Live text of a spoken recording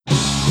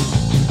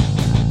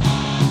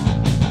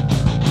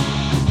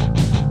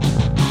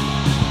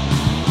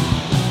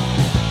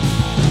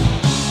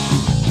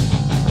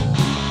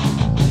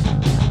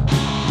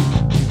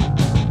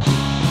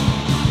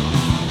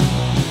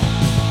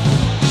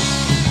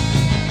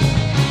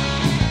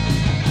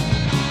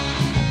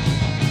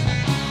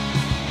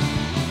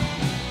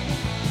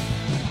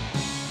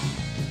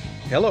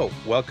Hello,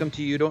 welcome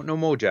to You Don't Know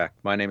Mojack.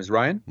 My name is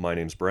Ryan, My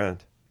name's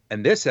Brent.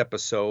 and this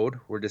episode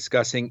we're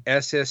discussing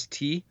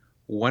SST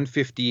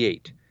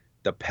 158,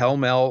 the Pell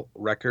Mell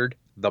record,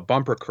 the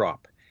bumper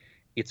crop.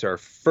 It's our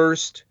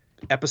first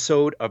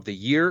episode of the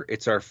year.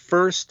 It's our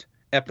first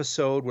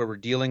episode where we're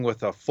dealing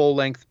with a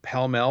full-length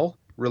Pell Mell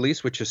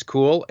release, which is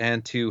cool.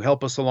 And to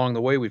help us along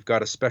the way, we've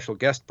got a special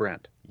guest,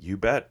 Brent. You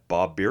bet.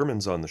 Bob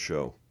Beerman's on the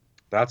show.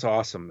 That's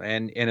awesome,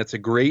 and it's a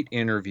great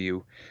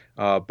interview.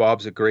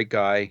 Bob's a great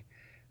guy.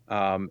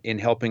 In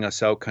helping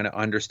us out, kind of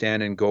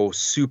understand and go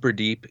super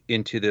deep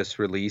into this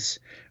release.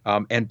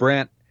 And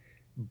Brant,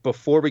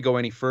 before we go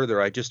any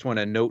further, I just want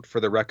to note for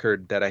the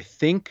record that I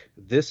think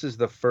this is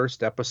the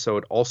first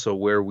episode also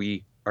where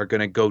we are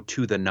going to go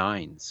to the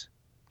nines.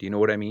 Do you know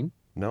what I mean?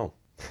 No.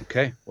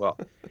 Okay, well,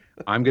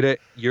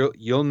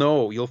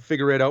 you'll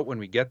figure it out when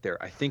we get there.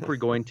 I think we're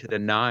going to the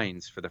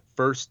nines for the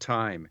first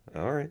time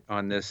All right.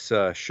 on this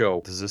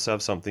show. Does this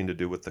have something to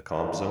do with the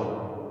comp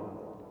zone?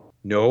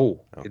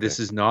 No, Okay. this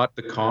is not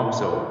the comp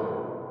zone.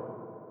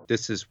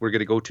 We're going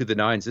to go to the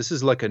nines. This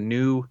is like a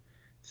new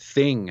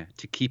thing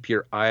to keep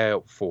your eye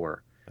out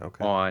for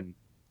Okay. on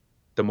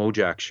the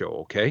Mojack Show,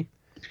 okay?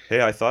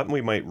 Hey, I thought we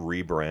might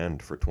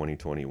rebrand for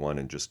 2021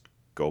 and just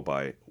go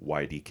by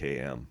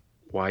YDKM.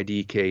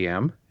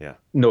 YDKM? Yeah.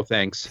 No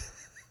thanks.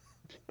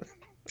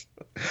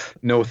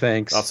 No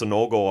thanks. That's a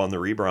no-go on the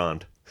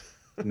rebrand.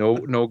 No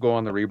go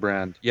on the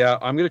rebrand. Yeah,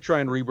 I'm going to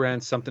try and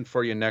rebrand something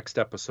for you next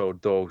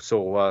episode, though,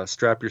 so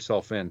strap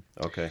yourself in.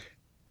 Okay.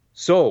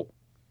 So,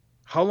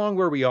 how long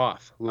were we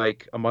off?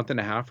 Like a month and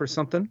a half or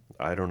something?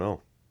 I don't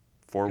know.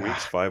 4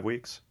 weeks, 5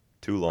 weeks?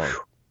 Too long.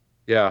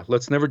 Yeah,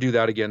 let's never do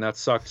that again. That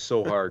sucked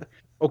so hard.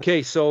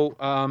 Okay, so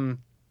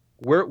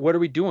what are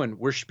we doing?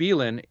 We're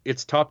spieling.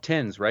 It's top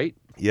tens, right?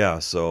 Yeah,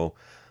 so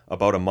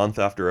about a month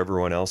after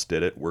everyone else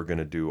did it, we're going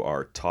to do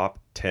our top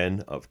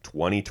 10 of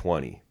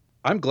 2020.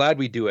 I'm glad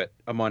we do it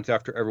a month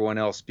after everyone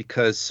else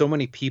because so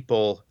many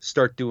people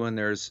start doing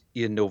theirs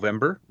in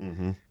November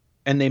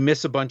and they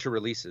miss a bunch of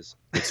releases.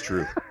 It's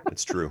true.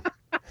 It's true.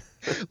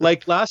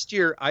 Like last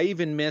year, I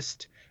even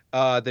missed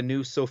the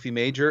new Sophie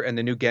Major and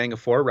the new Gang of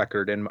Four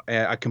record, and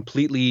I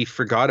completely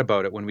forgot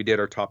about it when we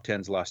did our top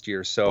tens last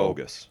year. So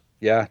Bogus.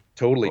 Yeah,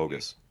 totally.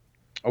 Bogus.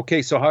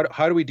 Okay, so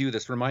how do we do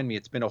this? Remind me,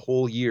 it's been a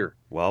whole year.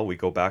 Well, we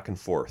go back and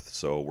forth.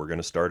 So we're going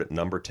to start at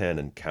number 10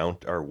 and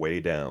count our way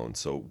down.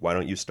 So why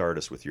don't you start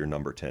us with your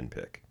number 10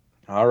 pick?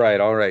 All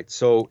right.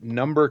 So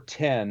number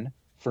 10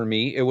 for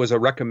me, it was a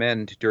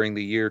recommend during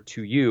the year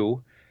to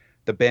you.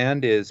 The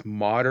band is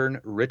Modern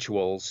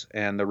Rituals,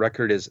 and the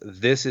record is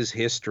This Is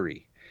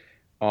History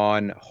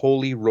on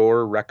Holy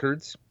Roar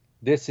Records.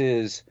 This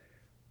is,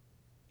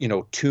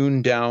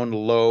 tuned down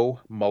low,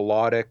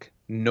 melodic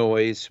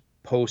noise,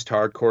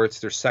 post-hardcore. It's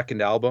their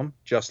second album.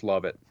 Just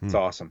love it. It's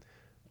awesome.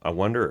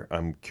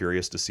 I'm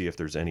curious to see if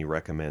there's any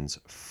recommends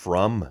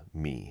from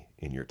me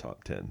in your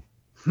top 10.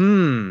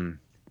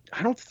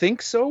 I don't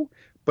think so,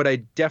 but I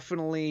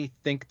definitely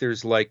think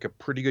there's like a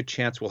pretty good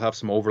chance we'll have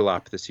some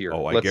overlap this year.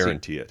 Oh, Let's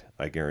guarantee see. it.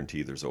 I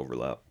guarantee there's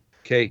overlap.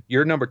 Okay,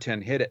 you're number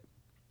 10. Hit it.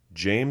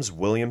 James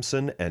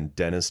Williamson and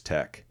Dennis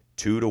Tech,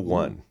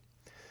 2-1.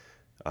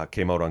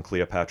 Came out on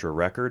Cleopatra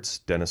Records.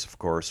 Dennis, of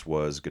course,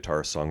 was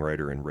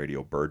guitar-songwriter in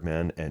Radio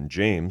Birdman, and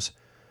James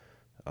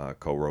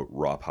co-wrote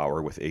Raw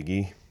Power with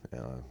Iggy,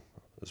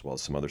 as well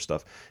as some other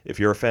stuff. If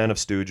you're a fan of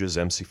Stooges,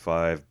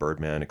 MC5,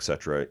 Birdman,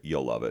 etc.,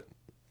 you'll love it.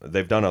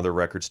 They've done other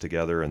records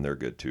together, and they're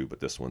good too, but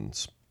this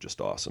one's just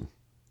awesome.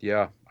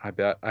 Yeah, I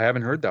bet. I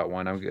haven't heard that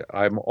one.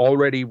 I'm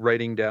already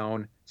writing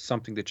down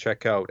something to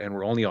check out, and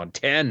we're only on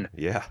 10.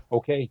 Yeah.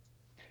 Okay.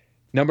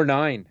 Number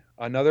 9,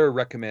 another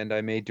recommend I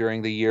made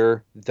during the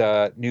year,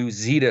 the new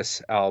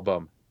Zetus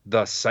album,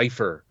 The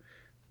Cipher,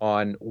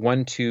 on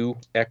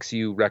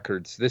 12XU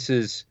Records. This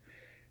is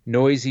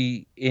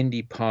noisy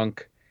indie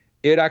punk.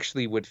 It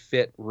actually would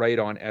fit right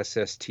on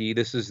SST.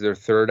 This is their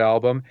third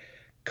album.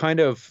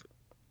 Kind of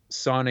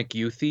sonic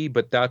youthy,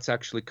 but that's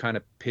actually kind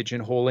of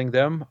pigeonholing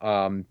them.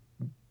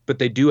 But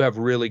they do have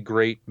really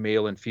great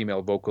male and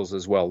female vocals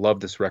as well. Love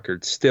this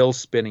record. Still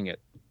spinning it.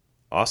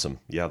 Awesome.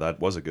 Yeah, that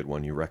was a good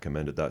one. You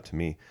recommended that to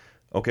me.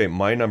 Okay,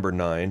 my number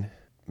 9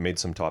 made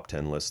some top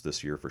 10 lists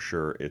this year for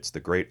sure. It's the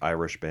great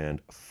Irish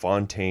band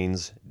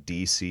Fontaines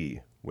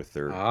DC with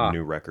their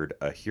new record,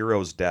 A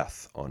Hero's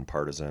Death, on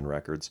Partisan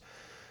Records.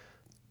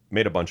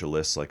 Made a bunch of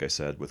lists, like I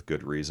said, with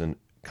good reason.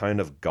 Kind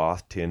of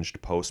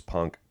goth-tinged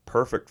post-punk,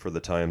 perfect for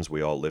the times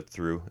we all lived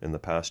through in the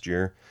past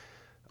year.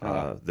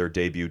 Their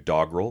debut,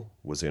 Doggerel,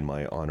 was in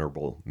my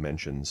honorable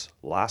mentions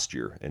last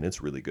year, and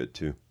it's really good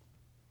too.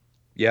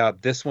 Yeah,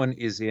 this one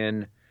is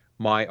in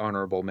my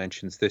honorable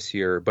mentions this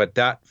year, but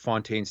that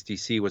Fontaines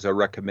DC was a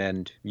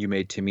recommend you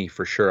made to me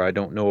for sure. I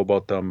don't know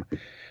about them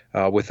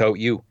without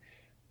you.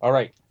 All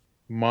right,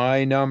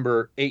 my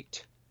number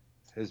 8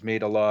 has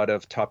made a lot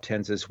of top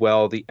 10s as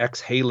well. The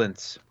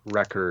Exhalants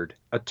record,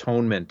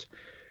 Atonement.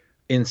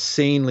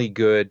 Insanely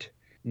good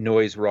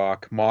noise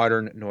rock,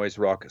 modern noise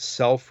rock,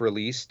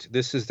 self-released.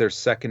 This is their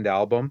second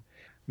album.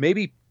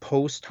 maybe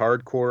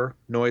post-hardcore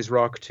noise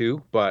rock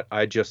too, but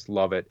I just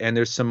love it. And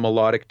there's some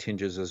melodic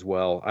tinges as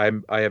well.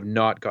 I have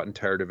not gotten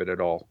tired of it at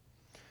all.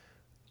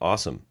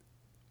 Awesome.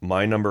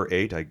 My number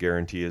 8, I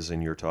guarantee, is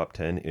in your top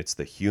 10. It's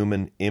the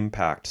Human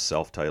Impact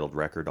self-titled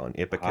record on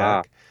Ah,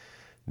 Ipecac,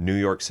 New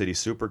York City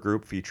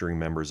supergroup featuring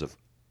members of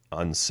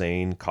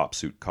Unsane, Cop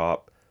Suit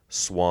Cop,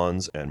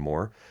 Swans, and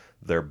more.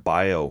 Their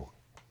bio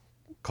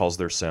calls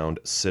their sound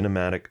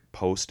cinematic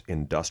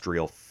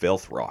post-industrial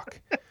filth rock.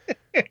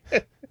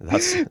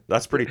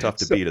 That's pretty tough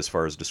to so beat as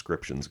far as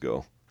descriptions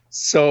go.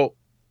 so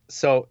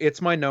so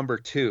it's my number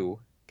two,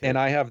 and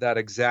Okay. I have that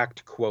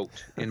exact quote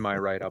in my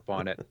write-up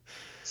on it.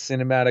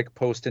 Cinematic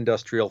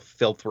post-industrial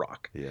filth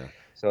rock. Yeah.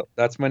 So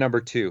that's my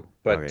number two,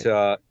 but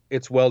Okay.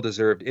 it's well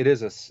deserved. It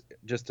is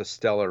just a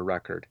stellar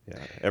record. Yeah.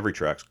 Every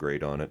track's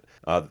great on it.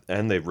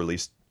 And they've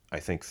released, I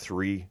think,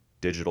 3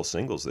 digital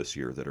singles this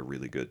year that are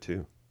really good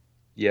too.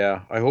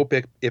 Yeah, I hope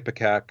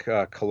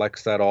Ipecac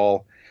collects that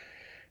all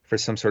for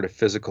some sort of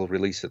physical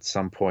release at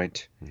some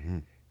point. Hmm.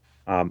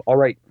 All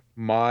right,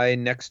 my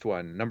next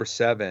one, number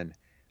seven,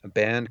 a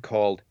band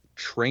called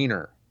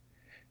Trainer,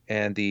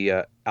 and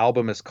the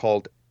album is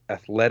called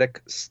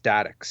Athletic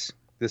Statics.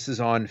 This is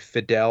on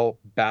Fidel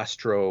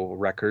Bastro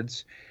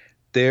Records.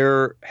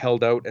 They're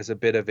held out as a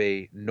bit of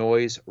a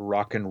noise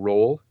rock and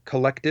roll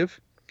collective.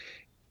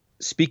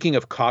 Speaking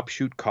of Cop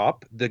Shoot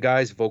Cop, the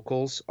guy's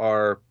vocals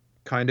are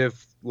kind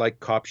of like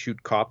Cop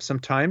Shoot Cop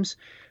sometimes.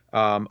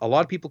 A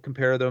lot of people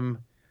compare them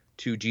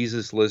to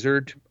Jesus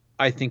Lizard.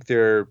 I think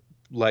they're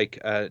like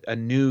a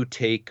new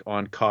take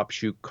on Cop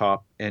Shoot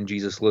Cop and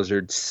Jesus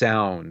Lizard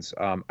sounds.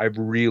 I've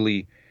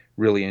really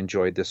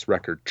enjoyed this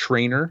record.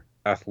 Trainer,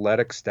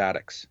 Athletic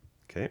Statics.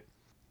 Okay.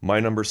 My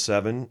number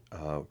 7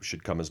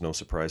 should come as no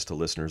surprise to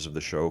listeners of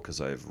the show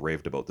because I've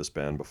raved about this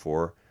band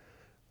before.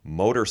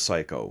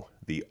 Motorpsycho,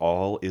 The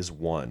All Is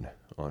One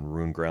on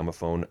Rune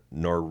Gramophone,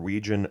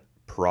 Norwegian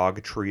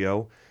prog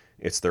trio.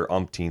 It's their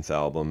umpteenth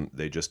album.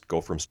 They just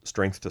go from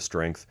strength to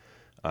strength.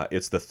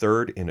 It's the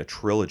third in a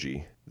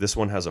trilogy. This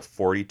one has a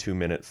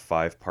 42-minute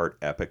 5-part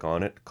epic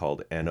on it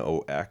called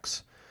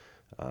NOX.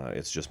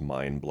 It's just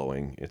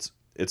mind-blowing.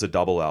 It's a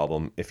double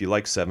album. If you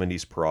like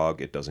 70s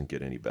prog, it doesn't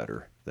get any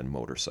better than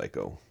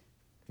Motorpsycho.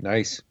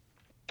 Nice.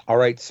 All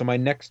right, so my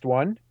next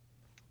one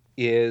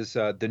is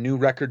the new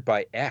record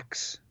by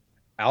X,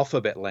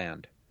 Alphabet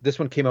Land. This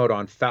one came out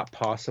on Fat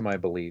Possum, I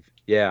believe.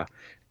 Yeah,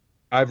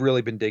 I've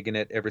really been digging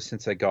it ever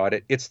since I got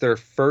it. It's their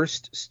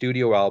first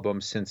studio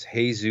album since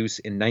Jesus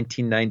in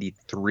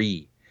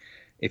 1993,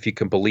 if you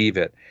can believe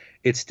it.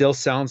 It still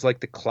sounds like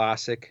the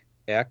classic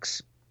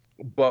X,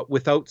 but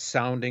without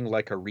sounding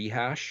like a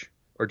rehash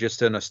or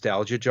just a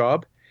nostalgia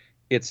job.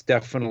 It's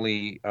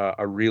definitely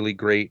a really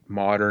great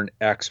modern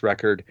X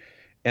record,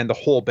 and the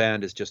whole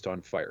band is just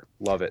on fire.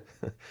 Love it.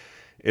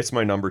 It's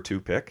my number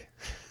 2 pick.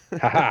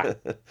 Haha.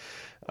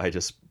 I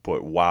just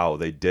put, wow,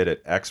 they did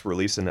it. X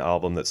released an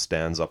album that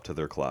stands up to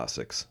their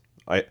classics.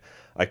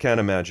 I can't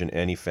imagine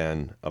any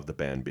fan of the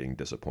band being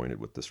disappointed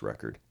with this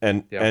record.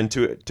 And Yeah. and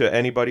to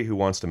anybody who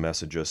wants to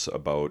message us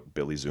about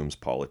Billy Zoom's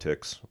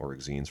politics or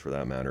Exene's for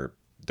that matter,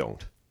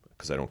 don't,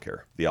 because I don't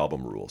care. The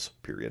album rules.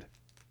 Period.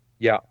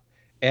 Yeah.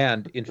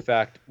 And in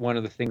fact, one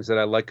of the things that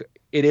I like,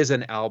 it is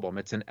an album.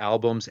 It's an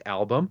album's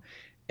album.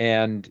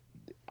 And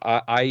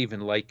I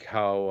even like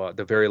how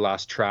the very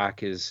last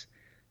track is,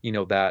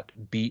 that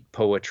beat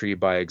poetry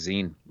by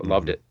Exene. I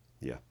loved Hmm. it.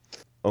 Yeah.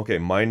 Okay,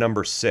 my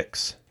number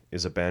 6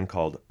 is a band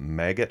called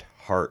Maggot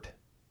Heart.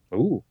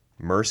 Ooh,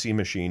 Mercy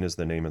Machine is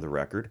the name of the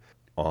record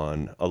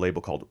on a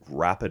label called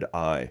Rapid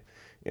Eye.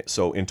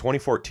 So in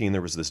 2014,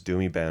 there was this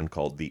doomy band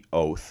called The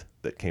Oath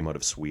that came out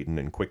of Sweden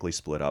and quickly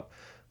split up.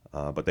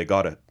 But they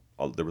got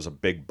there was a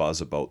big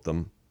buzz about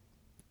them.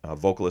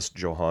 Vocalist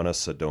Johanna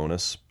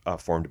Sadonis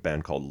formed a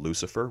band called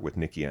Lucifer with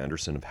Nikki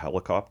Anderson of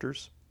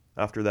Helicopters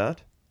after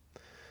that.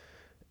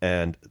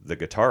 And the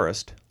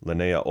guitarist,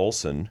 Linnea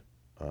Olson,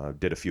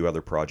 did a few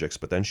other projects,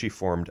 but then she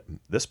formed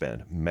this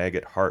band,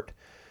 Maggot Heart.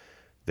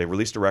 They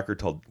released a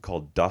record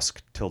called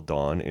Dusk Till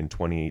Dawn in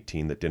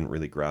 2018 that didn't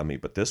really grab me,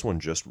 but this one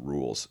just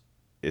rules.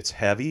 It's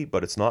heavy,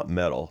 but it's not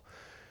metal.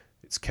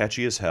 It's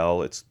catchy as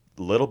hell. It's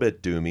a little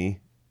bit doomy.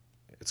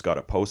 It's got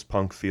a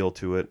post-punk feel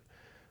to it.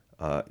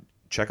 Uh,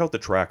 Check out the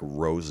track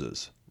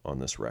Roses on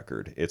this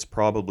record. It's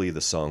probably the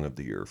song of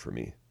the year for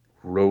me.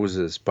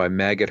 Roses by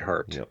Maggot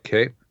Heart. Yep.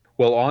 Okay.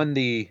 Well, on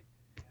the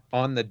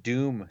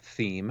Doom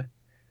theme,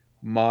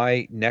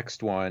 my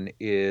next one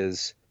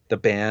is the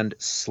band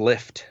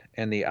Slift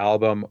and the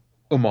album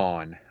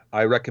Uman.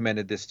 I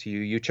recommended this to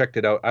you. You checked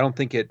it out. I don't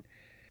think it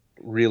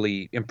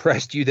really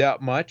impressed you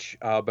that much,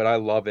 but I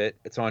love it.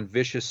 It's on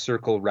Vicious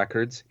Circle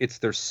Records. It's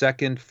their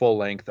second full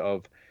length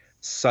of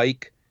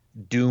psych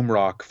doom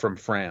rock from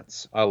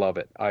France. I love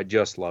it. I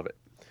just love it.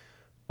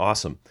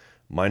 Awesome.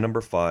 My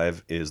number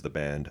 5 is the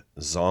band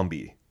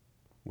Zombie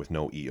with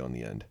no E on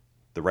the end.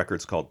 The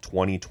record's called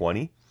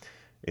 2020.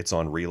 It's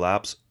on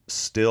Relapse.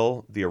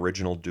 Still the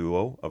original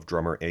duo of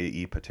drummer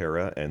A.E.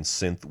 Patera and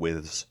synth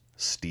whiz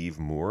Steve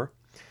Moore,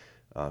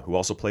 who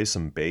also plays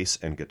some bass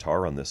and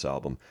guitar on this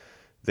album.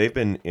 They've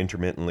been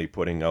intermittently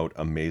putting out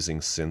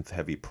amazing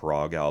synth-heavy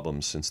prog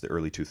albums since the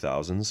early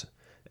 2000s,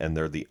 and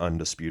they're the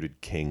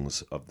undisputed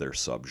kings of their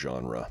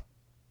subgenre.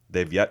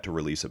 They've yet to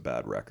release a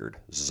bad record.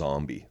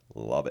 Zombie.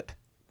 Love it.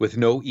 With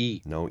no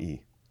E. No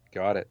E.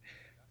 Got it.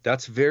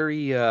 That's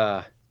very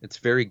it's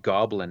very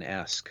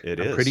Goblin-esque. It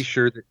I'm pretty is.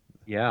 sure that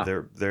yeah.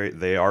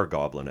 They are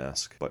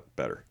Goblin-esque, but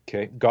better.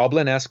 Okay.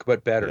 Goblin-esque but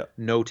Yeah. better.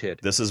 Noted.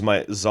 This is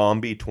my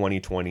Zombie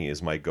 2020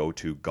 is my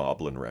go-to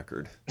Goblin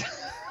record.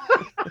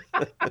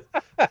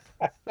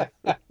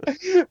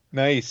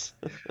 Nice.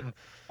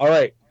 All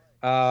right.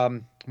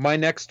 My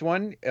next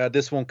one,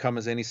 this won't come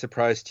as any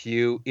surprise to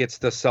you. It's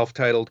the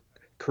self-titled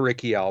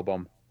Kariki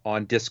album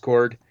on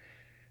Discord.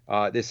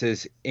 This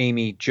is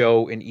Amy,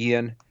 Joe, and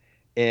Ian,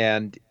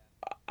 and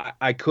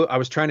I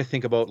was trying to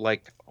think about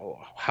like, oh,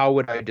 how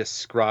would I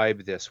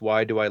describe this?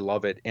 Why do I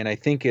love it? And I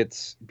think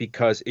it's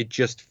because it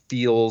just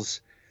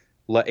feels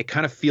like it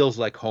kind of feels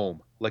like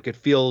home. Like it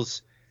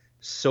feels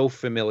so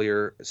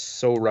familiar,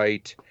 so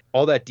right.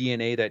 All that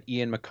DNA that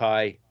Ian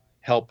Mackay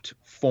helped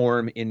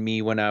form in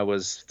me when I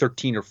was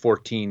 13 or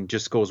 14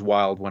 just goes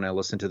wild when I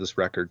listen to this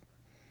record.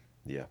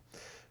 Yeah.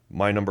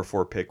 My number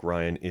 4 pick,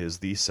 Ryan, is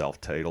the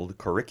self-titled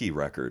Kariki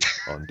record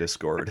on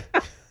Discord.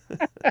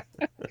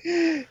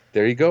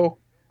 There you go.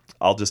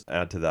 I'll just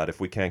add to that, if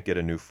we can't get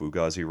a new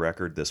Fugazi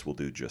record, this will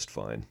do just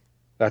fine.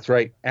 That's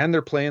right. And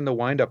they're playing the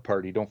wind-up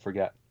party, don't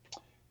forget.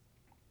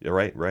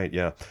 Yeah, right,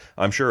 yeah.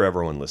 I'm sure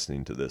everyone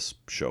listening to this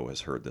show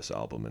has heard this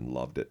album and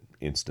loved it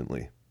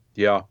instantly.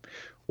 Yeah.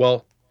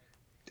 Well,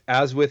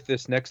 as with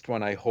this next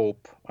one, I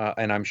hope,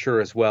 and I'm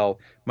sure as well,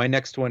 my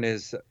next one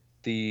is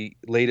the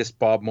latest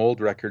Bob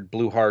Mould record,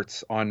 Blue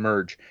Hearts on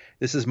Merge.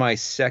 This is my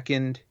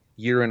second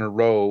year in a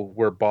row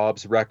where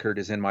Bob's record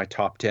is in my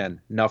top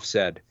 10. Enough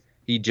said.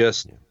 He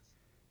just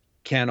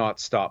cannot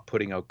stop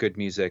putting out good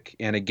music.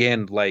 And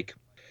again, like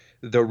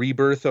the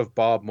rebirth of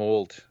Bob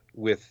Mould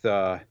with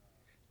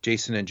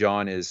Jason and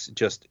John is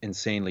just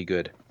insanely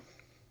good.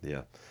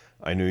 Yeah,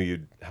 I knew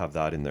you'd have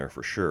that in there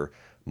for sure.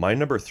 My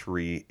number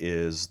 3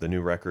 is the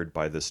new record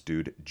by this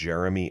dude,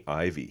 Jeremy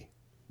Ivy,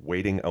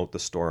 Waiting Out the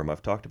Storm.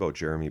 I've talked about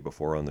Jeremy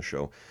before on the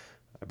show.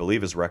 I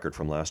believe his record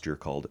from last year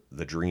called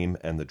The Dream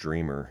and the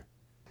Dreamer.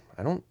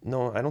 I don't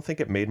know. I don't think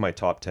it made my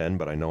top 10,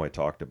 but I know I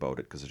talked about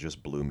it because it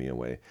just blew me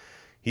away.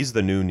 He's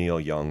the new Neil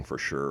Young for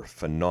sure.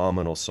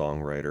 Phenomenal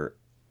songwriter.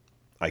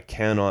 I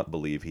cannot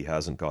believe he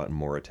hasn't gotten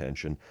more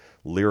attention.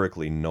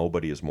 Lyrically,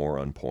 nobody is more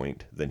on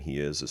point than he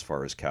is as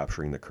far as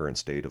capturing the current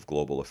state of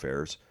global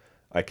affairs.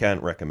 I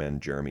can't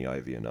recommend Jeremy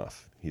Ivy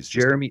enough. He's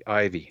just Jeremy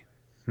Ivy.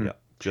 yeah,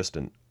 just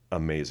an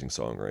amazing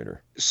songwriter.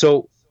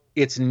 So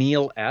it's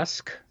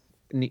Neil-esque,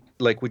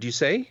 like, would you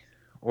say?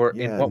 Or in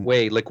Yeah, what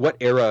way? Like, what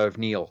era of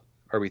Neil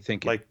are we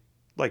thinking?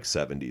 like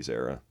 70s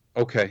era.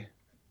 Okay.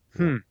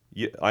 Yeah.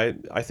 Yeah,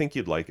 I think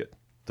you'd like it.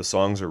 The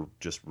songs are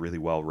just really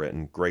well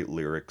written, great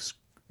lyrics,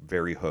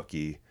 very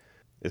hooky.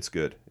 It's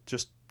good.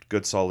 Just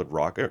good solid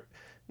rock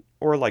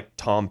or like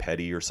Tom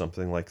Petty or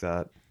something like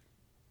that.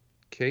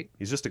 Okay.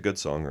 He's just a good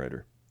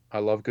songwriter. I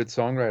love good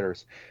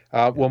songwriters.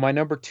 Yeah. Well, my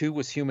number 2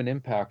 was Human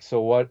Impact.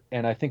 So what?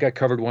 And I think I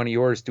covered one of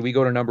yours. Do we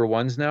go to number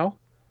 1s now?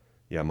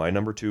 Yeah, my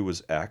number 2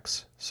 was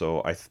X.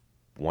 So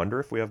wonder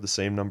if we have the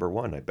same number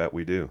 1. I bet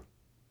we do.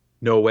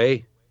 No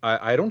way.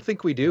 I don't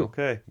think we do.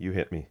 Okay, you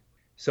hit me.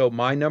 So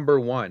my number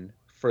 1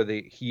 for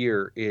the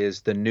year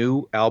is the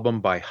new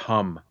album by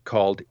Hum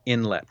called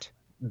Inlet.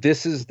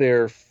 This is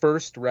their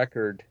first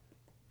record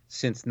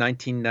since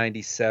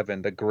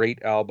 1997, the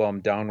great album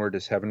Downward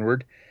is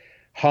Heavenward.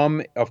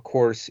 Hum, of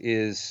course,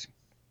 is,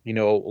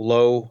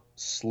 low,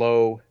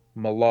 slow,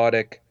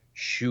 melodic,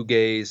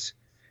 shoegaze,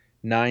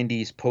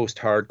 90s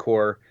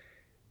post-hardcore.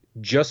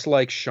 Just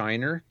like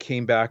Shiner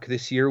came back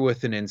this year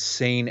with an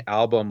insane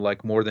album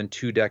like more than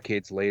 2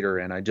 decades later,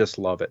 and I just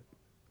love it.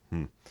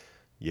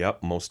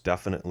 Yep, most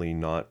definitely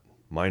not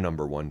my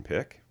number 1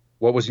 pick.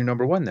 What was your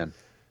number 1 then?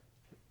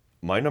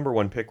 My number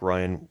 1 pick,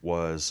 Ryan,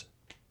 was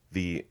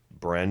the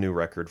brand new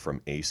record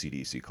from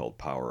AC/DC called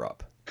Power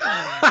Up.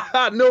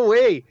 No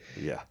way.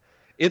 Yeah.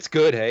 It's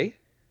good, hey?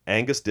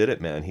 Angus did it,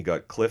 man. He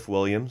got Cliff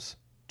Williams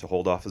to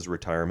hold off his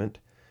retirement.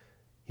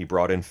 He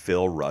brought in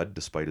Phil Rudd,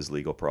 despite his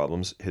legal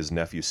problems. His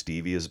nephew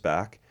Stevie is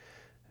back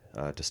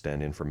to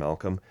stand in for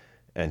Malcolm.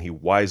 And he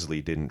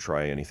wisely didn't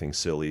try anything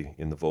silly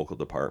in the vocal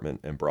department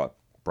and brought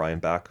Brian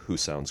back, who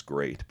sounds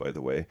great, by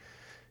the way.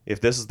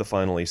 If this is the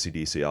final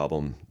AC/DC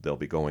album, they'll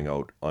be going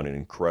out on an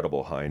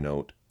incredible high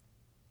note.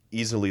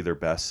 Easily their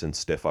best since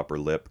Stiff Upper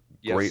Lip.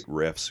 Yes. Great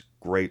riffs,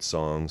 great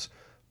songs.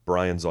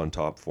 Brian's on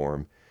top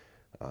form.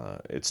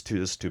 It's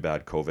just too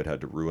bad COVID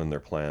had to ruin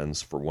their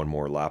plans for one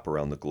more lap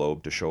around the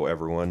globe to show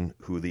everyone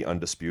who the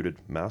undisputed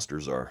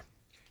masters are.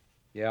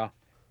 Yeah.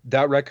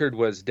 That record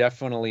was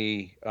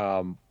definitely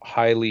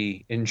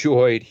highly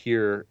enjoyed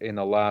here in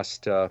the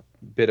last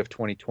bit of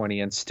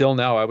 2020, and still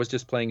now. I was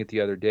just playing it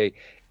the other day.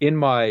 In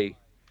my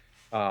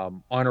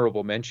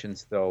honorable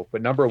mentions, though,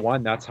 but number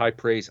 1, that's high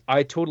praise.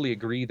 I totally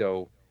agree,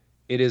 though.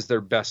 It is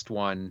their best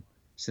one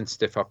since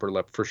Stiff Upper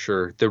Lip, for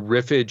sure. The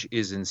riffage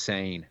is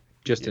insane.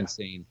 Just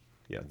insane.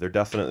 Yeah, they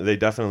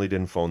definitely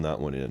didn't phone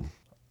that one in.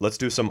 Let's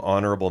do some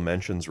honorable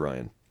mentions,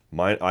 Ryan.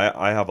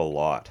 I have a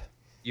lot.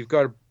 You've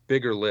got a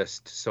bigger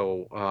list,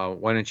 so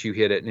why don't you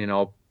hit it and then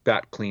I'll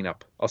bat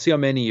cleanup. I'll see how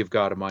many you've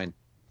got of mine.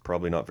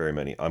 Probably not very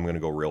many. I'm going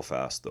to go real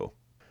fast, though.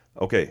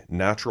 Okay,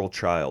 Natural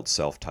Child,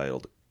 self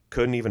titled.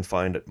 Couldn't even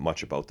find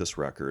much about this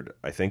record.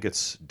 I think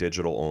it's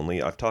digital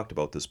only. I've talked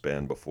about this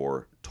band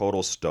before.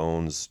 Total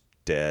Stones,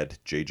 Dead,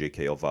 JJ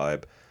Cale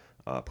vibe,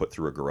 put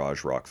through a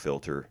garage rock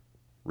filter.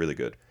 Really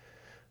good.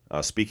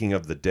 Speaking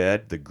of the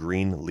Dead, the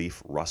Green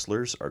Leaf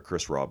Rustlers are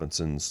Chris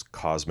Robinson's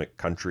cosmic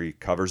country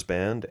covers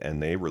band,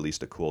 and they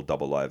released a cool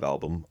double live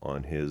album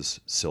on his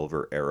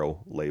Silver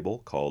Arrow label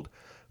called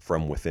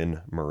From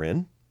Within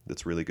Marin.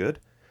 That's really good.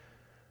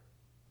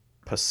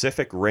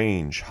 Pacific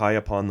Range, High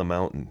Upon the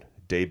Mountain,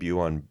 debut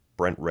on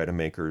Brent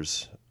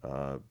Redemaker's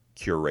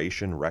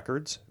Curation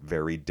Records.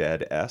 Very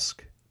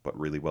Dead-esque, but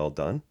really well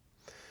done.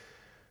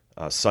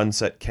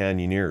 Sunset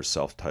Canyoneers,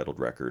 self-titled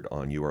record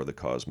on You Are the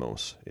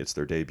Cosmos. It's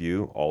their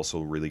debut,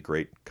 also really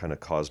great kind of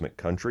cosmic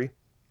country.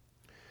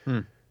 Hmm.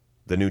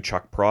 The new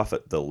Chuck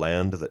Prophet, The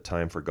Land That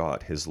Time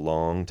Forgot, his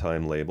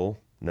long-time label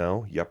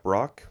now, Yup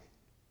Rock.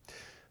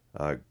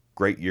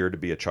 Great year to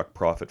be a Chuck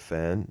Prophet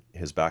fan.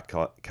 His back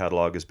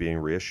catalog is being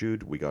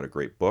reissued. We got a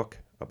great book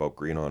about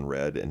Green on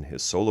Red and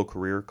his solo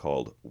career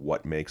called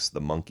What Makes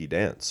the Monkey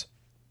Dance.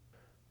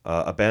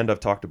 A band I've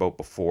talked about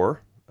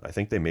before. I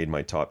think they made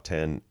my top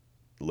 10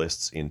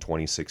 lists in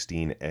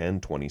 2016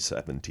 and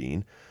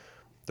 2017.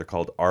 They're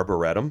called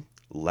Arboretum.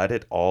 Let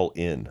It All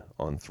In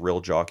on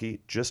Thrill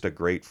Jockey. Just a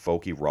great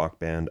folky rock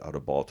band out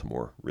of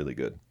Baltimore. Really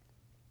good.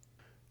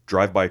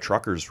 Drive By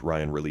Truckers,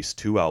 Ryan, released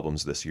 2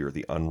 albums this year,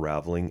 The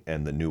Unraveling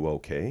and The New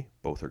OK.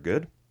 Both are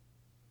good.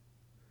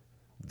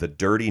 The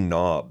Dirty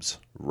Knobs,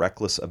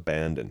 Reckless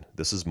Abandon.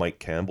 This is Mike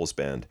Campbell's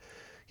band.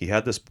 He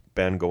had this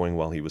band going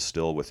while he was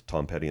still with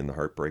Tom Petty and the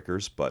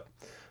Heartbreakers, but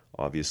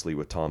obviously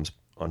with Tom's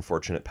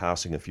unfortunate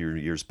passing a few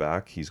years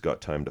back, he's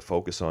got time to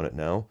focus on it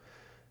now.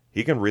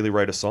 He can really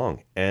write a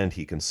song, and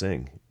he can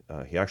sing.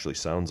 He actually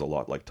sounds a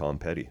lot like Tom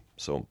Petty,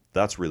 so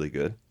that's really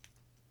good.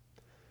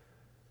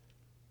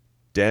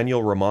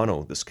 Daniel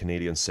Romano, this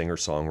Canadian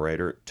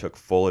singer-songwriter, took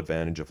full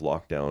advantage of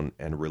lockdown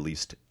and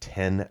released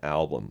 10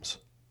 albums.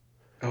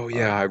 Oh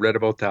yeah, I read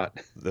about that.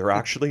 They're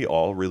actually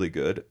all really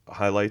good.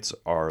 Highlights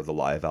are the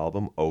live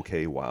album,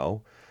 OK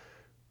Wow,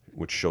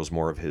 which shows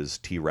more of his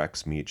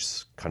T-Rex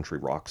meets country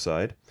rock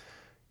side.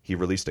 He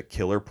released a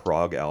killer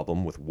prog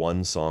album with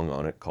one song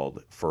on it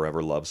called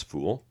Forever Love's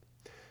Fool.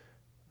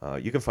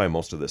 You can find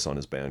most of this on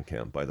his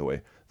Bandcamp, by the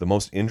way. The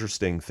most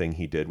interesting thing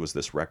he did was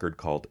this record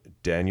called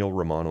Daniel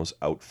Romano's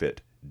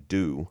Outfit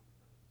Do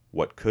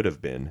What Could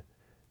Have Been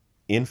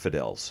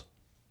Infidels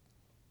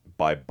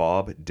by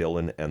Bob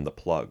Dylan and the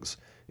Plugz.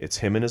 It's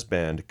him and his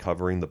band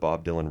covering the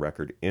Bob Dylan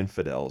record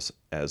Infidels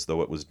as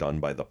though it was done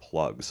by the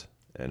Plugz,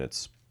 and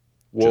it's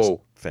just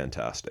Whoa.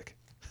 fantastic.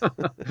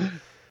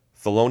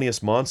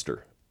 Thelonious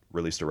Monster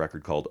released a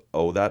record called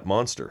Oh That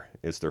Monster.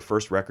 It's their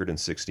first record in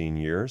 16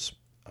 years.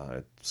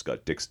 It's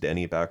got Dix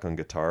Denny back on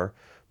guitar,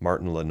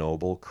 Martin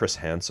Lenoble, Chris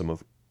Handsome,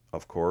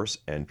 of course,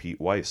 and Pete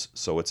Weiss.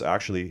 So it's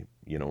actually,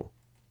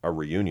 a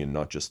reunion,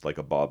 not just like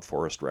a Bob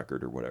Forrest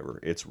record or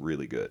whatever. It's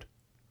really good.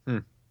 Hmm.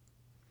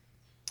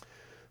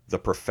 The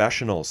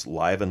Professionals,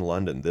 live in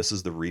London. This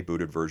is the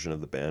rebooted version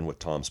of the band with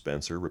Tom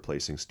Spencer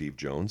replacing Steve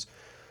Jones.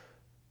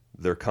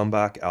 Their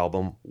comeback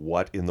album,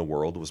 What in the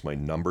World, was my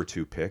number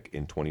 2 pick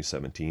in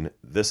 2017.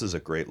 This is a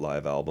great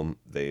live album.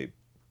 They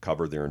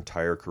cover their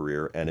entire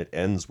career, and it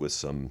ends with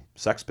some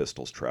Sex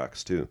Pistols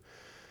tracks, too.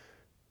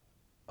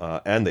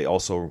 And they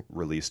also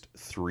released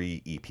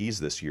 3 EPs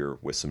this year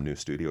with some new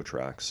studio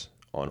tracks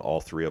on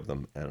all 3 of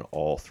them, and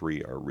all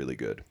 3 are really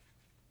good.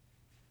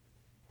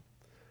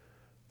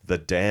 The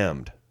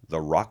Damned, The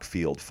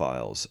Rockfield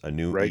Files, a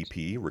new Right.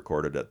 EP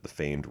recorded at the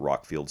famed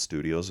Rockfield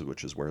Studios,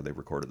 which is where they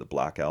recorded the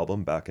Black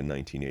Album back in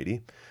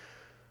 1980.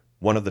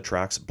 One of the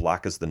tracks,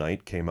 Black as the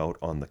Night, came out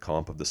on the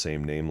comp of the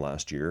same name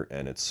last year,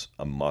 and it's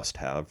a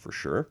must-have for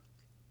sure.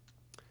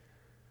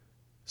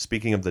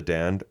 Speaking of the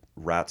Damned,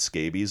 Rat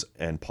Scabies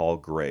and Paul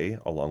Gray,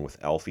 along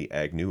with Alfie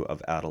Agnew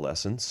of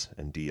Adolescence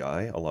and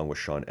D.I., along with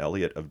Sean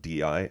Elliott of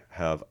D.I.,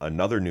 have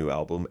another new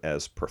album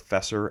as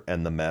Professor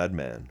and the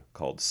Madman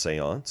called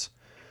Seance.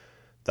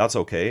 That's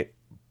okay,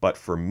 but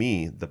for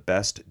me, the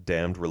best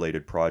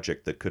Damned-related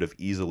project that could have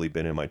easily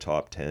been in my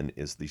top 10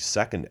 is the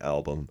second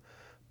album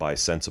by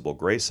Sensible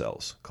Grey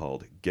Cells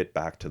called Get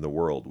Back to the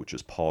World, which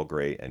is Paul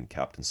Gray and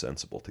Captain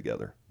Sensible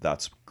together.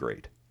 That's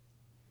great.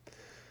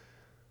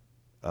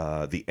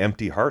 The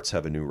Empty Hearts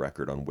have a new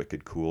record on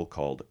Wicked Cool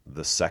called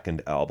The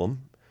Second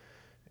Album.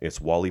 It's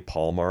Wally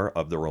Palmar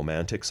of The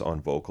Romantics on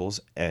vocals,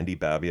 Andy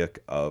Babiak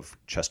of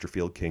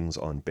Chesterfield Kings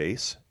on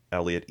bass,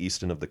 Elliot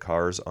Easton of The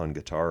Cars on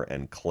guitar,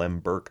 and Clem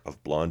Burke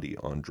of Blondie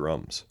on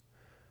drums.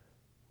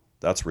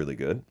 That's really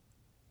good.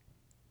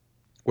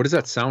 What does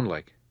that sound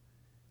like?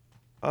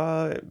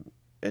 Uh,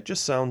 it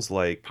just sounds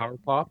like, Power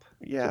pop?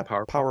 Is yeah, it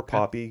power pop? power Okay.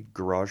 poppy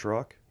garage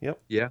rock.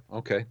 Yep. Yeah,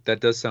 okay. That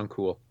does sound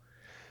cool.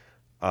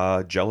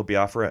 Jello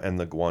Biafra and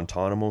the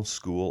Guantanamo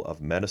School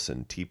of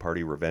Medicine, Tea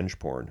Party Revenge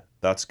Porn.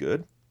 That's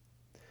good.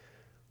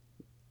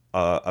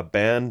 A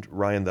band,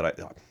 Ryan,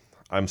 that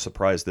I'm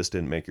surprised this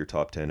didn't make your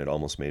top 10. It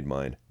almost made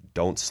mine.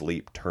 Don't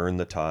Sleep, Turn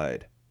the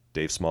Tide.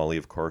 Dave Smalley,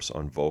 of course,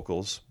 on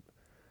vocals.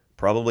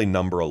 Probably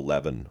number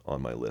 11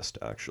 on my list,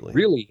 actually.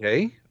 Really?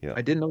 Hey, Yeah,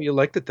 I didn't know you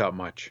liked it that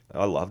much.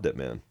 I loved it,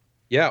 man.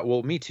 Yeah,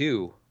 well, me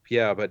too.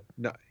 Yeah, but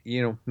not,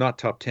 not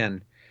top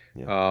 10.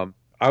 Yeah.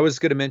 I was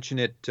going to mention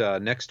it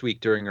next week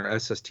during our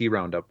SST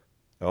roundup.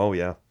 Oh,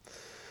 yeah.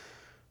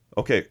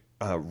 Okay,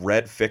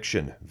 Red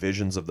Fiction,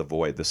 Visions of the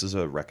Void. This is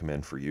a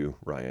recommend for you,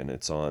 Ryan.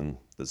 It's on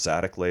the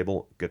Zadok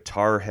label.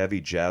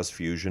 Guitar-heavy jazz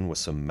fusion with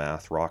some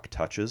math rock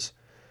touches,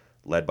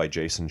 led by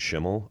Jason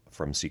Schimmel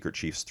from Secret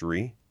Chiefs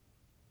 3.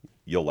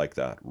 You'll like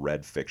that.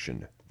 Red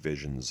Fiction,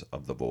 Visions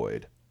of the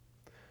Void.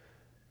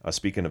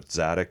 Speaking of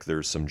Zadok,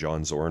 there's some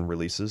John Zorn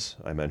releases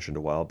I mentioned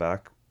a while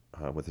back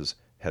with his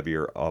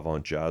heavier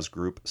avant jazz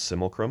group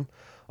Simulacrum,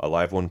 a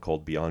live one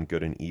called Beyond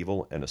Good and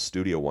Evil, and a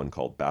studio one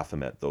called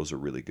Baphomet. Those are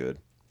really good.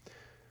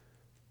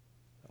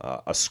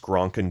 A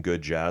skronkin'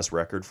 good jazz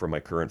record from my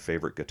current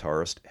favorite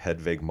guitarist,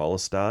 Hedvig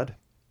Mollestad,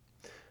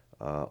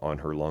 on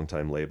her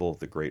longtime label,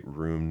 The Great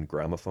Rune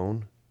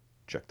Gramophone.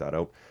 Check that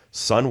out.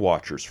 Sun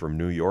Watchers from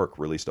New York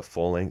released a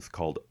full length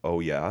called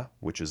Oh Yeah,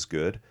 which is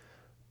good.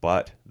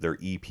 But their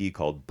EP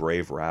called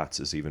Brave Rats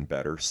is even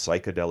better.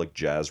 Psychedelic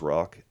jazz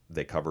rock.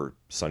 They cover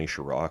Sonny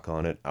Sharrock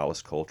on it,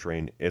 Alice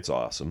Coltrane. It's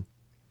awesome.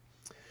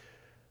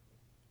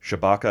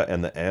 Shabaka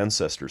and the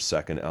Ancestors'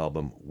 second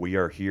album, We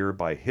Are Here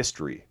by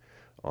History,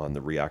 on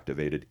the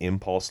reactivated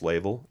Impulse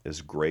label,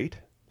 is great.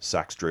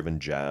 Sax-driven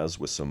jazz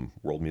with some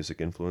world music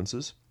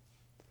influences.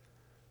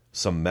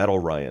 Some metal,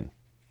 Ryan.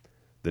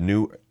 The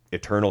new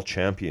Eternal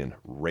Champion,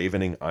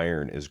 Ravening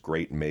Iron, is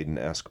great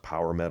Maiden-esque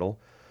power metal.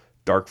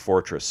 Dark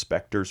Fortress,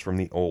 Spectres from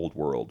the Old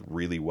World,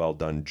 really well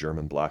done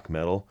German black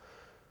metal.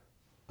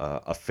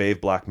 A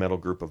fave black metal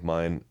group of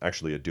mine,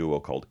 actually a duo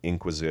called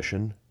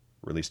Inquisition,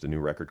 released a new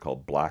record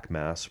called Black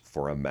Mass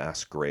for a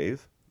Mass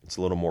Grave. It's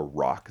a little more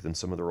rock than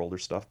some of their older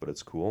stuff, but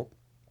it's cool.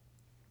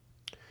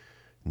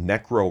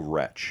 Necro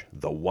Wretch,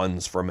 The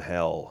Ones from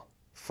Hell,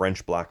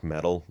 French black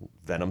metal,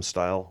 Venom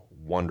style,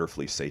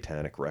 wonderfully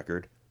satanic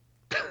record.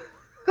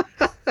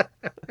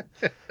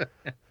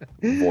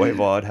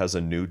 Voivod has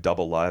a new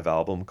double live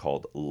album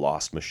called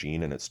Lost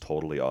Machine, and it's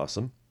totally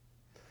awesome.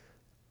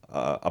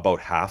 About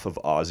half of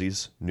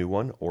Ozzy's new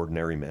one,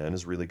 Ordinary Man,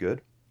 is really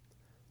good.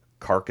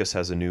 Carcass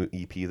has a new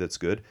EP that's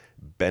good.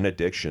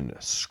 Benediction,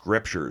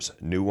 Scriptures,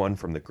 new one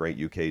from the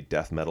great UK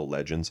death metal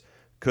legends.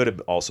 Could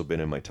have also been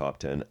in my top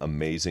 10.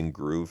 Amazing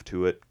groove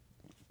to it.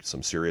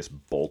 Some serious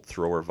bolt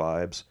thrower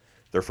vibes.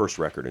 Their first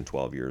record in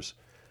 12 years.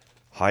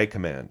 High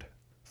Command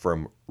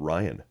from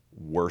Ryan,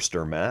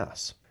 Worcester,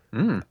 Mass.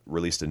 Mm,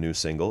 Released a new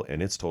single,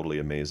 and it's totally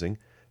amazing.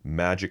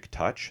 Magic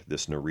Touch,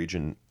 this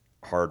Norwegian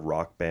hard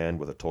rock band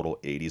with a total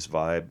 80s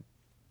vibe,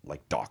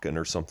 like Dokken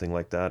or something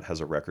like that, has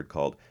a record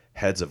called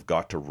Heads Have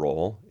Got to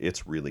Roll.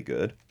 It's really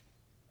good.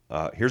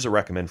 Here's a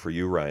recommend for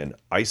you, Ryan.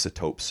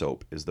 Isotope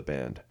Soap is the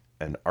band.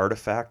 An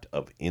artifact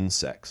of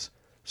insects.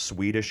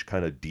 Swedish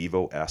kind of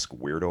Devo-esque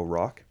weirdo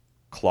rock.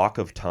 Clock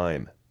of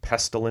Time,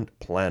 Pestilent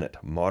Planet,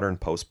 modern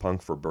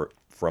post-punk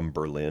from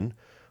Berlin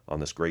on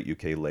this great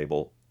UK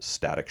label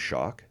Static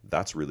Shock.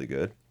 That's really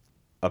good.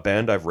 A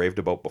band I've raved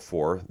about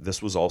before.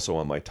 This was also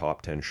on my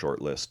top 10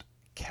 short list.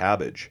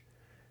 Cabbage,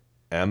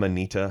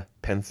 Amanita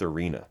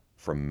Pentherina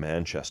from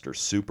Manchester.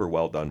 Super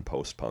well done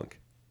post-punk.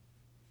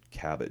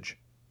 Cabbage.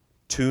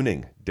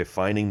 Tuning,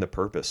 Defining the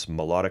Purpose,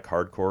 melodic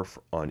hardcore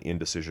on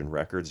Indecision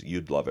Records.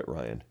 You'd love it,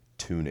 Ryan.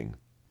 Tuning,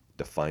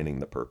 Defining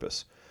the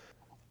Purpose.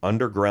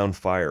 Underground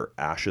Fire,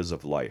 Ashes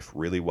of Life,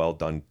 really well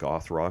done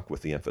goth rock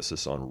with the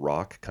emphasis on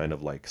rock, kind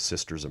of like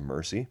Sisters of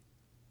Mercy.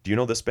 Do you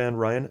know this band,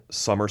 Ryan?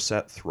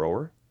 Somerset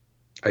Thrower?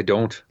 I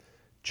don't.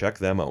 Check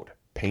them out.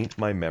 Paint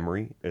My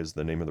Memory is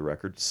the name of the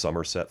record.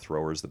 Somerset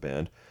Thrower is the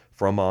band.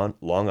 From on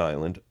Long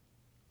Island.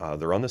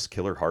 They're on this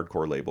killer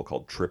hardcore label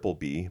called Triple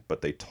B,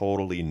 but they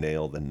totally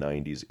nail the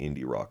 90s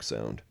indie rock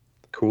sound.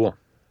 Cool.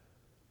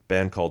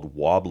 Band called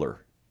Wobbler,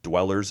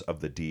 Dwellers of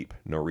the Deep,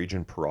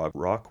 Norwegian prog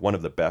rock, one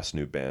of the best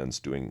new bands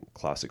doing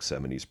classic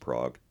 70s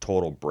prog.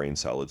 Total brain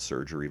salad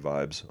surgery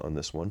vibes on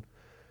this one.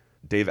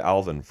 Dave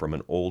Alvin from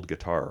An Old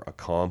Guitar, a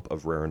comp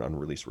of rare and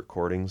unreleased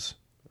recordings.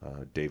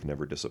 Dave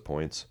never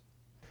disappoints.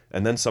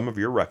 And then some of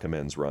your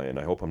recommends, Ryan.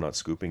 I hope I'm not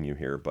scooping you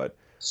here, but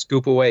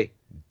Scoop away.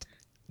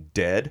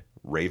 Dead,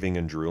 Raving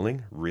and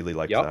Drooling, really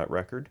liked Yep. that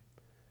record.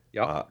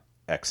 Yep.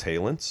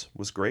 Exhalants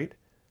was great.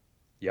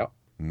 Yep.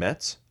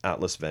 Mets,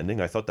 Atlas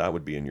Vending. I thought that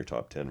would be in your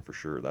top 10 for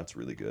sure. That's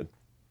really good.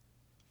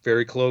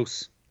 Very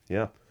close.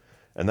 Yeah.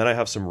 And then I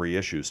have some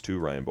reissues too,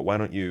 Ryan, but why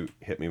don't you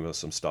hit me with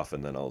some stuff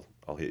and then I'll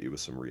hit you with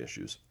some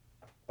reissues.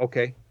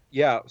 Okay.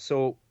 Yeah.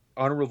 So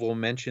honorable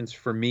mentions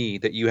for me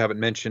that you haven't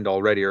mentioned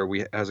already or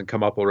we hasn't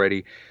come up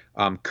already.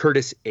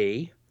 Curtis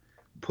A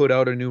put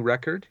out a new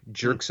record,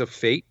 Jerks of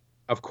Fate.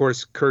 Of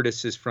course,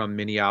 Curtis is from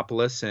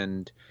Minneapolis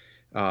and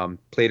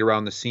played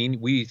around the scene.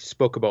 We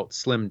spoke about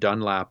Slim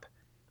Dunlap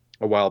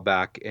a while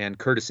back, and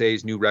Curtis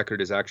A's new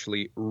record is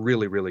actually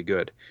really, really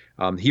good.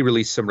 He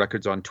released some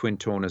records on Twin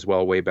Tone as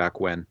well way back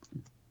when.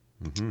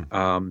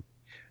 Mm-hmm.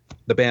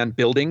 The band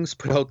Buildings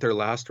put out their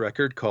last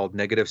record called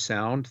Negative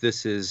Sound.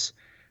 This is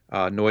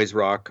noise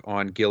rock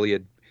on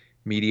Gilead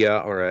Media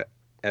or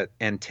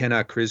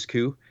Antenna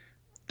Krizku.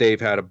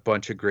 They've had a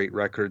bunch of great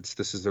records.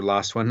 This is their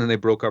last one, and they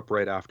broke up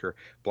right after.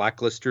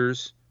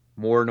 Blacklisters,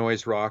 more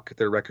noise rock.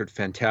 Their record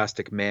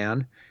Fantastic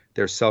Man,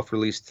 their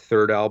self-released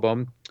third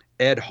album.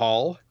 Ed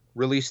Hall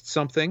released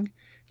something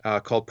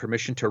called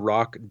Permission to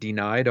Rock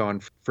Denied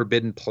on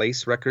Forbidden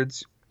Place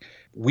Records.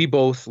 We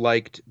both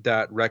liked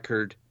that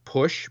record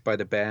Push by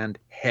the band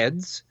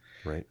Heads.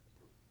 Right.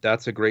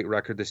 That's a great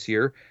record this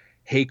year.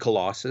 Hey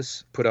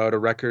Colossus put out a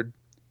record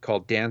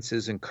called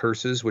Dances and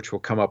Curses, which will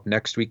come up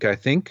next week, I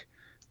think,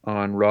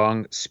 on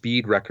Wrong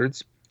Speed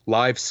Records.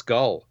 Live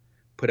Skull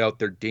put out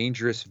their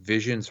Dangerous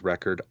Visions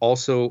record,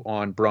 also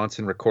on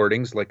Bronson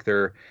Recordings, like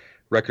their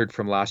record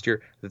from last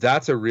year.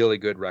 That's a really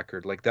good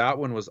record. Like that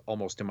one was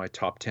almost in my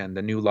top 10,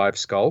 the new Live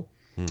Skull.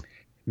 Hmm.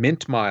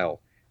 Mint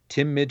Mile,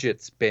 Tim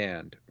Midget's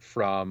band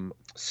from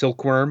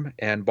Silkworm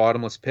and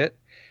Bottomless Pit.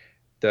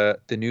 The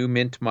new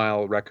Mint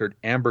Mile record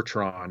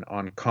Ambertron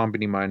on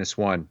Company Minus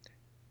One.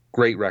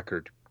 Great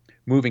record.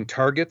 Moving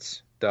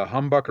Targets, the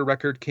Humbucker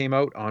record came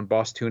out on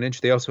Boss Tunage.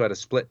 They also had a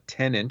split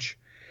 10-inch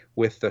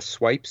with the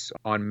Swipes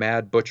on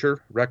Mad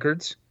Butcher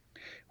Records.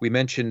 We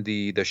mentioned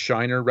the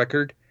Shiner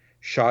record,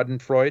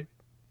 Schadenfreude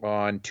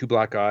on Two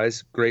Black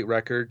Eyes. Great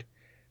record.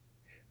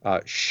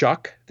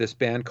 Shuck, this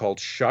band called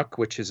Shuck,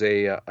 which is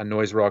a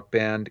noise rock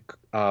band.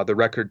 The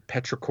record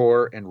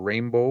Petrichor and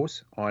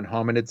Rainbows on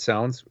Hominid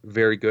Sounds,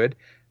 very good.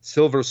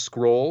 Silver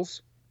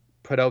Scrolls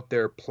put out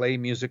their Play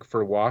Music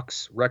for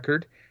Walks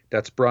record.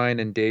 That's Brian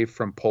and Dave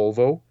from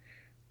Polvo.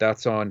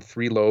 That's on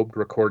Three Lobed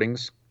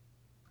Recordings.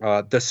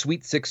 The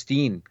Sweet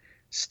 16,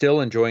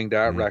 still enjoying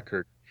that Mm.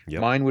 record.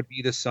 Yep. Mine Would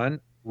Be the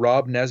Sun.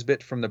 Rob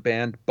Nesbitt from the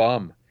band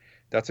Bum.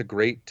 That's a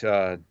great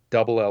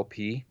double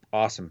LP.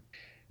 Awesome.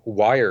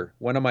 Wire,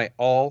 one of my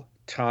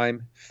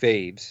all-time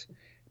faves,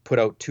 put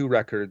out two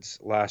records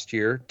last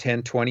year,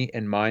 1020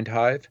 and Mind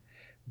Hive,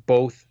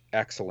 both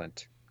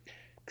excellent.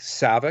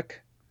 Savik,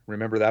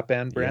 remember that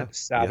band, Yeah. Brant?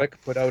 Yeah. Savik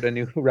put out a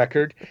new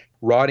record,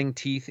 Rotting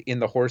Teeth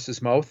in the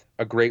Horse's Mouth,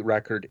 a great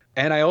record.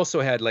 And I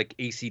also had like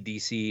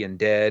AC/DC and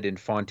Dead and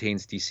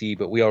Fontaine's DC,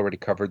 but we already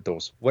covered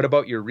those. What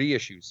about your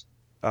reissues?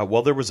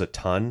 Well, there was a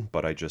ton,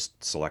 but I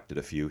just selected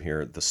a few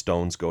here. The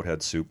Stones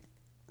Goathead Soup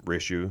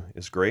reissue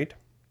is great.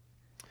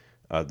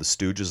 The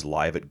Stooges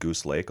live at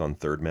Goose Lake on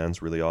Third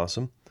Man's really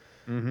awesome.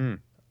 Mm-hmm.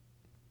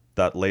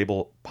 That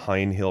label,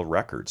 Pine Hill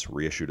Records,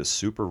 reissued a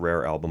super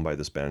rare album by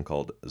this band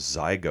called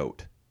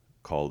Zygote,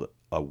 called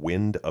A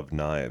Wind of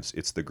Knives.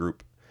 It's the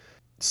group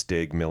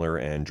Stig Miller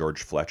and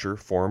George Fletcher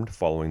formed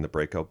following the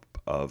breakup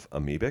of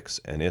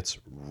Amoebics, and it's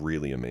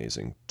really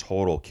amazing.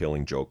 Total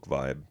Killing Joke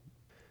vibe.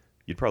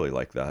 You'd probably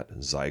like that.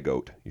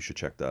 Zygote. You should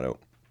check that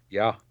out.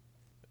 Yeah.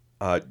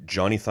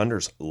 Johnny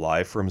Thunders,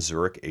 Live from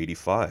Zurich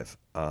 85.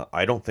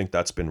 I don't think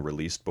that's been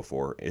released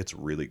before. It's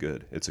really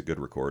good. It's a good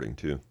recording,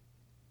 too.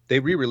 They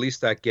re-released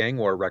that Gang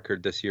War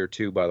record this year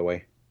too, by the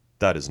way.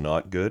 That is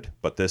not good,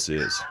 but this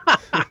is.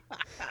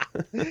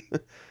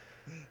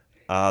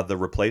 The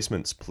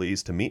Replacements'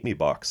 Pleased to Meet Me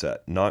box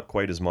set. Not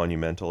quite as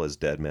monumental as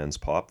Dead Man's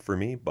Pop for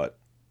me, but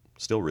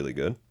still really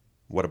good.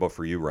 What about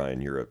for you,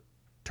 Ryan? You're a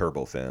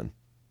Turbo fan.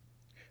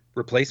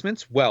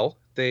 Replacements? Well,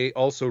 they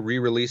also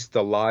re-released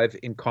the live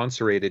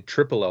incarcerated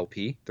triple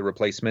LP, The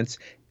Replacements,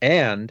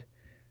 and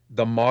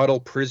the Model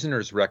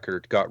Prisoners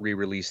record got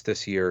re-released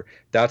this year.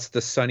 That's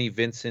the Sonny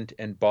Vincent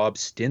and Bob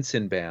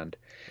Stinson band.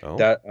 Oh,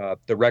 That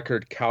the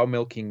record Cow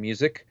Milking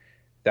Music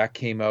that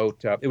came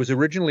out. It was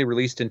originally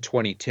released in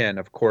 2010,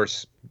 of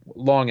course,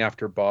 long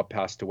after Bob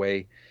passed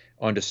away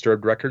on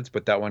Disturbed Records,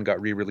 but that one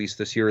got re-released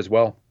this year as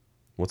well.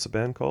 what's the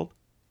band called?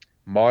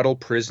 Model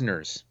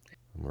Prisoners.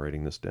 I'm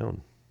writing this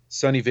down.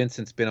 Sonny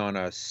Vincent's been on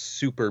a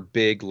super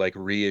big like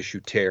reissue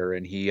tear,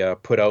 and he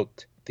put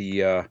out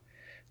the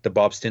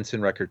Bob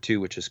Stinson record too,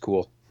 which is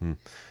cool.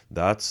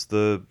 That's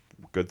the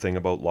good thing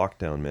about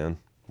lockdown, man.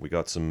 We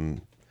got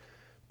some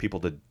people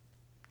to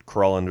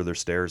crawl under their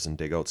stairs and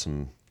dig out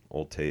some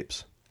old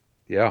tapes.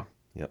 Yeah.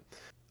 Yep.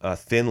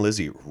 Thin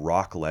Lizzy,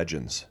 Rock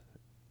Legends.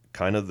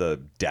 Kind of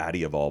the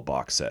daddy of all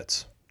box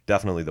sets.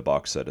 Definitely the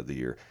box set of the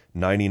year.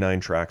 99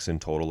 tracks in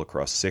total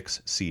across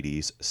 6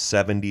 CDs,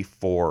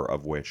 74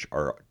 of which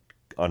are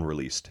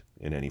unreleased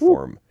in any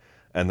form.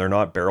 And they're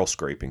not barrel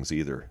scrapings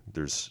either.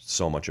 There's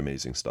so much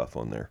amazing stuff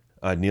on there.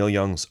 Neil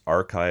Young's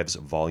Archives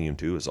Volume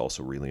 2 is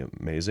also really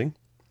amazing.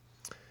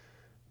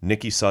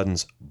 Nicky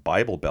Sudden's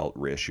Bible Belt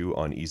reissue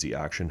on Easy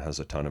Action has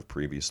a ton of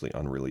previously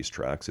unreleased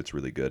tracks. It's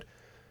really good.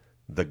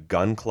 The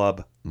Gun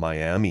Club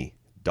Miami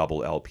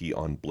double LP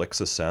on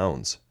Blixa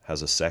Sounds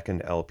has a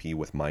second LP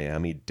with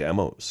Miami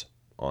demos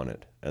on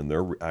it. And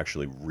they're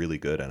actually really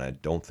good, and I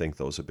don't think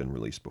those have been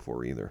released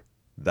before either.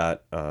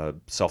 That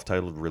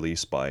self-titled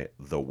release by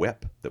The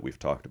Whip that we've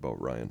talked about,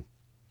 Ryan.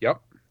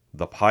 Yep.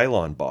 The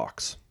Pylon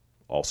Box,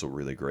 also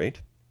really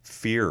great.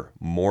 Fear,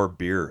 More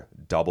Beer,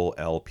 double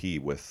LP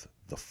with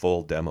the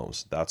full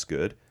demos. That's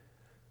good.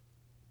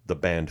 The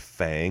band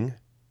Fang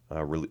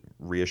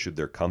reissued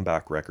their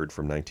comeback record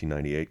from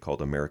 1998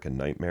 called American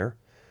Nightmare.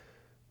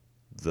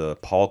 The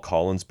Paul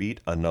Collins beat,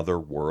 Another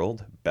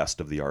World,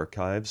 Best of the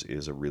Archives,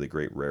 is a really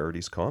great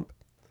rarities comp.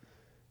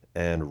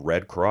 And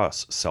Red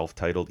Cross,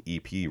 self-titled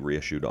EP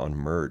reissued on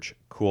Merge.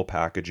 Cool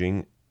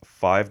packaging,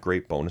 5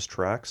 great bonus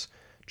tracks.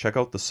 Check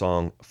out the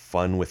song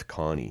Fun with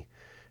Connie,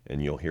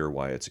 and you'll hear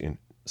why it's in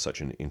such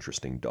an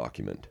interesting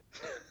document.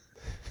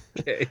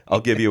 Okay.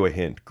 I'll give you a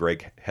hint.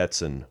 Greg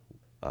Hetson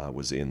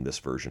was in this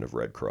version of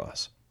Red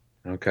Cross.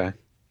 Okay.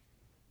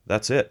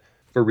 That's it.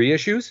 For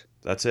reissues?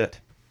 That's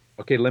it.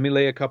 Okay, let me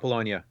lay a couple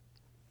on you.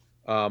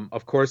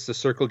 Of course, the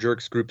Circle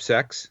Jerks Group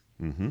Sex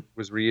Mm-hmm.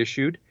 was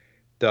reissued.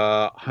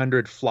 The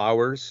 100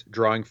 Flowers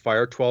Drawing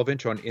Fire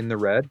 12-inch on In the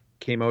Red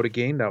came out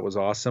again. That was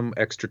awesome.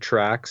 Extra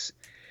tracks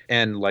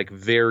and like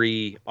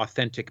very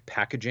authentic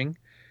packaging.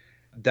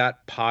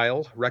 That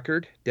Pile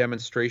record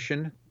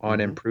demonstration on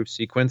Mm-hmm. Improved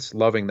Sequence,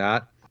 loving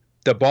that.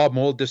 The Bob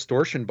Mould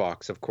Distortion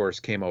Box, of course,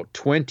 came out.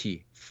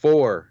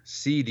 24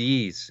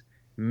 CDs.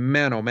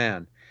 Man, oh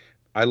man.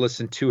 I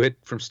listened to it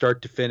from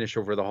start to finish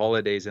over the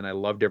holidays, and I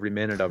loved every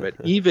minute of it.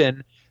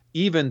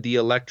 Even the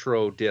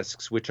electro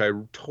discs, which I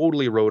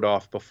totally wrote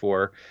off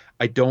before.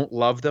 I don't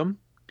love them,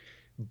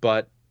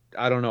 but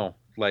I don't know.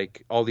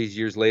 Like all these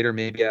years later,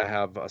 maybe I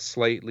have a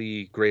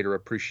slightly greater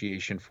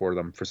appreciation for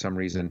them for some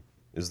reason.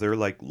 Is there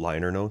like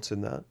liner notes in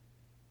that?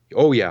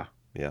 Oh yeah,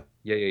 Yeah.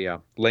 yeah.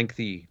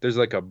 Lengthy. There's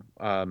like a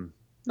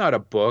not a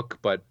book,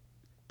 but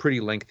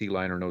pretty lengthy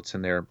liner notes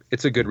in there.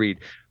 It's a good read.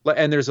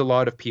 And there's a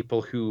lot of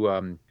people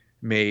who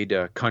made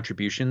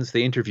contributions.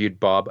 They interviewed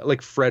Bob,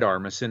 like Fred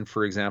Armisen,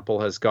 for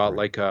example, has got Right.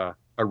 like a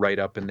write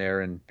up in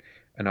there, and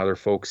other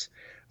folks.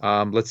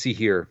 Let's see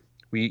here.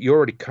 You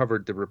already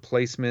covered the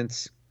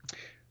replacements.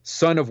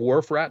 Son of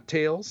Wharf Rat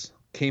Tales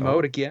came Oh,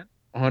 out again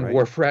on right.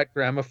 Wharf Rat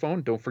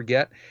Gramophone. Don't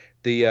forget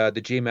the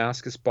J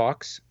Mascis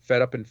box,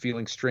 Fed Up and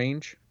Feeling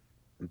Strange.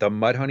 The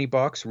Mudhoney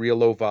box, Real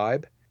Low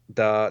Vibe.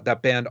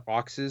 That band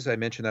Oxes, I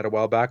mentioned that a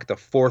while back. The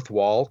Fourth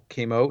Wall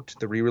came out,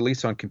 the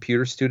re-release on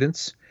Computer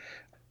Students.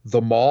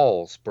 The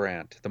Malls,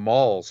 Brant. The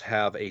Malls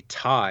have a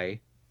tie,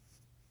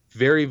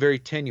 very, very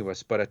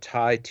tenuous, but a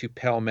tie to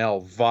Pell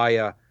Mell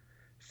via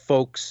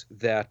folks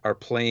that are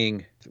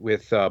playing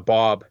with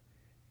Bob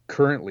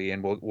currently,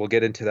 and we'll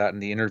get into that in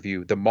the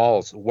interview. The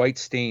Malls, White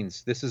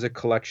Stains. This is a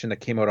collection that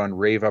came out on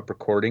Rave Up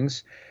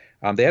Recordings.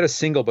 They had a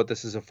single, but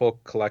this is a full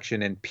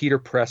collection. And Peter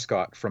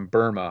Prescott from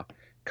Burma,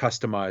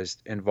 customized,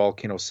 and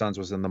Volcano Suns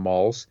was in the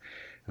Malls.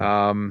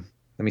 Let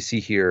me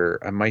see here.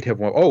 I might have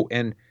one. Oh,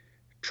 and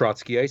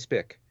Trotsky Ice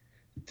Pick.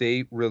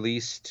 They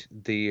re-released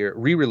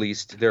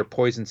their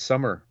Poison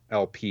Summer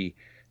LP.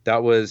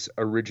 That was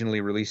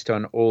originally released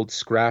on Old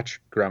Scratch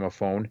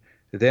Gramophone,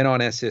 then on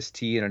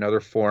SST in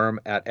another form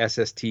at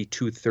SST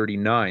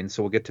 239.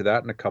 So we'll get to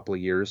that in a couple of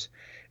years.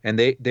 And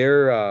they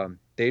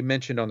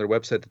mentioned on their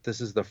website that this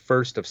is the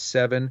first of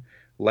 7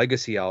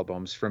 legacy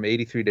albums from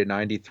 83 to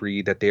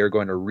 93 that they are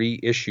going to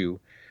reissue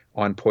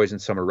on Poison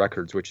Summer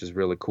Records, which is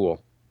really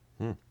cool.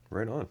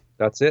 Right on.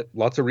 That's it.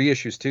 Lots of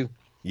reissues too.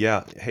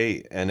 Yeah.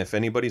 Hey, and if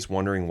anybody's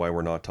wondering why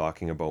we're not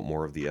talking about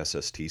more of the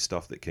SST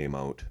stuff that came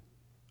out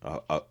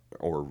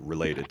or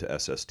related to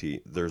SST,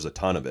 there's a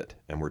ton of it,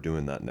 and we're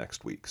doing that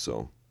next week.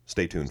 So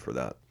stay tuned for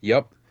that.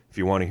 Yep. If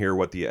you want to hear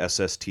what the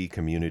SST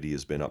community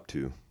has been up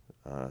to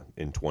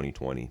in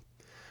 2020,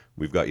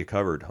 we've got you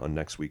covered on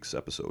next week's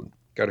episode.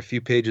 Got a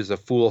few pages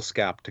of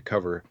foolscap to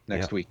cover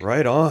next Yeah, week.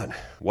 right on.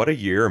 What a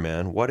year,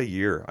 man. What a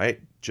year. I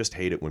just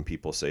hate it when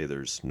people say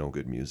there's no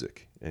good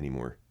music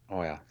anymore.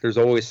 Oh yeah, there's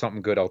always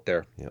something good out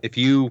there. Yeah. If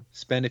you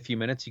spend a few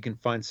minutes, you can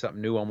find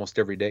something new almost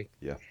every day.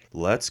 Yeah.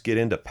 Let's get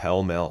into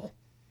Pell Mell.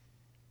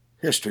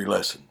 History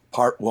Lesson,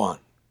 Part 1.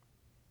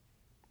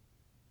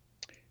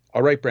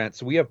 All right, Brant.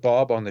 So we have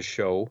Bob on the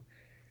show.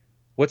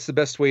 What's the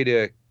best way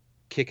to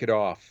kick it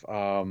off?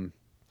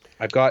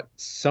 I've got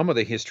some of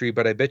the history,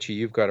 but I bet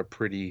you've got a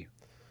pretty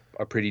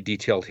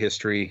detailed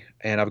history,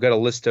 and I've got a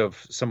list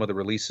of some of the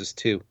releases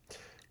too.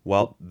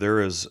 Well,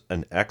 there is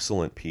an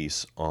excellent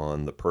piece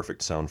on the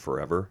Perfect Sound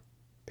Forever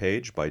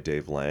page by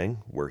Dave Lang,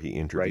 where he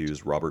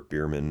interviews Robert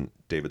Beerman,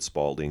 David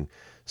Spalding,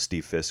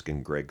 Steve Fisk,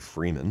 and Greg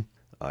Freeman.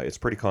 It's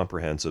pretty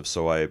comprehensive,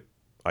 so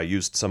I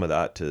used some of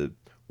that to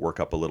work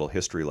up a little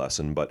history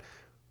lesson, but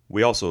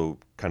we also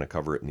kind of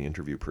cover it in the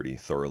interview pretty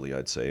thoroughly,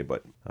 I'd say.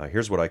 But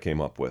here's what I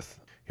came up with.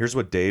 Here's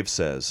what Dave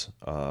says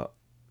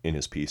in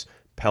his piece.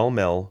 Pell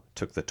Mell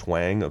took the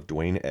twang of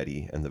Dwayne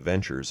Eddy and the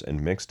Ventures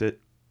and mixed it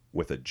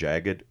with a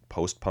jagged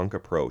post-punk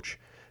approach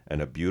and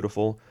a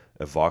beautiful,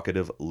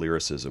 evocative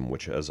lyricism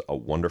which has a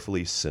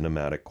wonderfully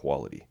cinematic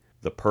quality.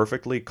 The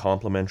perfectly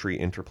complementary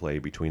interplay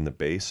between the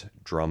bass,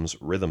 drums,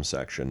 rhythm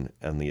section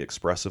and the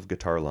expressive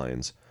guitar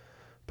lines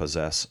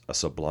possess a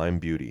sublime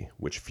beauty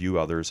which few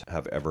others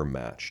have ever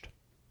matched.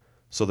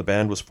 So the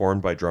band was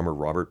formed by drummer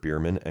Robert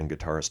Beerman and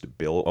guitarist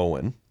Bill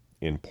Owen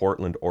in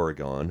Portland,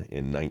 Oregon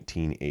in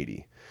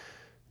 1980.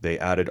 They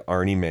added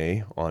Arnie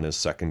May on as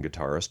second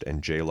guitarist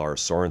and J.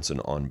 Lars Sorensen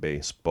on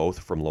bass, both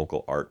from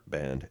local art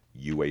band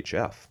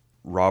UHF.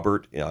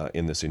 Robert,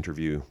 in this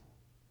interview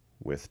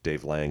with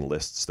Dave Lang,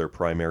 lists their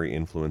primary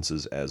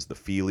influences as the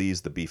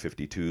Feelies, the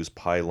B-52s,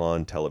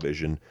 Pylon,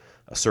 Television,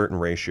 A Certain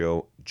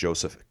Ratio,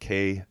 Joseph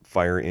K.,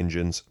 Fire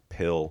Engines,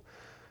 Pill,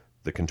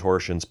 The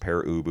Contortions,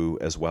 Per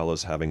Ubu, as well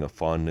as having a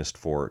fondness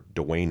for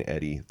Dwayne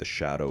Eddy, The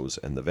Shadows,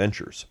 and The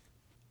Ventures.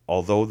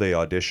 Although they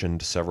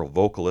auditioned several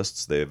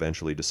vocalists, they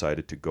eventually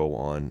decided to go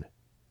on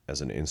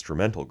as an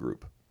instrumental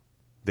group.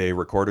 They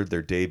recorded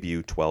their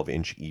debut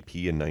 12-inch EP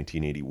in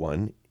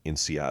 1981 in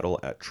Seattle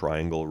at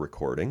Triangle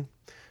Recording.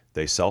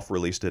 They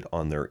self-released it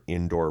on their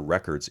Indoor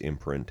Records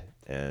imprint,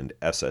 and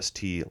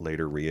SST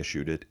later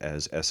reissued it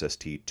as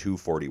SST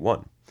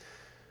 241.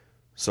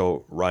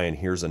 So, Ryan,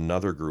 here's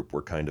another group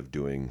we're kind of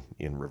doing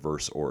in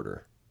reverse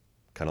order,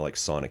 kind of like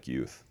Sonic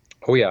Youth.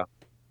 Oh, yeah.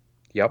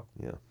 Yep.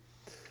 Yeah.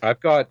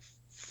 I've got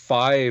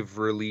 5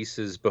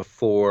 releases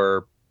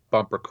before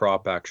Bumper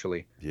Crop,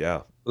 actually.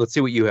 Yeah. Let's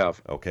see what you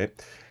have. Okay.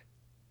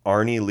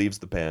 Arnie leaves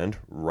the band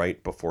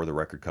right before the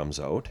record comes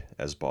out,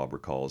 as Bob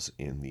recalls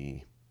in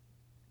the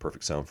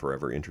Perfect Sound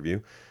Forever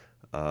interview.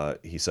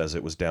 He says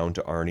it was down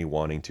to Arnie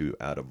wanting to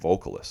add a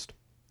vocalist,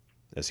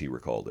 as he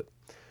recalled it.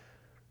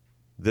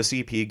 This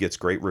EP gets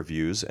great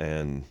reviews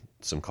and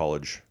some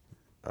college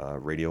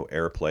radio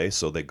airplay,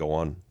 so they go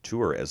on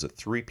tour as a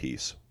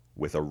 3-piece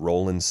with a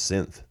Roland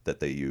synth that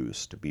they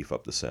use to beef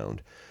up the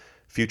sound.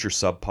 Future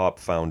Sub Pop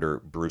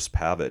founder Bruce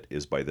Pavitt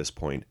is by this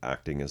point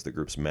acting as the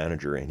group's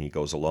manager, and he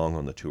goes along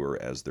on the tour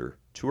as their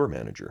tour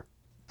manager.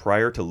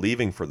 Prior to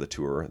leaving for the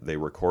tour, they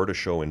record a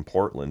show in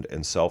Portland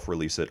and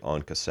self-release it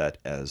on cassette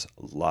as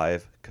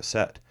Live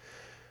Cassette.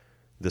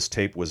 This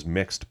tape was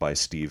mixed by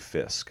Steve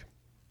Fisk.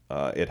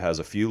 It has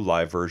a few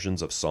live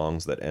versions of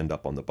songs that end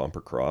up on the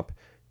Bumper Crop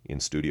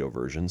in studio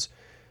versions,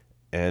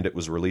 and it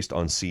was released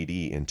on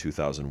CD in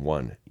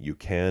 2001. You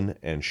can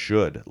and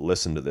should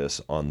listen to this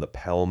on the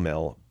Pell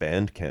Mell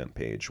Bandcamp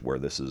page, where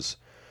this is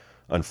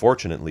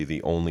unfortunately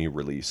the only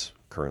release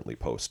currently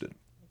posted.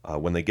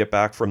 When they get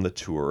back from the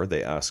tour,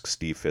 they ask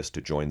Steve Fisk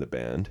to join the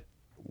band.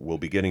 We'll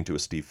be getting to a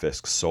Steve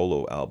Fisk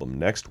solo album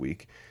next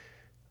week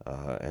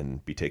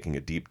and be taking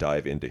a deep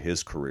dive into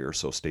his career,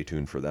 so stay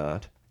tuned for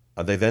that.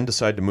 They then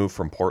decide to move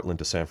from Portland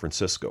to San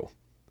Francisco.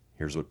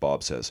 Here's what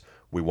Bob says.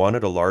 We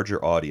wanted a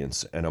larger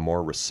audience and a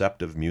more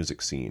receptive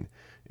music scene.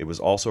 It was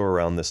also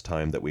around this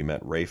time that we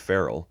met Ray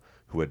Farrell,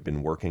 who had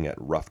been working at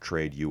Rough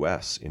Trade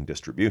US in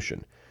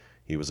distribution.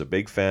 He was a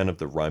big fan of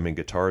the Rhyming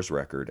Guitars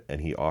record,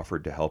 and he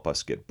offered to help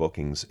us get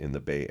bookings in the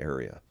Bay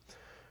Area.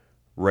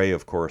 Ray,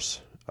 of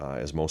course,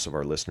 as most of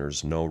our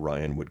listeners know,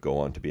 Ryan would go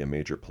on to be a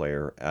major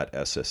player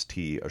at SST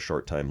a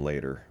short time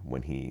later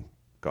when he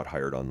got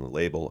hired on the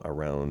label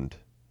around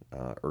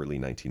early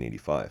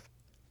 1985.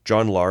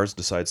 John Lars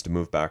decides to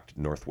move back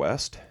to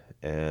Northwest,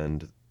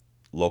 and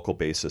local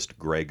bassist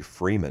Greg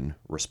Freeman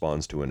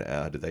responds to an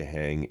ad they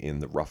hang in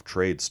the Rough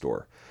Trade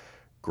store.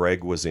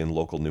 Greg was in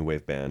local new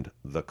wave band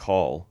The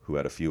Call, who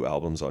had a few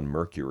albums on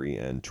Mercury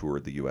and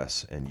toured the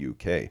US and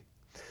UK.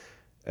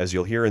 As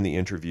you'll hear in the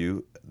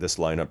interview, this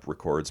lineup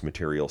records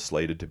material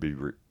slated to be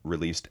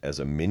released as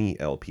a mini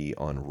LP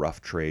on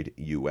Rough Trade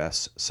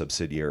US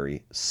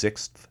subsidiary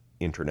 6th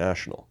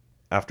International.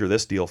 After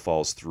this deal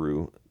falls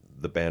through,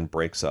 the band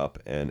breaks up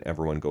and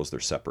everyone goes their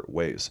separate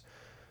ways.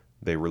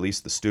 They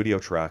released the studio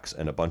tracks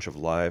and a bunch of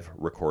live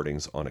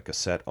recordings on a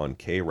cassette on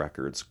K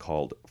Records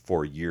called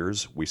For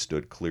Years We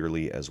Stood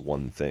Clearly as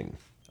One Thing.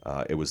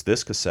 It was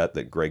this cassette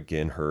that Greg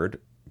Ginn heard,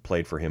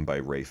 played for him by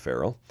Ray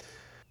Farrell,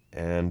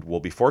 and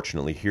we'll be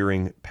fortunately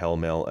hearing Pell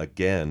Mell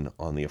again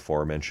on the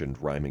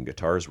aforementioned Rhyming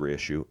Guitars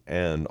reissue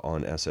and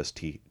on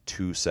SST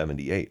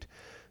 278,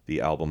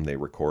 the album they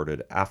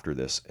recorded after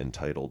this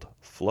entitled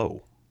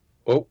Flow.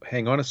 Oh,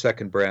 hang on a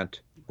second,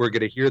 Brent. We're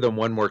going to hear them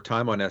one more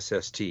time on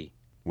SST.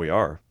 We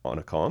are on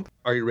a comp.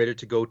 Are you ready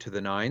to go to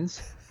the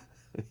 9s?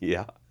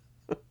 Yeah.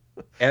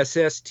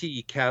 SST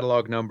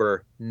catalog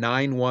number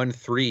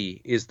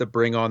 913 is the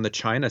Bring On the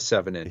China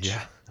 7-inch.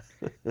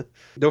 Yeah.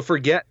 Don't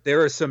forget,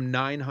 there are some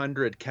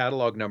 900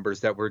 catalog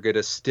numbers that we're going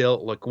to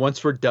still, look,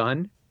 once we're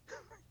done,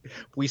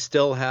 we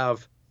still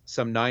have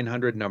some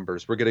 900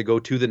 numbers. We're going to go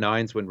to the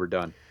 9s when we're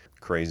done.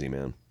 Crazy,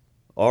 man.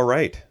 All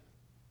right.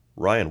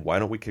 Ryan, why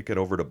don't we kick it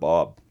over to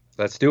Bob?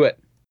 Let's do it.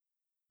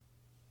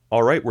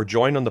 All right, we're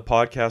joined on the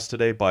podcast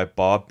today by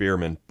Bob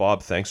Beerman.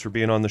 Bob, thanks for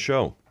being on the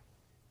show.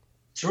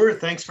 Sure,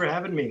 thanks for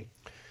having me.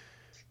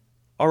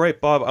 All right,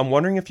 Bob, I'm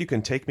wondering if you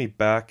can take me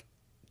back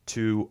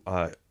to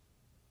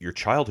your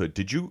childhood.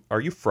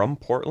 Are you from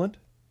Portland?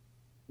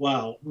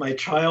 Wow, my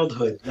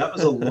childhood. That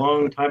was a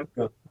long time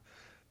ago.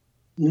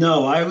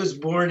 No, I was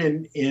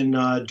born in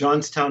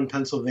Johnstown,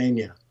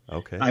 Pennsylvania.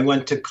 Okay. I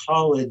went to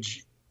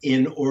college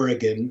in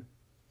Oregon,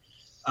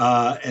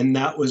 and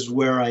that was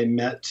where I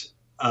met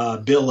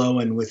Bill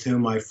Owen, with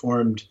whom I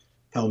formed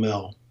Pell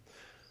Mell.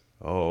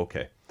 Oh,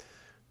 okay.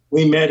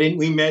 We met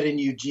in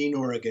Eugene,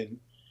 Oregon,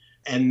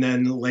 and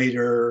then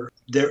later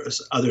there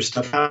was other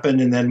stuff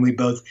happened, and then we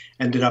both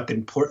ended up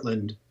in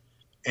Portland,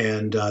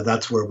 and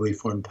that's where we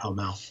formed Pell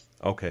Mell.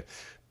 Okay,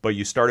 but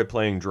you started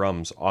playing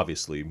drums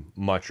obviously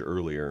much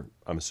earlier.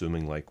 I'm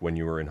assuming like when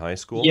you were in high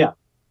school. Yeah,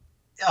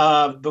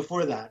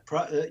 before that,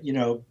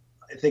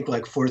 I think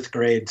like 4th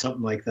grade,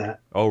 something like that.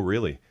 Oh,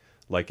 really?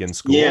 Like in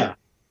school? Yeah.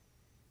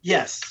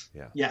 Yes.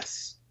 Yeah.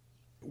 Yes.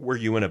 Were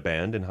you in a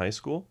band in high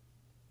school?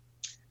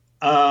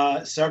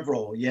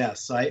 Several,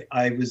 yes. I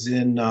was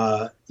in,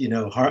 a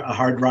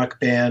hard rock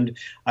band.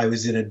 I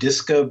was in a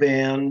disco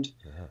band,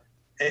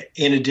 Yeah.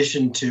 in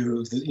addition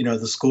to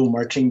the school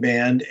marching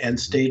band and Mhm.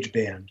 stage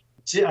band.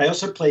 See, I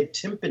also played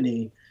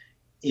timpani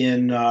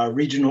in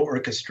regional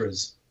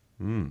orchestras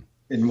Mm.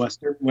 in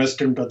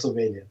Western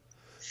Pennsylvania.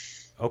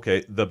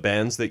 Okay, the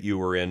bands that you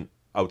were in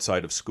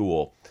outside of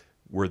school,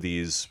 were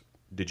these,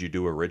 did you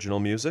do original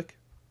music?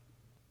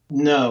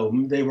 No,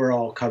 they were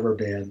all cover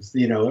bands.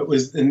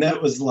 And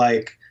that was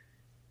like,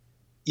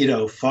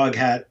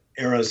 Foghat,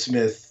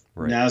 Aerosmith,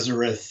 Right.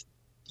 Nazareth,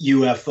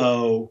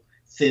 UFO,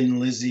 Thin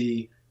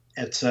Lizzy,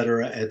 et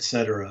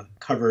cetera,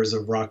 covers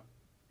of rock,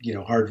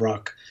 hard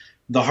rock,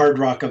 the hard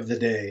rock of the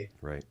day.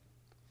 Right.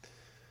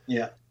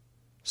 Yeah,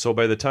 So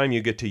by the time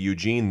you get to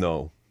Eugene,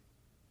 though,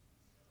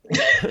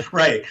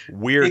 right.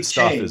 weird Big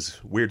stuff change. is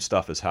weird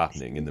stuff is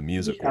happening in the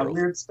music Yeah, world.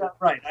 weird stuff.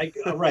 Right. I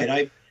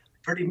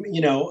pretty,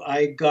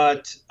 I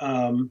got,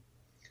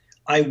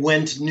 I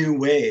went new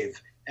wave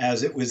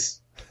as it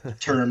was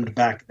termed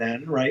back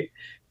then, right?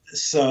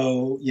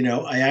 So,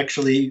 I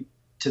actually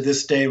to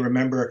this day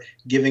remember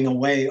giving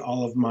away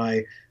all of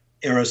my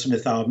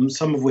Aerosmith albums,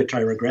 some of which I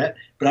regret,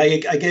 but I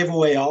gave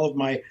away all of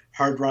my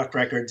hard rock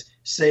records,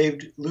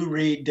 saved Lou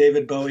Reed,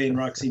 David Bowie, and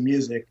Roxy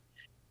Music,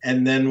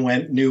 and then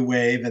went new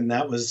wave, and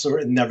that was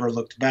sort of never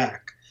looked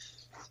back.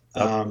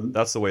 That Um,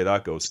 that's the way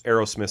that goes.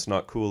 Aerosmith's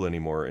not cool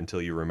anymore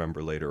until you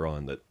remember later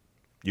on that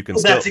you can well,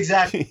 still that's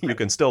exactly you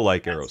can still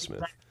like that's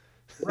Aerosmith.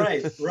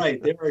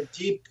 right. There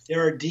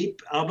are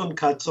deep album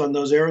cuts on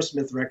those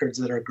Aerosmith records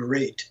that are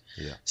great.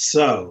 Yeah.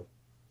 So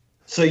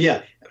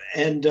yeah,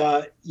 and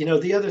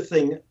the other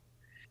thing,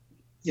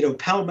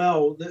 Pell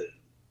Mell,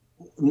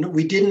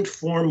 we didn't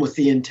form with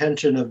the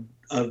intention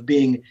of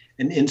being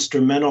an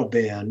instrumental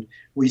band.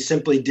 We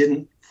simply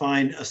didn't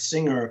find a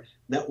singer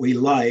that we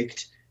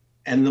liked,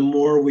 and the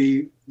more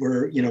we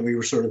were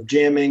sort of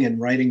jamming and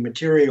writing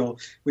material,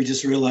 we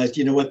just realized,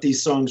 what,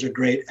 these songs are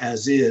great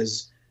as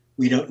is.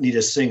 We don't need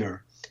a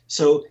singer.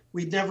 So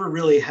we never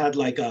really had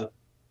like a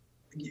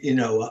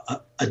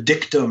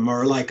dictum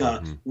or like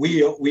Mhm.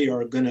 we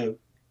are going to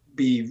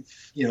be,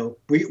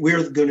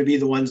 we're going to be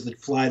the ones that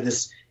fly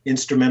this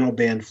instrumental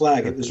band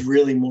flag. It was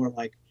really more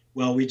like,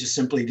 well, we just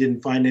simply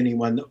didn't find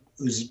anyone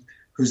whose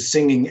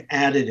singing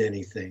added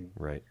anything.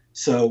 Right.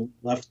 So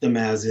left them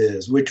as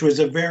is, which was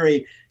a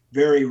very,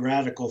 very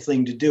radical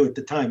thing to do at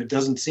the time. It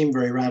doesn't seem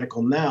very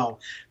radical now,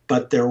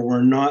 but there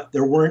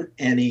weren't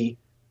any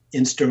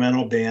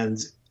instrumental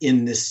bands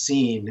in this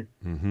scene.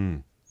 Mm-hmm.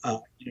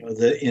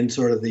 In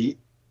sort of the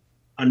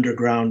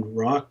underground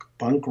rock,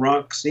 punk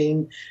rock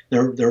scene.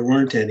 There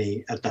weren't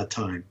any at that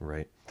time.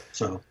 Right.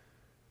 So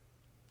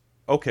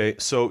Okay,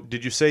 so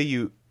did you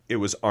say it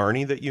was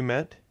Arnie that you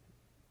met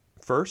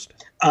first?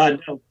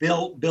 no,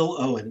 Bill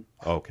Owen.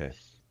 Okay.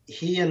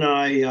 He and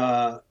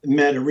I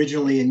met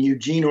originally in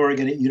Eugene,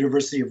 Oregon, at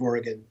University of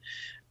Oregon,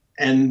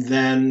 and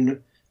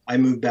then I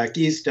moved back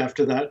east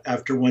after that.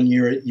 After 1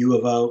 year at U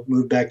of O,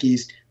 moved back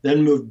east,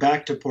 then moved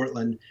back to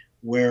Portland,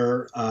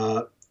 where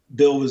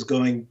Bill was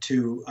going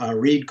to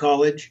Reed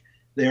College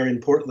there in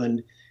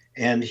Portland,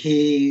 and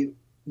he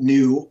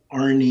knew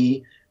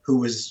Arnie, who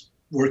was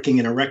working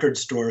in a record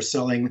store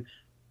selling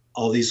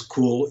all these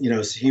cool,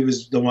 he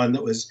was the one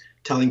that was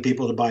telling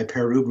people to buy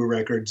Perubu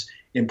records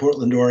in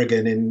Portland,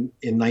 Oregon in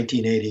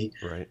 1980.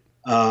 Right.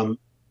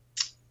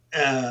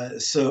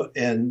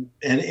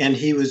 And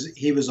he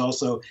was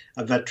also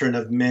a veteran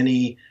of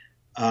many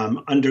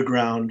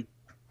underground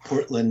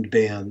Portland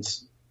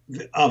bands,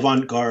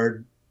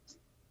 avant-garde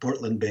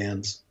Portland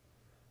bands.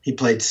 He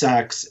played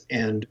sax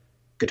and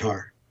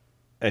guitar.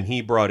 And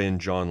he brought in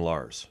John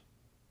Lars.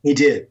 He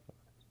did.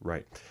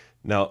 Right.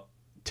 Now,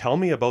 tell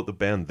me about the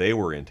band they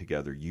were in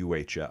together,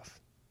 UHF.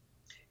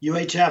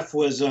 UHF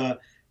was a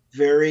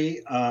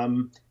very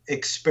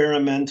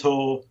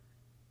experimental.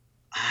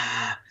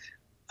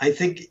 I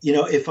think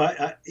if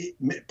I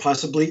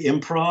possibly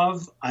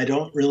improv. I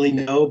don't really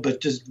know,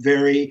 but just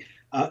very,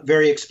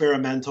 very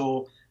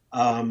experimental.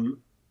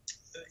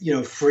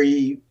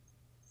 Free.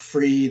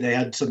 They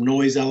had some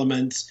noise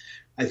elements.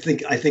 I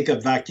think a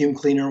vacuum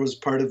cleaner was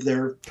part of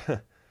their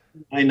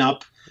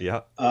lineup.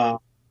 Yeah.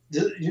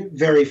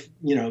 Very,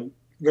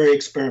 very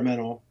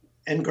experimental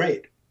and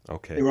great.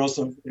 Okay. They were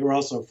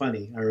also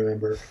funny, I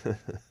remember.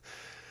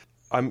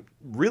 I'm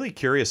really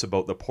curious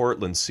about the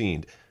Portland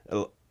scene.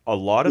 A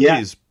lot of Yeah.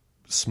 these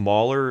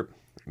smaller,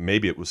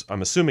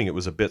 I'm assuming it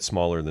was a bit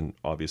smaller than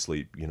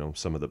obviously,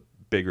 some of the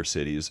bigger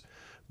cities,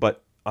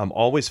 but I'm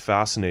always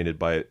fascinated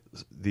by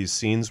these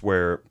scenes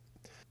where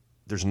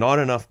there's not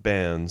enough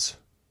bands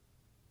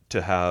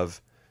to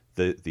have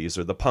these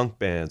are the punk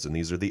bands and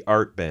these are the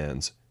art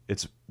bands.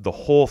 It's the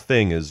whole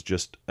thing is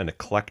just an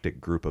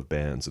eclectic group of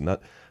bands, and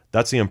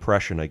that's the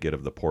impression I get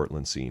of the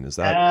Portland scene. Is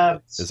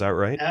that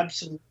right?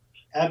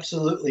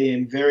 Absolutely,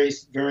 and very,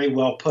 very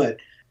well put.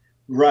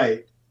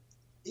 Right.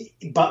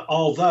 But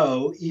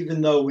although,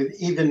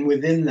 even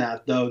within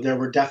that, though, there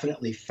were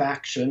definitely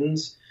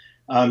factions,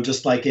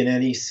 just like in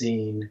any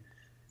scene.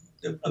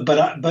 but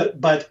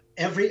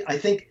I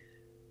think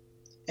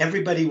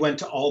everybody went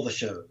to all the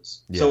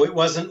shows. Yeah. So it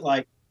wasn't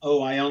like,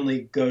 oh, I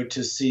only go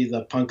to see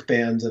the punk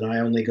bands and I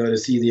only go to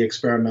see the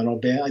experimental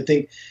band. I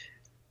think,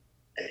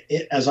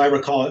 as I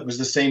recall, it was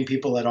the same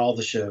people at all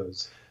the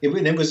shows. It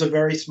was a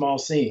very small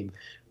scene.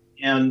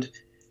 And,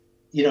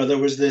 there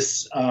was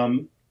this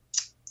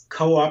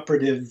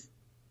cooperative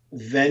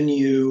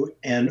venue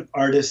and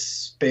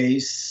artist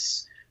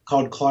space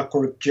called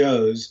Clockwork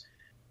Joe's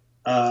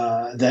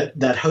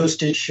that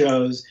hosted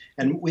shows,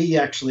 and we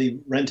actually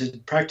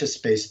rented practice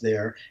space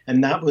there,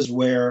 and that was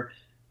where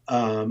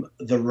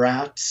the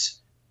Rats,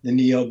 the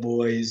Neo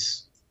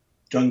Boys,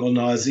 Jungle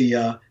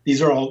Nausea.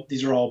 These are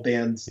all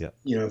bands,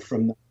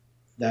 from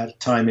that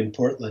time in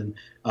Portland.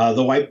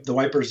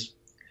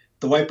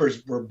 The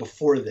Wipers were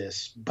before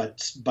this,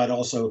 but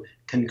also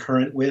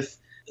concurrent with.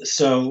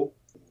 So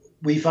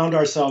we found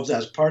ourselves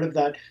as part of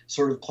that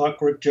sort of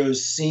Clockwork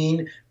Joe's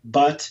scene,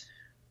 but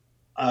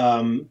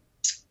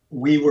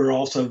we were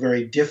also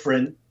very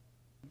different,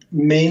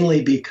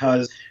 mainly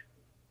because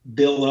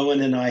Bill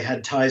Owen and I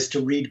had ties to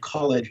Reed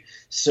College.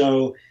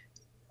 So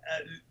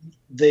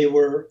we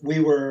were we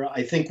were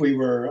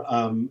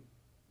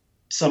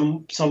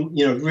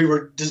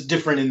just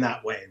different in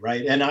that way,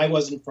 right? And I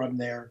wasn't from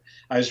there.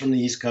 I was from the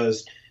East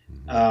Coast.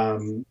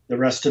 The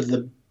rest of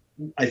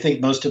I think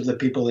most of the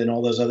people in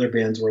all those other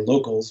bands were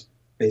locals,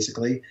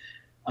 basically.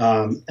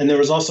 And there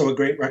was also a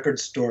great record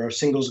store,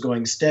 Singles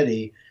Going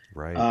Steady,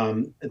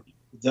 right.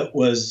 That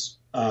was,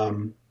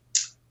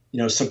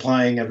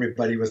 supplying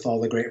everybody with all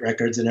the great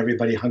records, and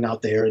everybody hung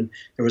out there. And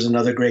there was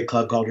another great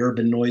club called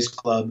Urban Noise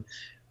Club,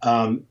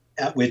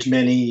 at which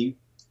many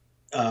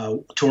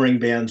touring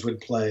bands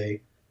would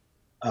play,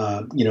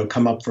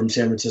 come up from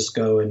San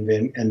Francisco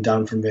and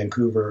down from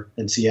Vancouver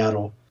and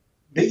Seattle.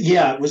 But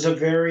yeah, it was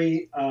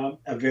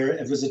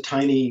it was a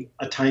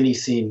tiny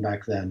scene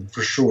back then,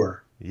 for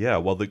sure. Yeah,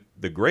 well,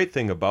 the great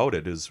thing about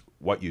it is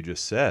what you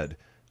just said,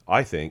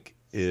 I think,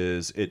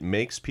 is it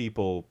makes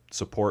people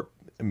support,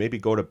 maybe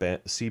go to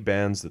see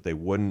bands that they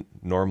wouldn't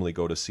normally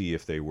go to see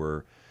if they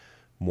were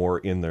more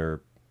in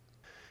their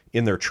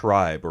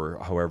tribe, or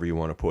however you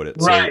want to put it.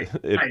 Right. So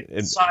right.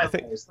 I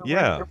think,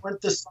 there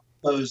weren't the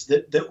silos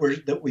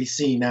that we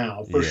see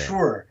now, for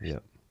sure. Yeah.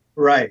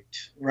 Right.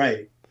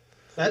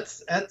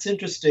 That's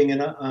interesting,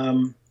 and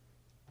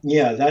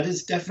that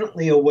is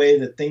definitely a way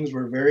that things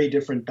were very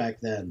different back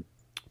then.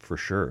 For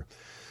sure.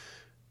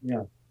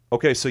 Yeah.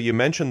 Okay, so you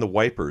mentioned the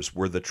Wipers.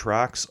 Were the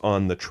tracks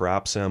on the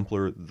Trap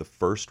sampler the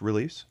first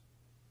release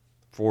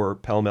for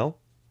Pell Mell?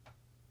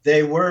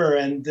 They were,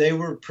 and they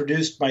were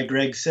produced by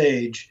Greg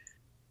Sage.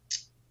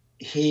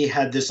 He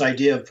had this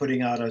idea of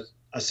putting out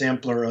a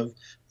sampler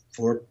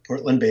for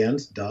Portland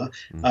bands, duh.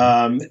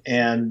 Mm-hmm.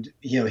 And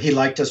he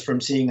liked us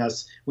from seeing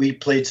us. We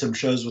played some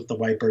shows with the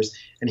Wipers,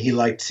 and he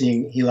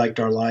liked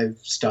our live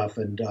stuff,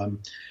 and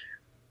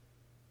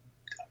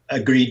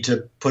agreed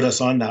to put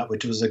us on that,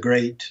 which was a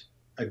great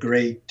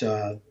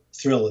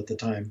thrill at the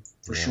time,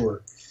 for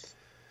sure.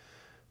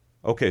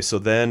 Okay, so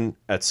then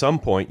at some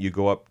point you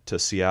go up to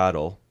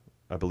Seattle,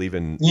 I believe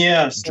in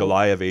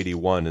July of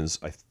 '81 is,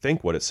 I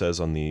think, what it says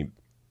on the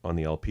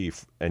LP,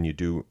 and you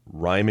do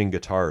Rhyming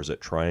Guitars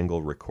at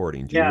Triangle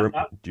Recording. Do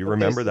you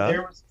remember that?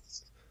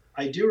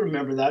 I do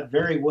remember that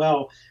very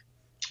well.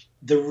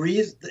 The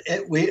reason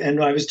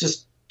and I was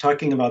just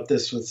talking about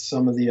this with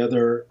some of the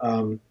other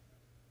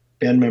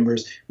band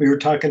members. We were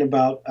talking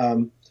about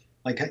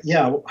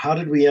how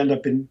did we end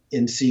up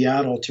in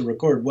Seattle to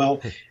record?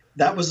 Well,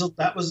 that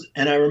was,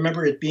 and I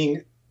remember it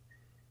being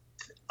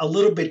a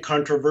little bit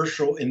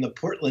controversial in the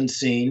Portland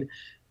scene.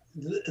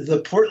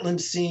 The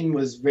Portland scene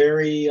was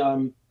very,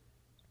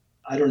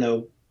 I don't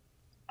know,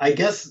 I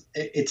guess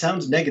it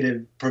sounds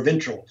negative,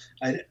 provincial.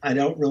 I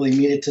don't really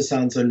mean it to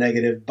sound so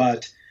negative,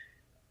 but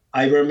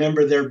I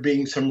remember there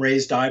being some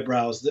raised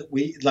eyebrows that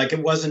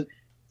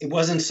it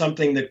wasn't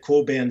something that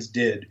cool bands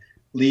did,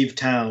 leave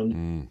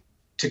town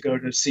to go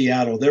to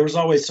Seattle. There was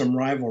always some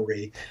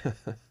rivalry,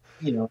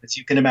 as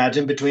you can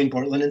imagine, between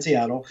Portland and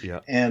Seattle,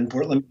 and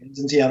Portland bands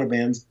and Seattle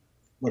bands,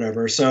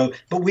 whatever. So,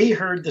 but we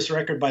heard this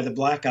record by the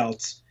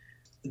Blackouts.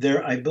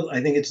 I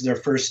think it's their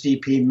first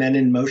EP, Men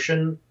in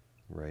Motion.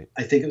 Right.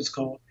 I think it was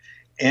called.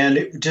 And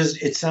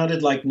it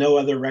sounded like no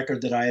other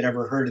record that I had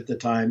ever heard at the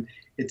time.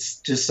 It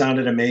just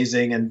sounded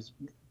amazing. And,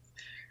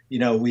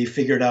 we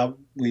figured out,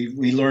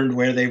 we learned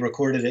where they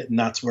recorded it, and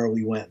that's where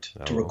we went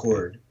to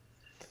record. Okay.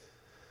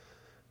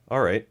 All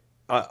right.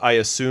 I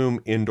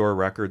assume Indoor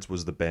Records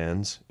was the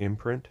band's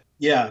imprint?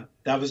 Yeah,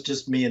 that was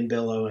just me and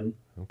Bill Owen.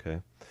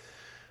 Okay.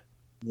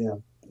 Yeah.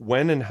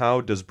 When and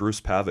how does Bruce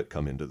Pavitt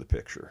come into the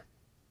picture?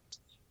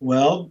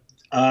 Well,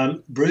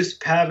 Bruce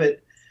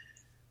Pavitt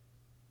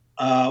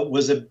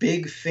was a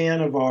big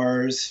fan of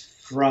ours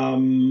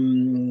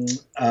from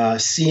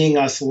seeing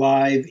us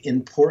live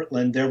in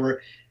Portland. There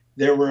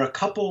were a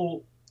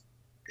couple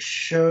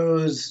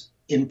shows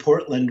in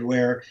Portland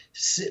where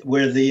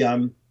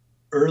the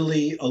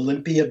early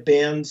Olympia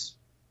bands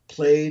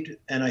played,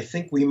 and I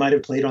think we might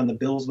have played on the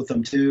bills with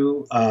them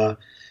too.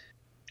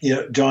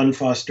 John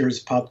Foster's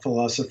Pop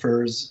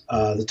Philosophers,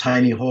 the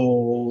Tiny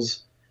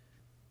Holes,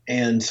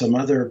 and some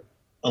other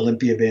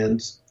Olympia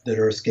bands that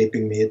are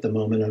escaping me at the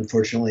moment.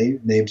 Unfortunately,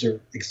 names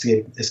are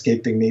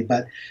escaping me.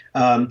 But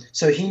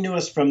so he knew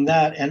us from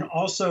that, and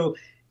also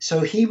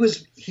so he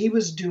was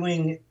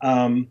doing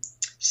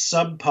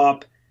Sub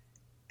Pop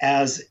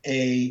as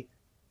a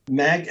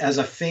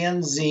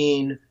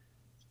fanzine.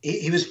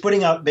 He was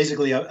putting out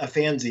basically a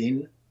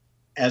fanzine,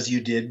 as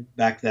you did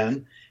back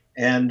then,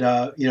 and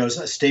a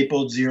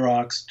stapled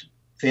Xeroxed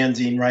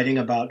fanzine writing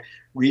about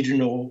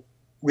regional.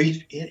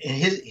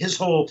 His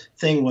whole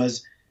thing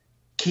was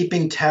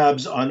keeping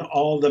tabs on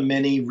all the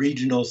many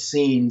regional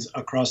scenes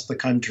across the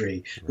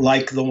country, right,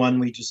 like the one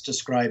we just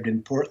described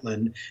in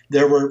Portland.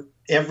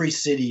 Every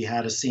city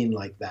had a scene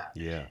like that.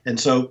 Yeah. And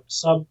so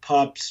Sub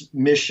Pop's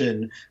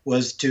mission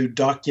was to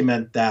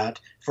document that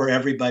for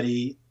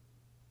everybody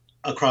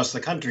across the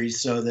country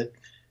so that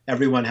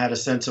everyone had a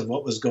sense of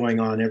what was going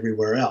on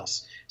everywhere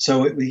else.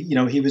 So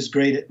he was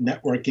great at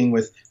networking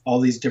with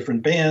all these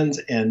different bands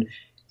and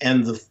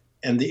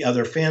the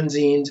other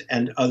fanzines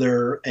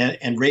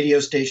and radio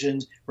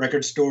stations,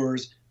 record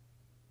stores,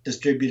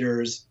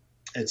 distributors,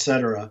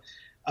 etc.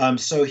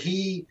 So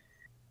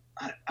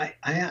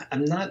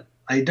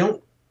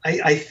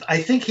I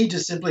think he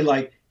just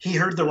simply he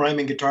heard the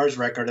Rhyming Guitars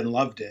record and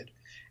loved it,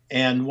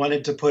 and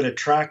wanted to put a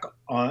track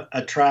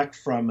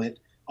from it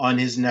on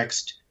his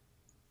next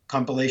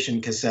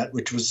compilation cassette,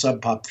 which was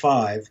Sub Pop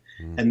 5,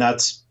 and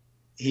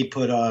he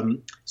put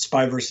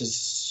Spy versus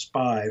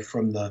Spy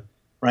from the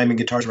Rhyming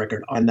Guitars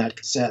record on that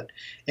cassette,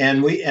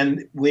 and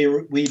we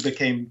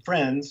became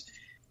friends.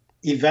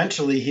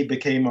 Eventually, he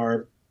became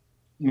our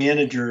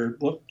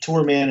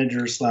tour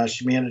manager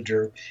 /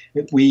 manager.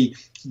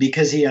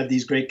 Because he had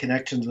these great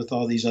connections with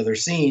all these other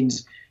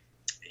scenes,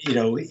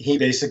 he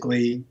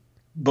basically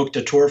booked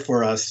a tour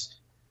for us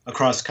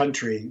across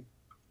country,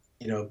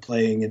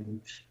 playing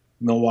in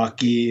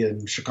Milwaukee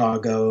and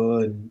Chicago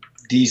and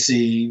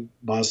DC,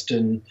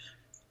 Boston,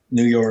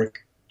 New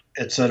York,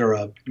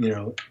 etc.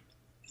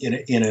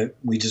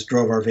 We just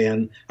drove our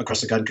van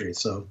across the country.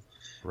 So,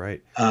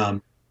 right.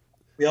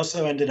 We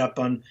also ended up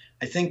on,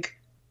 I think,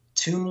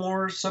 2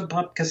 more Sub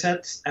Pop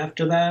cassettes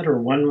after that, or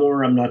 1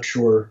 more, I'm not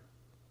sure.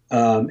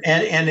 And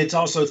it's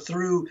also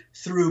through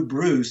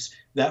Bruce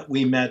that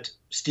we met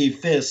Steve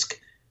Fisk,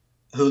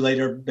 who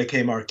later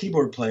became our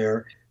keyboard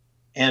player,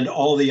 and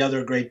all the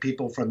other great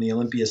people from the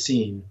Olympia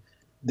scene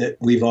that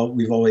we've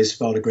always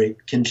felt a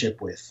great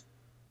kinship with.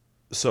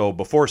 So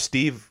before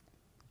Steve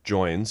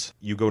joins,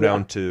 you go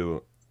down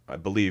to, I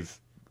believe,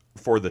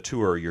 for the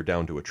tour, you're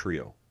down to a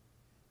trio.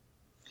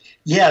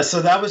 Yeah,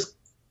 so that was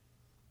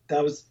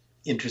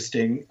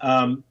interesting.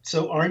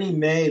 So Arnie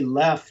May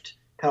left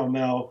Pell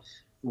Mell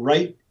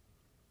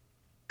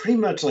pretty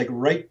much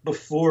right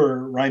before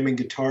Rhyming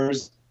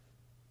Guitars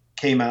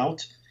came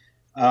out.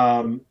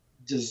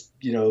 Just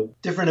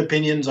different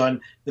opinions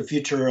on the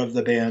future of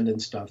the band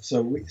and stuff.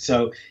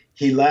 So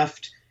he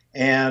left,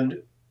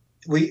 and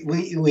we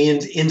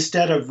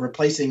instead of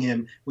replacing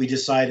him, we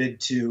decided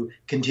to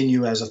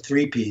continue as a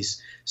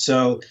 3-piece.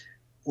 So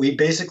we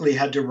basically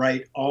had to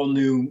write all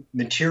new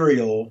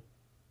material.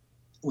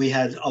 We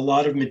had a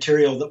lot of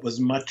material that was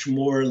much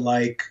more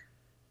like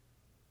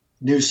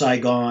New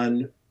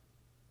Saigon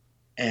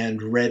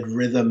and Red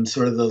Rhythm,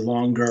 sort of the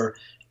longer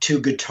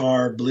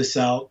 2-guitar bliss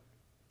out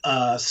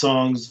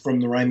songs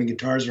from the Rhyming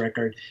Guitars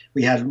record.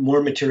 We had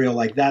more material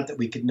like that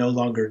we could no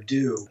longer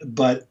do.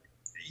 But,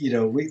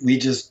 we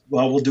just,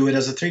 we'll do it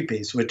as a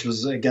 3-piece, which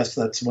was, I guess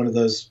that's one of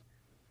those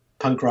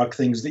punk rock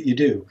things that you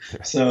do.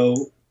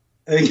 So,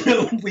 we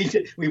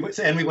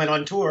went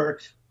on tour.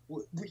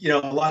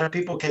 A lot of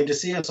people came to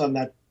see us on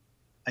that.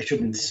 I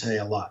shouldn't say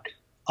a lot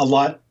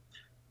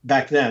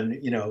back then,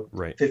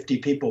 right. 50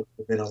 people would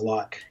have been a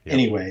lot. Yeah.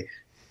 Anyway,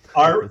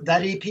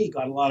 that EP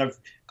got a lot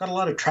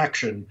of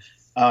traction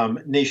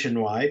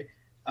nationwide.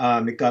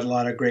 It got a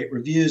lot of great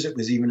reviews. It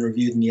was even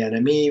reviewed in the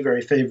NME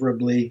very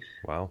favorably.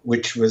 Wow.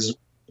 Which was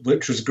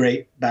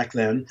great back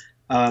then.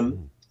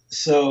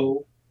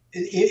 So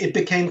it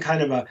became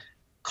kind of a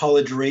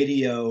college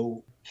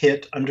radio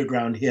hit,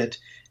 underground hit.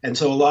 And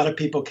so a lot of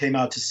people came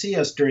out to see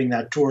us during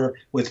that tour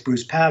with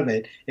Bruce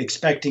Pavitt,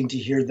 expecting to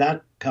hear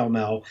that Pell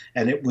Mell,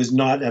 and it was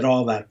not at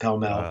all that Pell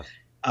Mell.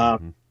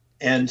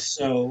 And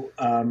so,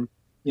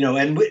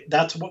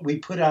 that's what we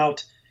put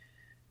out.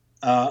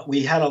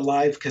 We had a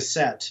live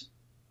cassette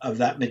of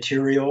that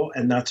material,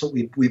 and that's what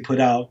we put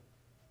out.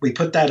 We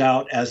put that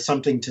out as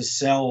something to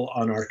sell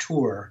on our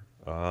tour,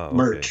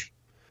 merch.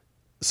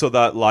 So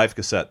that live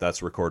cassette,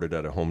 that's recorded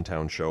at a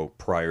hometown show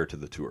prior to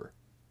the tour?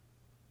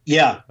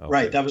 Yeah, okay.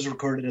 Right. That was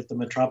recorded at the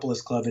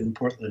Metropolis Club in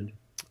Portland.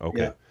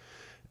 Okay. Yeah.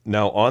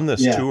 Now, on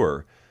this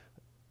tour,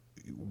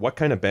 what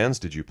kind of bands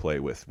did you play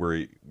with? Were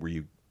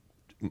you?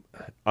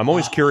 I'm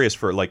always curious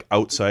for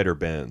outsider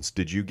bands.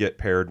 Did you get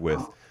paired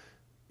with,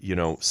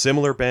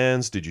 similar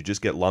bands? Did you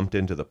just get lumped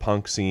into the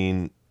punk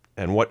scene?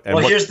 And what?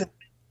 Here's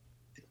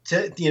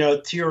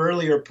to your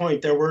earlier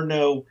point, there were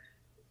no.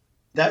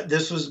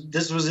 These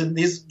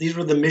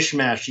were the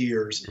mishmash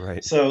years.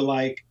 Right. So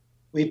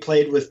we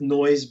played with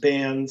noise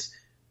bands.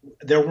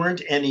 There really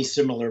weren't any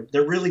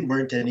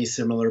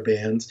similar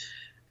bands.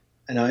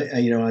 And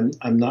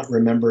I'm not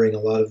remembering a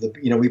lot of the,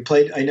 we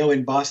played, I know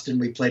in Boston,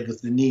 we played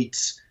with the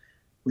Neats.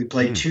 We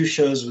played 2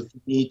 shows with the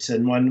Neats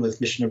and 1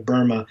 with Mission of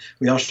Burma.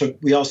 We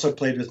also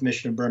played with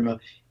Mission of Burma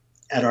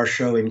at our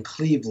show in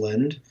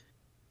Cleveland.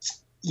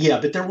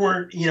 Yeah, but there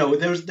weren't,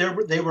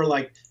 they were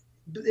like,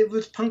 it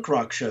was punk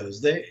rock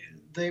shows. It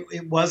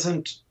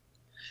wasn't,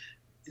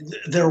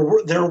 there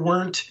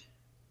weren't,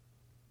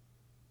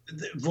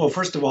 well,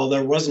 first of all,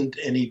 there wasn't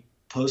any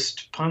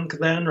post-punk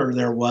then, or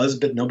there was,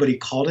 but nobody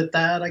called it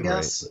that, I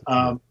guess.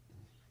 Right.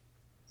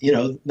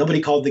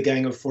 Nobody called the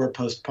Gang of Four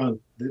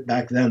post-punk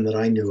back then that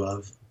I knew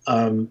of.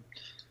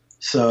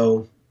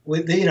 So,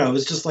 it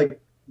was just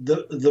like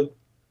the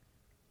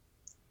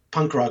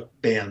punk rock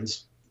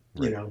bands,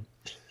 right.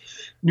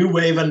 New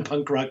wave and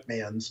punk rock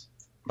bands.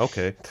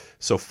 Okay.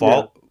 So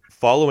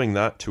following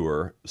that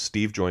tour,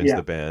 Steve joins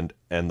the band,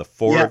 and the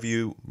 4 of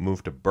you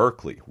moved to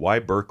Berkeley. Why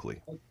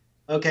Berkeley?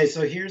 Okay,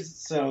 so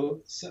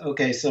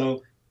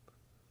so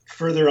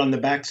further on the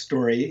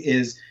backstory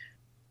is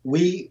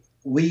we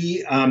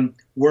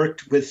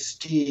worked with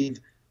Steve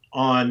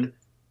on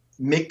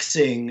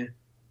mixing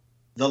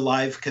the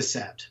live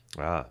cassette.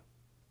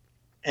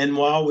 And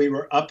while we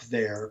were up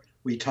there,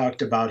 we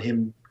talked about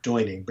him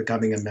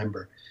becoming a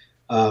member,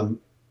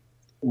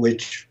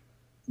 which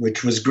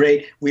was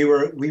great. We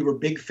were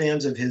big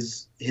fans of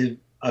his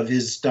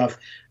stuff.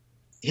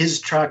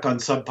 His track on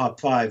Sub Pop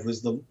 5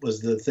 was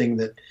the thing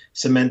that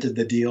cemented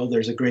the deal.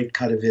 There's a great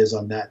cut of his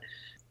on that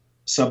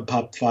Sub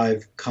Pop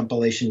 5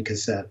 compilation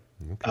cassette.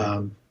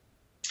 Okay.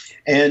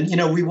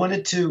 And we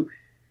wanted to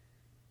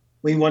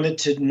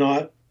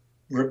not.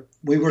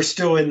 We were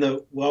still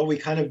we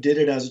kind of did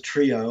it as a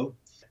trio.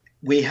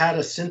 We had a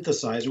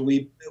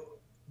synthesizer.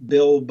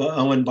 Bill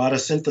Owen bought a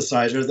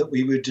synthesizer that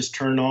we would just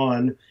turn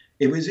on.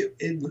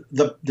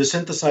 The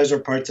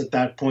synthesizer parts at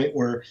that point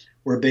were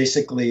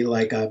basically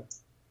like a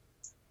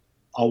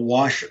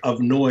wash of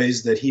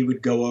noise that he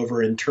would go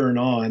over and turn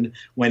on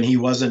when he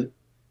was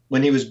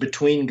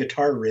between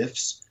guitar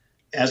riffs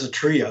as a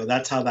trio.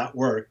 That's how that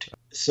worked.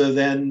 So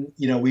then,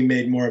 we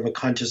made more of a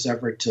conscious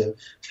effort to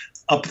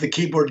up the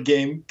keyboard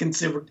game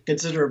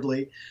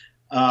considerably,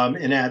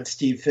 and add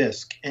Steve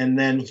Fisk. And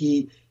then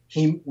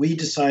we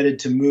decided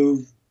to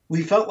move.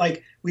 We felt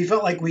like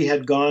we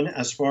had gone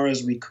as far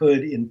as we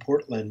could in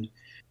Portland,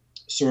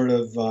 sort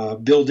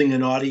of building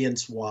an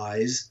audience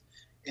wise.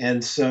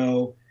 And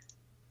so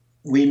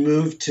we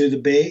moved to the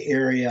Bay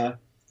Area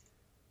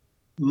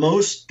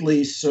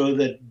mostly so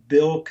that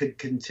Bill could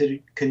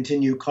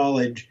continue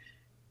college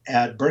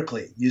at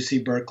Berkeley,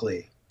 UC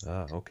Berkeley.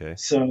 Okay.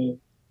 So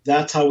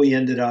that's how we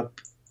ended up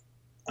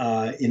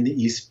in the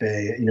East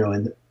Bay,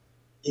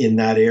 in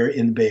that area,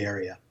 in the Bay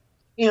Area.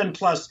 And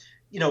plus,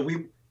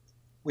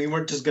 we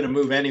weren't just going to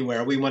move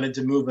anywhere. We wanted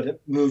to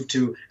move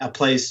to a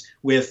place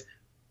with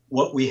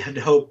what we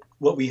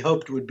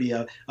hoped would be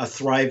a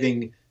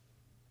thriving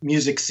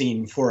music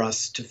scene for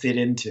us to fit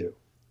into,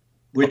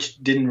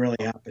 which didn't really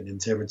happen in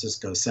San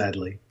Francisco,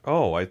 sadly.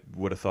 Oh, I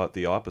would have thought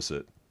the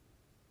opposite.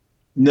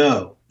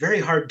 No, very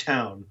hard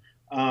town.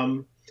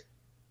 Who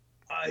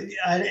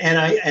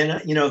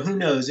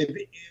knows?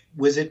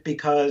 Was it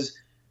because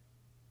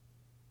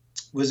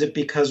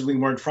we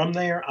weren't from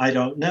there? I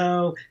don't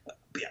know.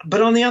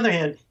 But on the other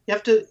hand, you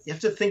have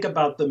to think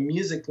about the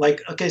music.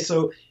 Like, okay,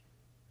 so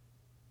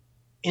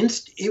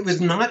it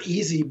was not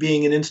easy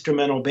being an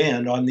instrumental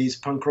band on these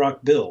punk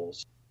rock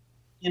bills,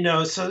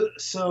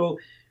 so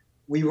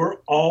we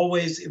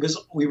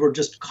were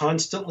just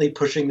constantly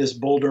pushing this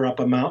boulder up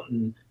a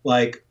mountain.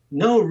 Like,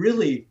 no,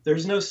 really,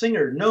 there's no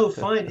singer. No,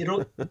 fine. You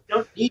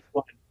don't need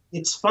one.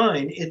 It's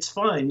fine.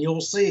 You'll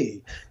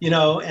see,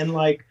 and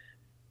I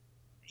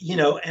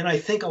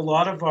think a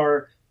lot of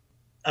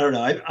I don't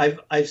know.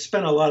 I've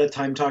spent a lot of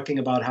time talking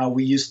about how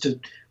we used to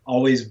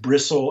always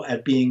bristle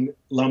at being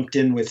lumped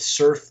in with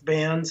surf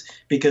bands,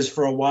 because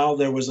for a while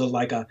there was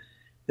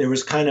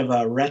kind of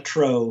a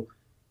retro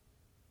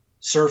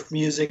surf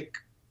music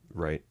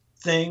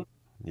thing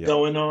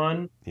going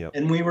on. Yep.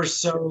 And we were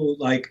so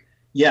like,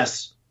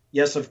 yes,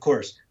 of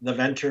course, the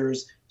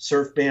Ventures,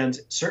 surf bands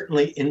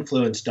certainly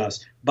influenced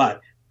us, but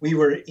we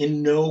were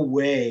in no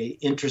way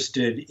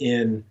interested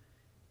in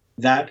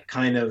that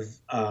kind of,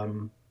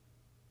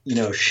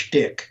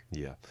 shtick.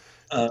 Yeah.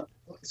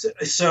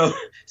 So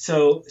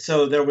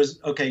there was,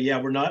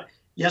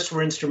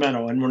 we're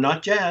instrumental, and we're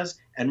not jazz,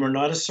 and we're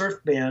not a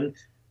surf band,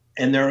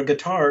 and there are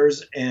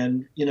guitars,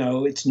 and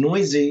it's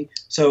noisy.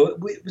 So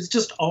it was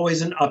just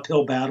always an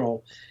uphill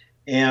battle.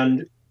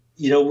 And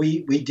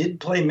we did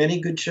play many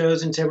good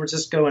shows in San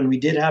Francisco, and we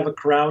did have a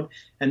crowd,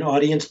 an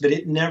audience, but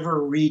it never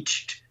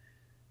reached.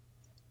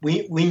 I'll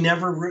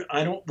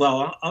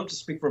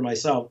just speak for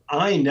myself.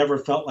 I never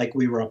felt like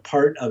we were a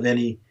part of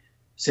any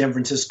San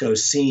Francisco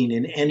scene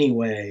in any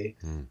way.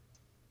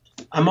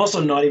 I'm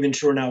also not even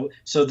sure now.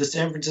 So the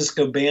San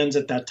Francisco bands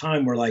at that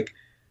time were like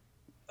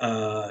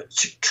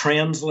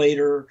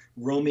Translator,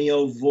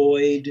 Romeo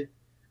Void,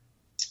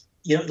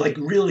 like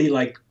really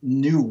like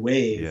new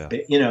wave,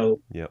 Yeah.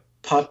 Yep.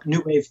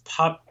 new wave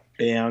pop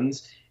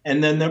bands.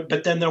 And then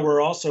but then there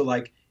were also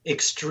like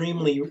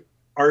extremely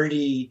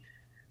arty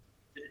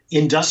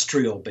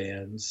industrial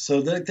bands.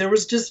 So there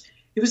was just,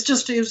 it was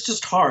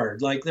just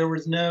hard. Like there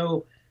was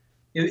no,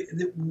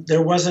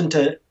 there wasn't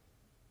a,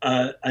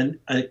 a,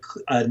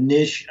 a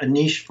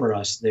niche for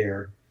us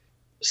there.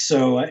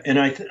 So, and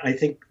I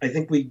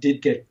think we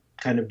did get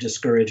kind of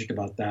discouraged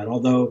about that.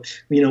 Although,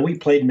 we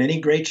played many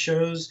great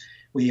shows.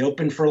 We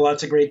opened for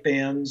lots of great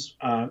bands.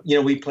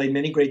 We played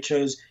many great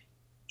shows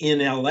in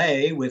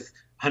LA with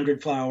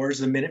 100 Flowers,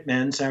 the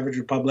Minutemen, Savage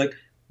Republic.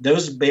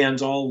 Those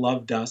bands all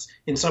loved us.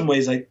 In some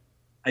ways, I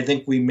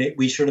think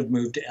we should have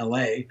moved to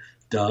LA.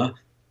 Duh.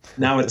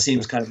 Now it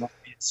seems kind of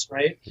obvious,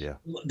 right? Yeah.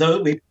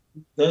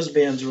 Those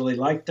bands really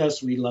liked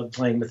us. We loved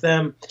playing with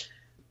them.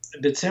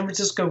 But San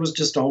Francisco was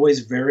just always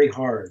very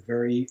hard.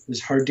 It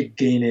was hard to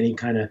gain any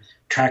kind of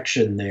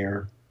traction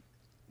there.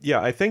 Yeah,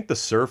 I think the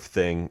surf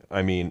thing,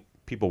 I mean,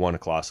 people want to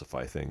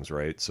classify things,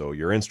 right? So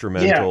you're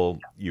instrumental,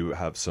 you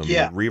have some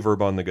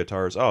reverb on the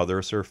guitars. Oh, they're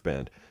a surf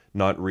band.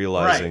 Not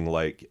realizing,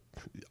 like,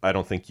 I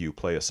don't think you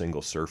play a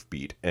single surf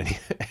beat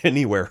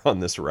anywhere on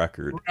this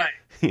record.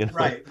 Right.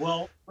 Right.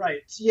 Well,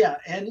 right. Yeah.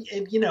 And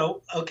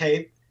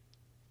okay,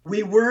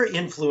 we were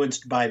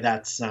influenced by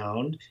that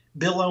sound.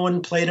 Bill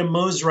Owen played a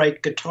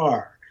Mosrite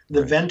guitar,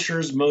 the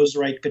Ventures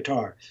Mosrite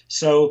guitar.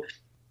 So,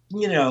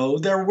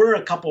 there were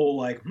a couple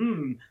like,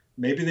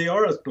 maybe they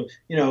are,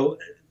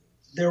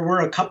 there were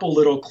a couple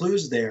little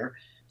clues there.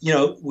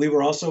 We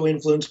were also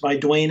influenced by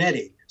Duane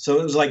Eddy. So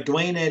it was like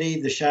Duane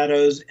Eddy, the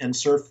Shadows, and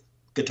surf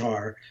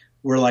guitar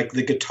were like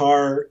the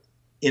guitar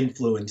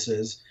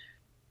influences.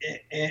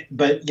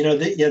 But,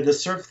 the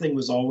surf thing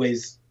was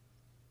always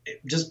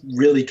just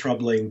really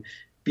troubling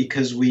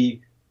because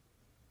we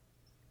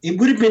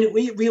could have been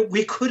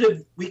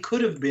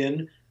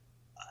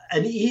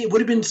it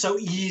would have been so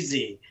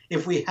easy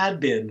if we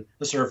had been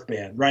a surf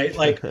band, right?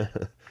 Like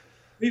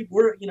we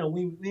were,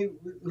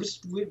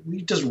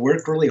 we just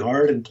worked really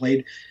hard and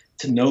played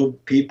to know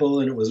people,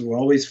 and we're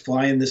always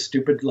flying this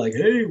stupid like,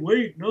 hey,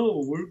 wait,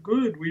 no, we're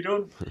good. We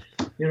don't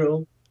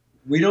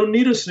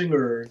need a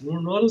singer.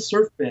 We're not a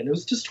surf band. It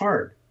was just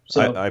hard.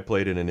 So I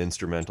played in an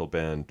instrumental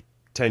band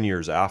 10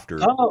 years after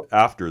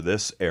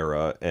this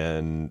era,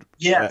 and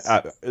yes,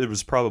 it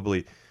was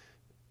probably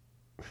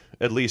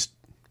at least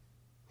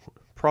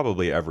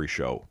every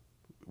show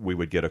we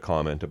would get a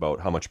comment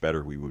about how much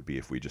better we would be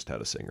if we just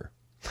had a singer.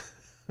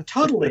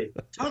 Totally.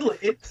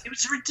 It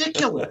was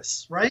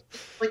ridiculous, right?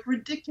 Like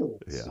ridiculous.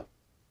 Yeah.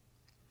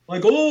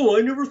 Like, oh,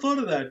 I never thought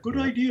of that. Good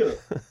idea.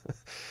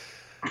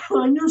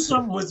 I knew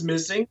something was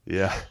missing.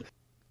 Yeah.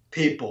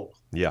 People.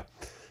 Yeah.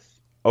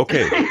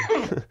 Okay.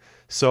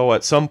 So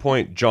at some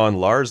point, John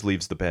Lars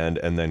leaves the band,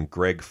 and then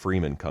Greg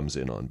Freeman comes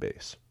in on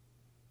bass.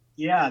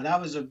 Yeah,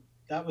 that was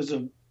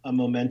a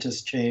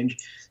momentous change.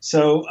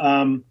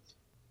 So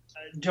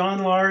John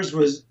Lars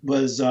was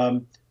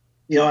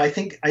I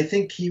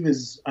think he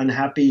was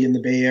unhappy in the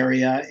Bay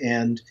Area,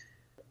 and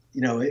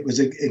it was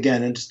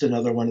again just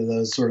another one of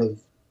those sort of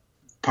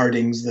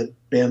partings that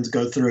bands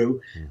go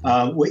through.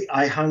 Mm-hmm.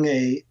 I hung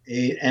an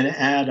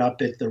ad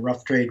up at the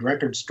Rough Trade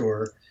record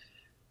store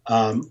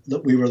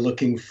that we were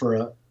looking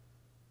for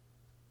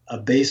a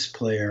bass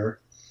player,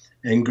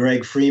 and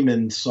Greg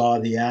Freeman saw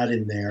the ad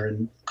in there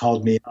and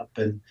called me up,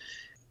 and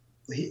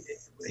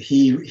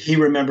he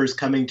remembers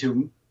coming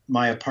to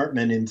my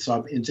apartment in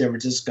San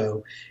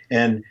Francisco,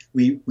 and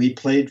we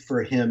played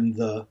for him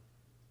the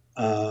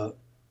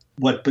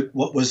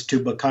what was to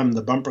become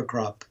the Bumper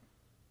Crop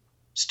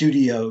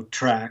studio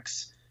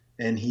tracks,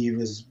 and he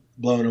was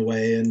blown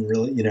away, and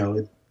really,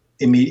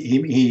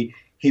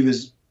 he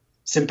was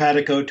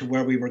simpatico to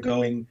where we were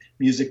going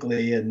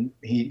musically, and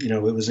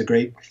it was a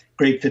great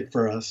fit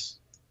for us.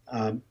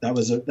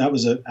 That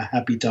was a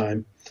happy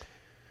time.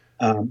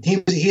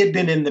 He had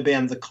been in the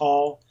band The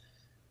Call,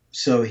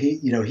 so he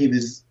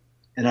was,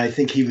 and I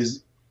think he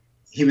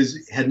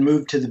had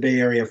moved to the Bay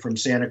Area from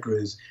Santa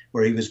Cruz,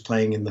 where he was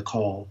playing in The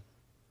Call.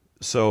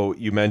 So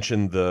you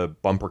mentioned the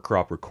Bumper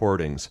Crop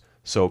recordings.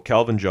 So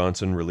Calvin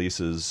Johnson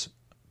releases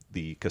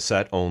the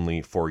cassette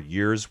only For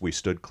Years We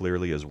Stood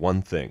Clearly as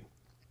One Thing.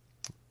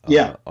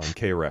 On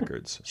K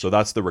Records. So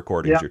that's the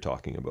recordings you're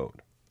talking about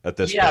at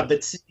this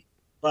point.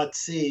 But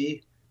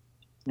see,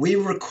 we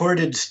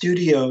recorded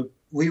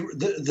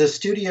the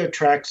studio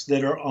tracks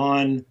that are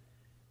on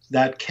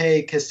that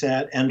K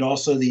cassette and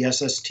also the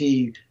SST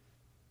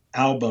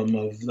album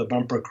of the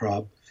Bumper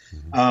Crop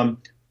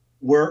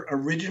were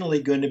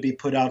originally going to be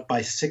put out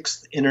by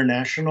Sixth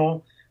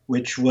International,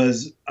 which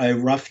was a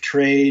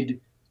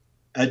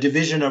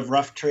division of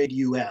Rough Trade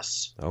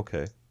US.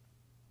 Okay.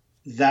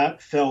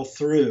 That fell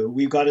through.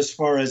 We got as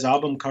far as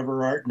album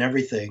cover art and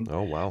everything.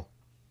 Oh, wow.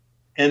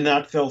 And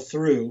that fell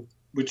through,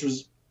 which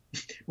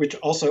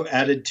also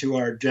added to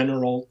our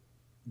general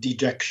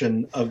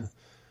dejection of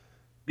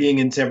being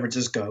in San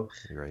Francisco.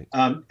 Right.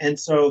 And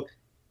so,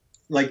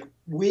 like,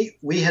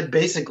 we had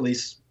basically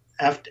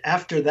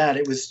after that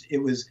it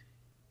was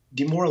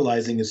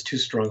demoralizing is too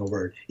strong a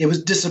word. It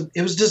was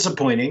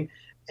disappointing,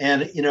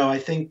 and I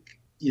think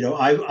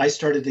I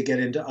started to get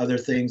into other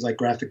things like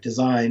graphic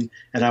design,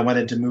 and I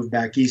wanted to move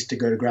back east to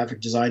go to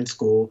graphic design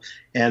school,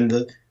 and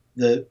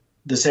the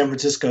San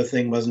Francisco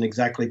thing wasn't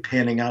exactly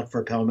panning out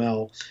for Pell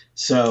Mell,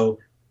 so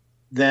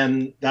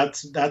then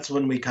that's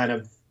when we kind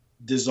of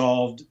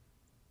dissolved,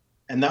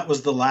 and that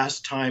was the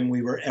last time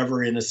we were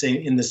ever in the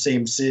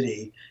same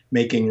city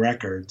making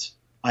records.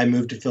 I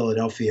moved to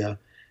Philadelphia.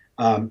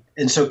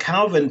 And so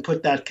Calvin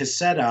put that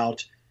cassette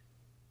out.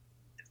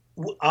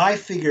 I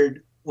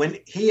figured when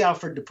he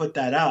offered to put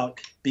that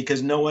out,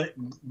 because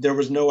there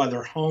was no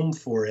other home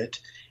for it.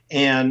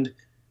 And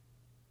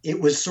it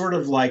was sort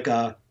of like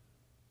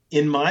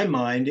in my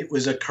mind, it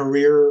was a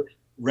career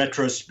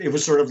it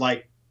was sort of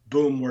like,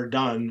 boom, we're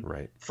done.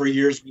 Right. For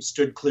years, we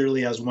stood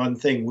clearly as one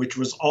thing, which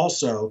was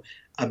also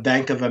a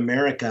Bank of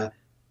America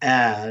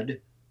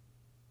ad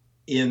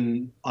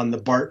on the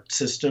BART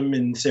system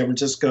in San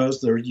Francisco.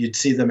 So you'd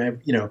see them,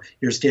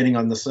 you're standing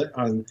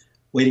on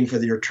waiting for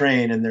your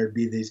train, and there'd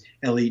be these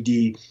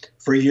LED.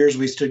 For years,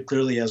 we stood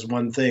clearly as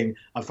one thing,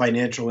 a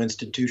financial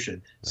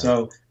institution. Yeah.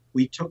 So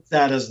we took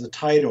that as the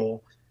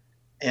title,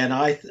 and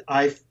I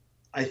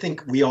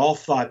think we all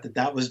thought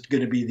that was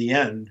going to be the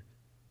end.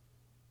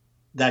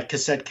 That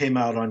cassette came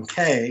out on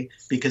K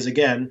because,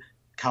 again,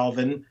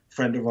 Calvin,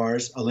 friend of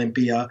ours,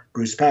 Olympia,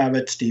 Bruce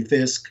Pavitt, Steve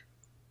Fisk,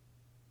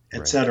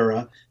 etc.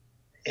 Right.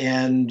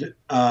 And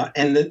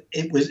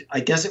it was,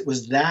 I guess it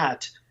was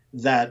that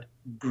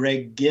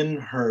Greg Ginn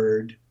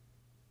heard,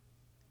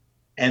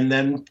 and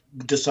then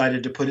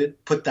decided to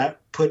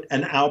put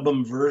an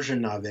album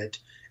version of it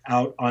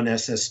out on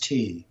SST.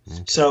 Okay.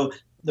 So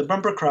the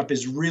Bumper Crop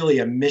is really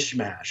a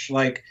mishmash.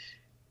 Like,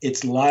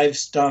 it's live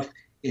stuff.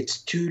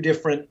 It's 2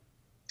 different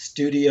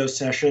studio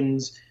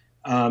sessions.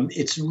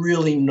 It's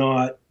really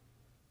not.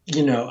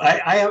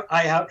 I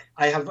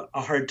have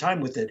a hard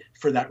time with it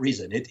for that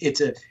reason.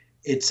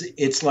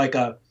 It's like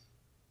a,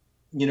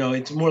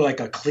 it's more like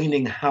a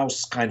cleaning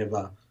house kind of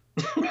a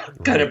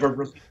kind of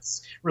a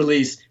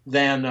release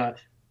than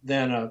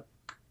a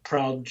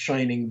proud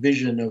shining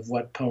vision of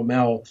what Pell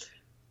Mell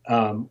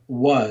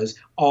was.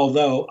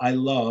 Although I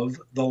love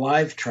the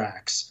live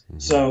tracks, mm-hmm.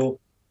 So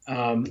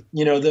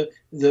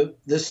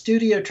the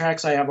studio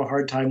tracks I have a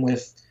hard time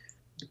with.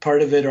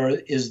 Part of it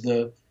is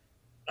the,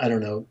 I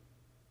don't know,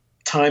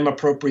 time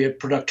appropriate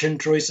production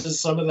choices.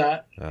 Some of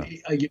that,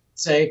 you could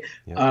say,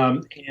 yeah.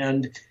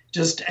 And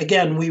just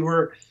again, we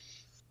were,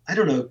 I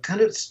don't know, kind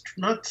of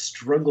not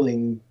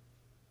struggling.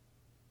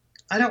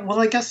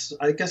 I guess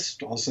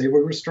I'll say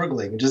we were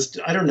struggling. Just,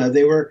 I don't know.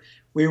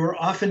 We were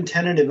often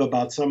tentative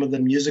about some of the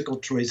musical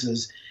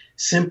choices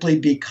simply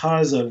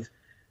because of,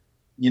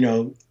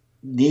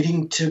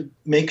 needing to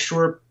make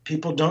sure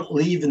people don't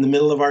leave in the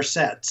middle of our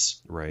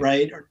sets,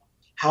 right? Or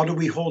how do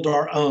we hold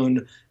our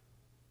own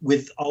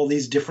with all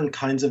these different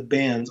kinds of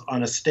bands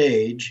on a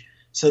stage?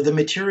 So the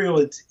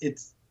material,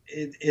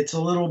 it's a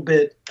little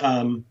bit,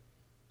 I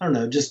don't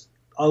know, just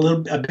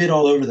a bit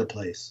all over the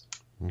place.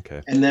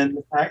 Okay. And then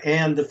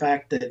the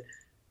fact that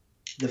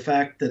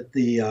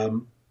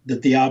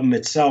the album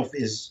itself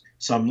is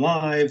some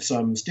live,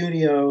 some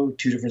studio,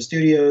 2 different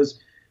studios.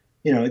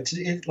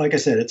 It's like I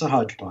said, it's a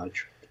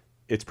hodgepodge.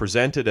 It's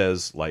presented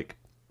as like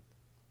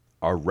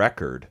a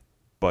record,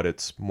 but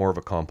it's more of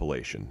a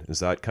compilation.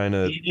 Is that kind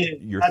of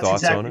your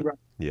thoughts on it? Right.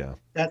 Yeah.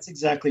 That's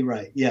exactly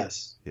right.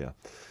 Yes. Yeah.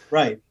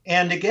 Right.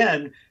 And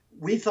again,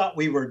 we thought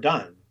we were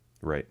done.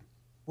 Right.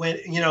 When,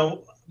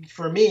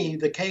 for me,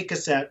 the K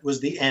cassette was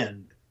the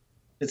end.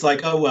 It's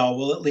like, oh,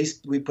 well, at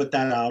least we put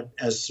that out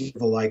as sort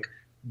of like,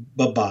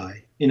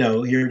 bye-bye.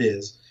 Here it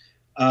is.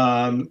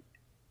 And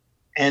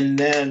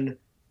then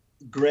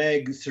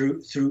Greg,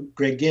 through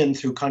Greg Ginn,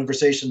 through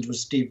conversations with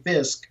Steve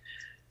Fisk,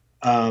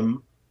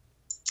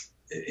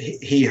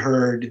 he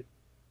heard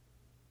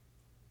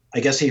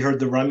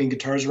the Rhyming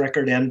Guitars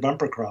record and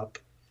Bumper Crop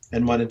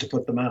and wanted to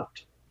put them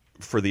out.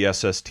 For the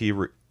SST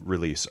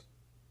release,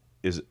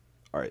 is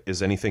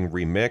anything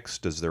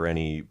remixed? Is there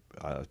any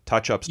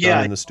touch-ups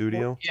done in the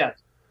studio?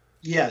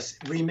 Yes,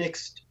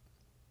 remixed.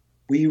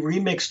 We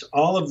remixed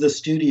all of the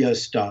studio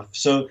stuff.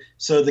 So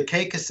the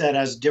K cassette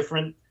has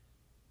different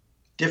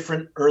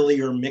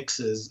earlier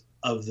mixes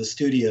of the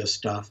studio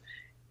stuff,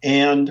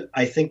 and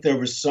I think there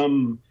was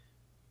some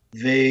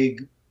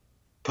vague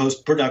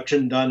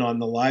post-production done on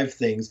the live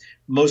things,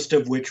 most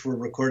of which were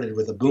recorded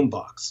with a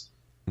boombox.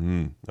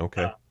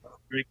 Okay.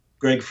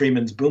 Greg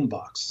Freeman's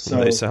boombox.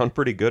 So they sound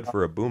pretty good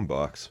for a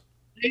boombox.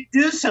 They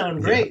do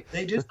sound great. Yeah.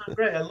 They do sound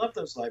great. I love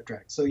those live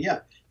tracks. So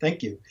yeah,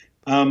 thank you.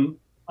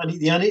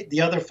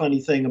 The other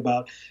funny thing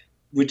about,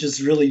 which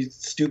is really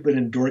stupid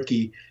and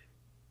dorky,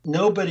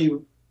 nobody,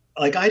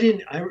 like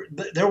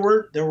there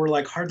were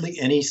like hardly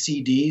any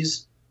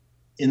CDs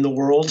in the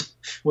world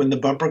when the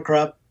Bumper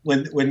Crop,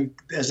 when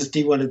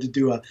SST wanted to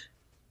do a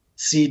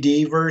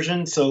CD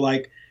version. So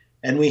like,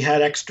 and we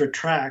had extra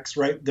tracks,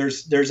 right?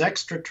 There's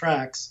extra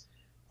tracks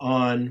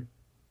on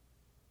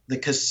the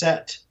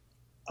cassette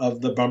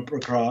of the Bumper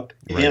Crop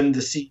and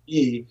the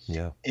CD.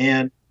 Yeah.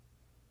 And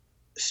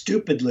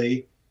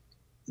stupidly,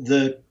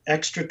 the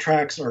extra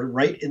tracks are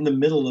right in the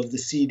middle of the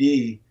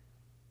CD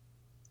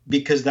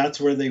because that's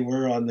where they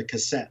were on the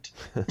cassette.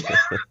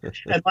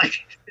 And like,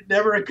 it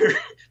never occurred.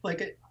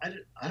 Like,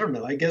 I don't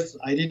know. I guess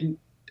I didn't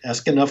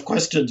ask enough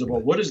questions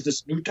about what is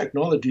this new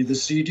technology, the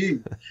CD.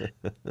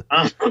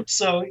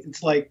 So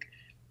it's like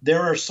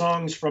there are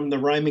songs from the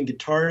rhyming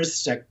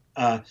guitars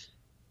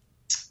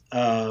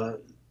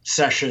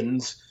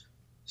sessions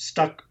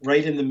stuck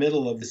right in the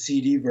middle of the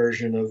CD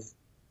version of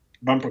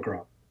Bumper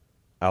Crop.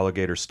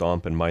 Alligator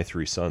Stomp and My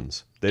Three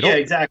Sons. Yeah,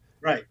 exactly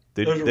right.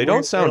 They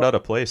don't sound out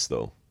of place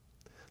though.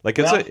 Like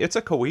it's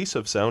a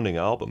cohesive sounding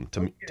album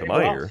to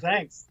my ear.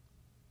 Thanks.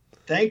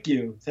 Thank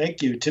you.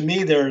 To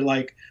me, they're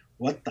like,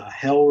 what the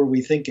hell were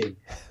we thinking?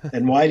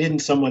 And why didn't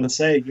someone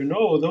say,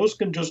 those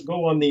can just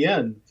go on the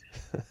end?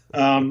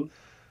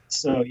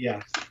 So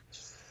yeah.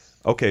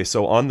 Okay,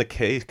 so on the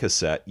K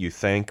cassette, you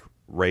thank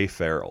Ray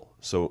Farrell.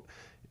 So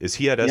is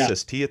he at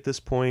SST at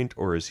this point,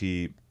 or is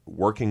he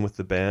working with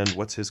the band?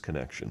 What's his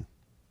connection?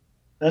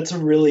 That's a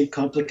really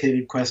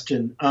complicated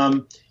question.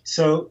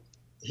 So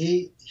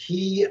we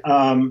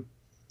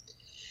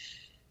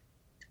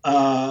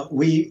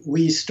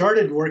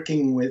started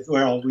working with,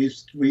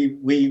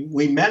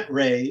 we met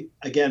Ray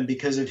again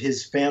because of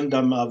his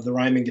fandom of the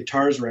Rhyming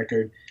Guitars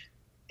record,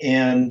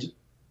 and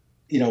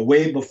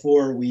way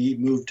before we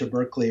moved to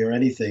Berkeley or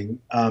anything.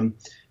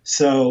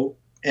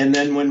 And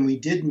then when we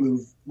did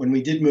move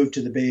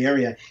to the Bay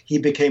Area, he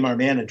became our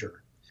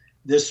manager.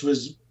 This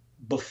was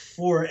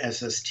before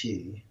SST,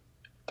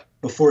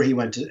 before he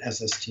went to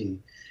SST.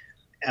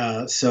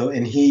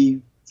 And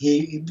he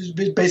was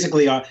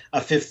basically a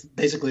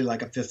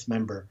fifth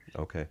member.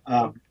 Okay.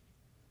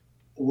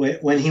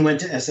 When he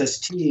went to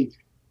SST,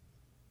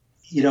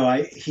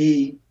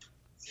 he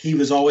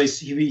was always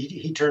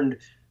he turned,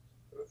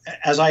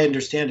 as I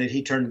understand it,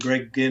 he turned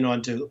Greg Ginn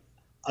onto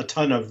a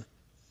ton of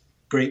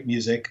great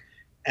music,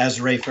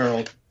 as Ray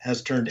Farrell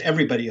has turned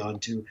everybody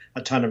onto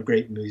a ton of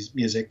great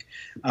music.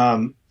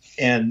 And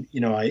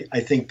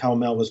I think Pell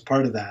Mell was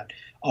part of that,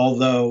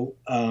 although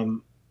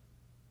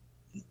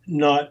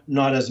not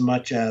as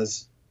much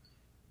as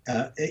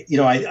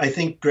I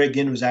think Greg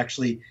Ginn was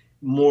actually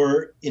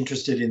more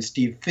interested in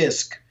Steve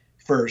Fisk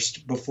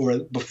first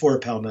before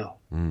Pell Mell.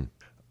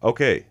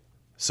 Okay,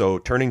 so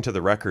turning to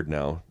the record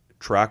now,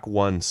 track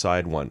 1,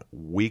 side 1,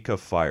 Week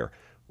of Fire.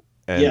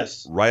 And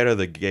yes. Right out of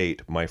the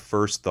gate, my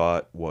first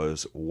thought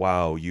was,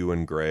 wow, you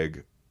and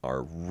Greg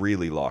are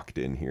really locked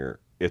in here.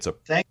 It's a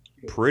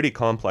pretty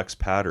complex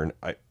pattern.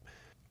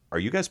 Are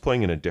you guys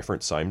playing in a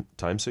different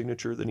time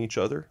signature than each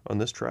other on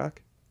this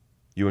track?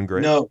 You and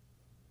Greg?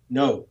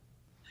 No.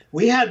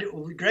 We had,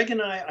 Greg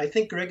and I,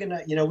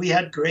 we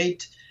had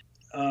great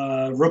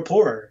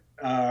rapport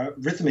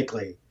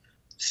rhythmically.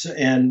 So,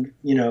 and,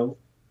 we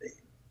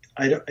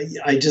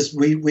just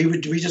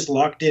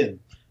locked in.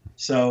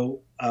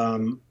 So, I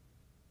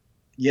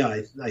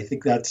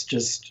think that's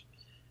just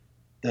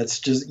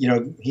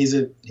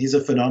he's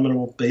a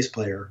phenomenal bass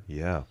player.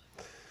 Yeah.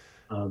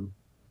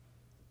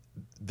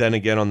 Then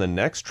again, on the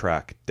next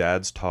track,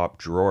 Dad's Top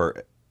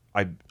Drawer,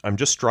 I'm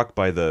just struck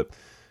by the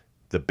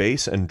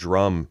bass and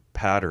drum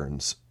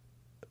patterns.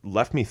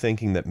 Left me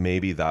thinking that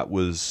maybe that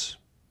was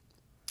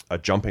a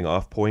jumping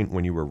off point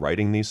when you were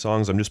writing these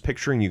songs. I'm just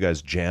picturing you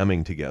guys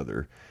jamming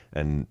together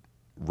and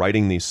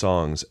writing these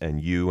songs, and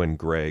you and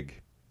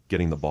Greg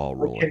getting the ball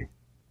rolling. Okay.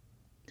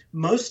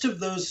 Most of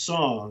those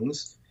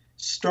songs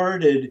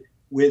started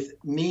with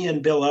me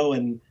and Bill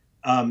Owen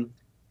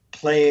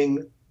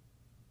playing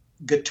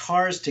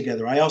guitars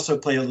together. I also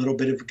play a little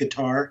bit of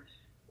guitar,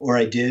 or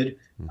I did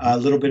a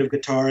little bit of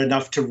guitar,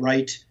 enough to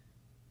write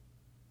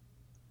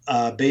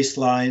bass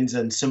lines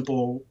and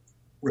simple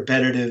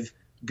repetitive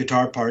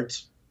guitar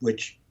parts,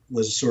 which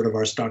was sort of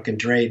our stock and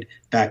trade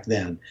back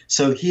then.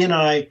 So he and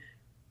I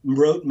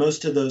wrote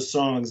most of those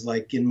songs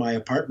like in my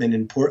apartment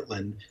in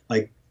Portland.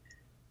 Like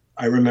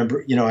I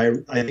remember,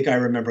 I think I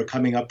remember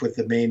coming up with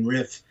the main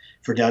riff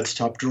for Dad's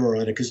Top Drawer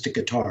on acoustic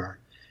guitar.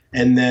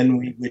 And then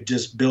we would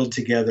just build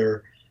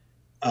together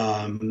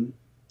and,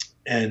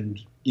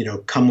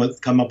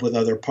 come up with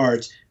other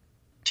parts,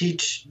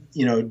 teach,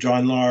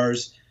 John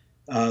Lars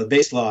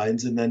bass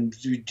lines, and then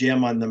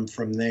jam on them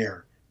from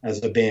there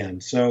as a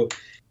band. So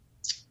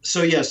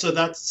Dad's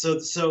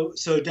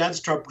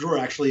Top Drawer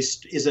actually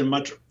is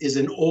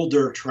an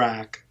older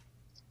track,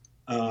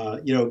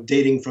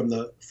 dating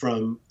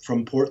from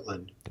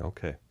Portland.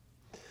 Okay.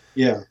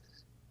 Yeah.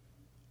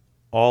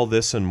 All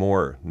This and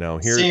More. Now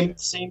here,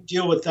 same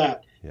deal with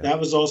that. Yeah. That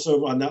was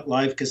also on that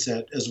live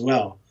cassette as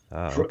well.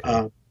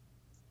 Okay.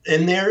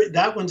 And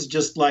that one's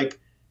just like,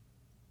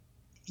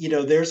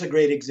 there's a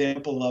great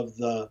example of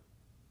the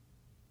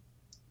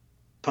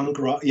punk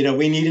rock.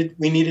 We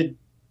needed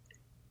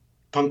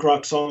punk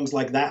rock songs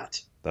like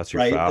that. That's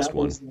your fast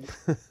one.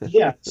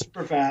 Yeah,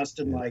 super fast,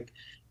 and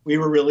we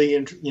were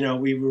really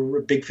we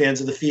were big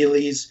fans of the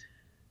Feelies,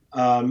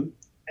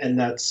 and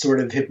that sort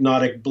of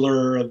hypnotic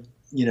blur of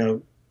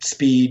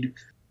speed.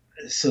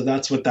 So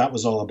that's what that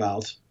was all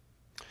about.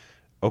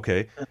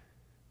 Okay.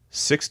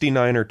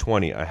 69 or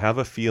 20. I have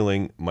a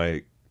feeling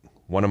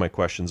one of my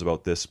questions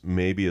about this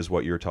maybe is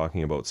what you're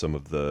talking about, some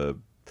of the,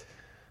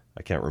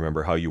 I can't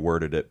remember how you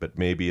worded it, but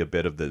maybe a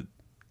bit of the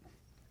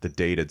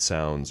dated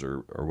sounds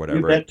or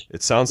whatever.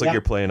 It sounds like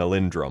you're playing a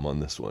Lindrum on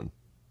this one.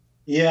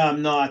 Yeah,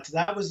 I'm not.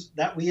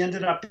 That we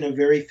ended up in a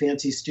very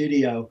fancy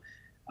studio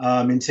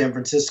in San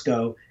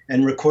Francisco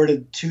and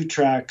recorded 2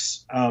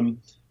 tracks, and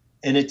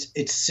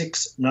it's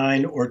 6,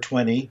 9, or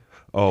 20.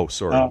 Oh,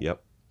 sorry.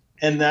 Yep.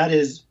 And that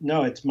is,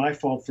 no, it's my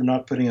fault for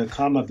not putting a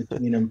comma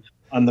between them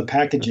on the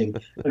packaging.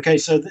 Okay,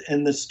 so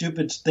and the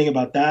stupid thing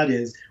about that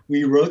is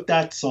we wrote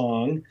that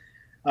song.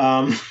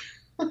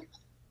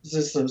 This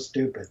is so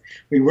stupid.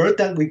 We wrote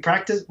that.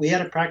 We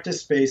had a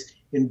practice space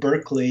in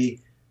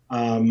Berkeley,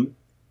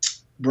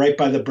 right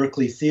by the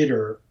Berkeley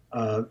Theater,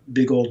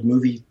 big old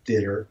movie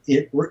theater.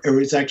 It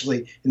was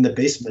actually in the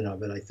basement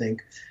of it, I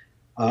think,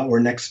 or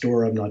next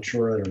door. I'm not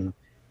sure. I don't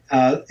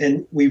know.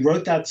 And we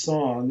wrote that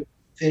song,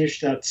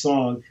 finished that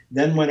song,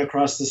 then went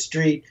across the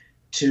street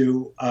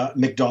to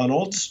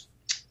McDonald's,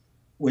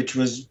 which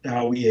was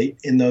how we ate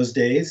in those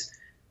days,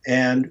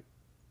 and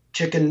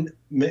chicken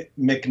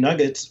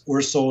McNuggets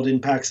were sold in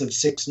packs of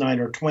 6, 9,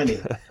 or 20.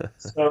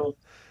 So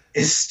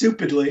it's so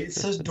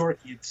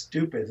dorky, it's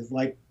stupid. It's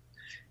like,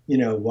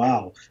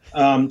 wow.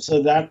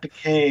 So that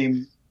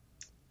became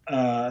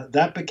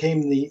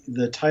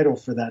the title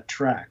for that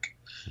track.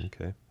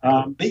 Okay.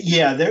 But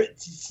yeah,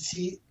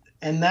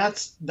 and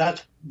that's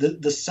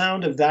the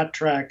sound of that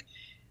track,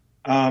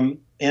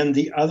 and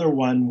the other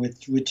one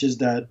which is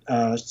that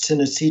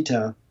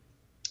Cinecita,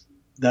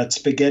 that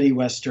spaghetti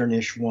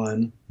westernish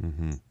one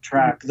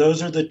track.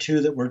 Those are the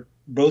 2 that were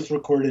both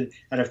recorded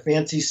at a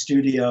fancy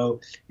studio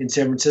in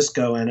San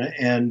Francisco,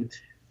 and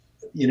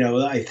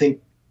I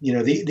think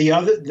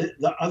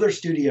the other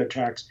studio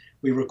tracks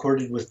we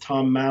recorded with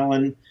Tom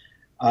Mallon,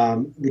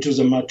 which was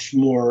a much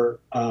more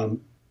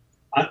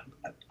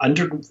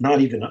it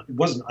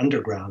wasn't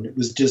underground. It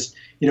was just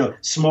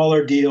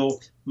smaller deal,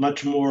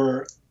 much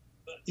more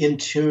in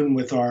tune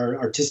with our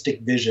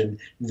artistic vision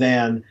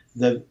than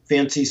the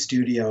fancy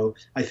studio.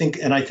 I think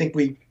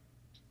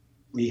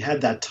we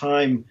had that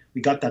time.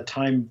 We got that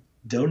time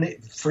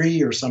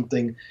free or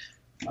something.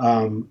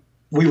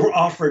 We were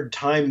offered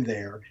time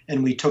there,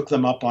 and we took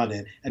them up on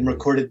it and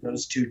recorded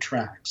those 2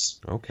 tracks.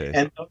 Okay.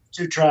 And those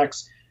 2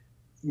 tracks,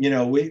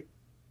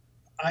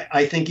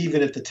 I think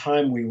even at the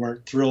time we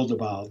weren't thrilled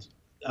about,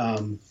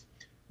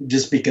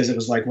 just because it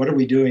was like, what are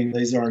we doing?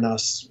 These aren't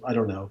us. I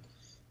don't know.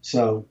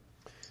 So.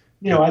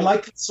 I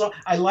like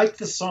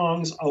the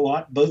songs a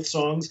lot, both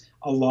songs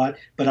a lot,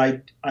 but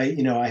I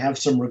have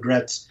some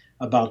regrets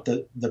about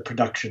the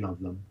production of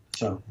them.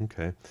 So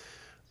okay,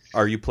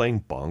 are you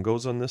playing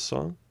bongos on this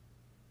song?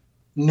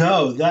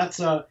 No,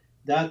 that's an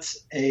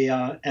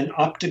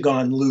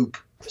octagon loop.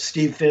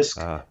 Steve Fisk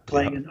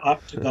playing an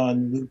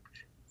octagon loop.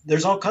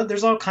 There's all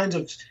kinds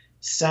of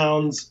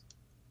sounds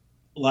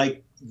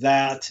like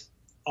that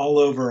all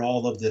over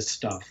all of this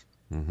stuff.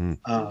 Mm-hmm.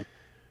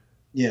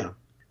 Yeah.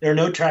 There are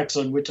no tracks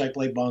on which I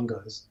play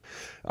bongos.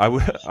 I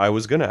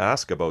was going to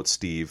ask about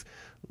Steve,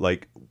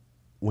 like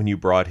when you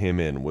brought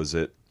him in,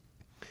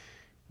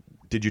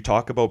 did you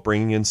talk about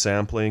bringing in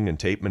sampling and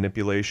tape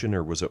manipulation,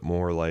 or was it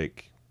more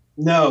like?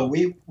 No,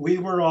 we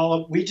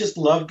just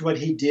loved what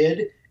he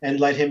did and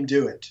let him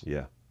do it.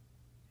 Yeah.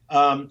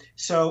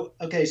 So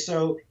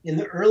in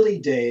the early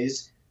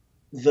days,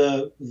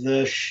 the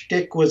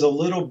shtick was a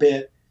little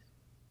bit,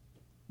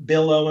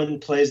 Bill Owen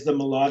plays the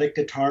melodic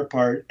guitar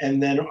part,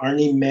 and then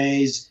Arnie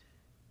May's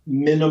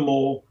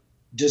minimal,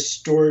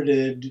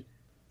 distorted,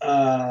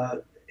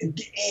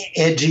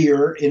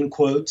 edgier in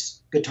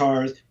quotes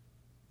guitars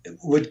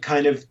would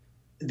kind of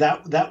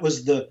that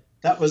was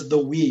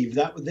the weave.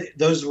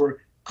 Those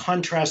were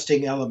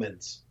contrasting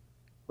elements,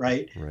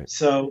 right? Right.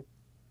 So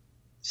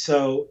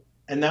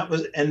and that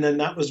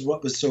was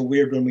what was so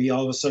weird when we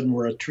all of a sudden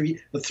were a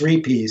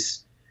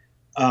 3-piece.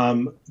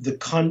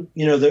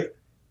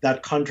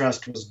 That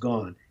contrast was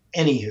gone.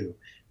 Anywho,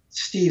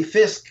 Steve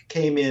Fisk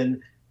came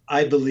in,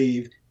 I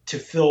believe, to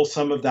fill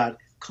some of that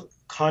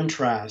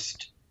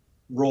contrast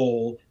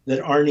role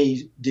that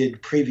Arnie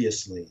did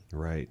previously.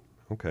 Right.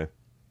 Okay.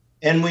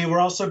 And we were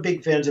also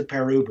big fans of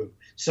Perubu.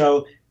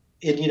 So,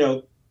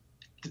 the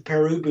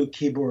Perubu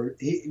keyboard,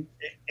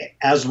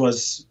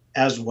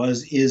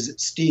 is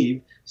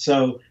Steve.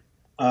 So,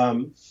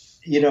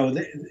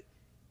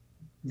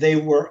 they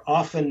were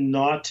often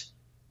not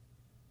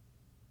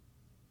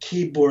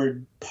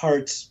keyboard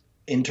parts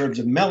in terms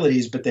of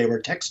melodies, but they were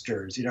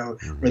textures,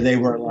 where they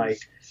were like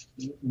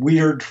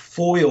weird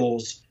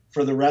foils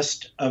for the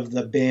rest of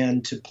the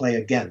band to play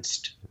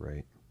against.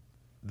 Right.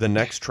 The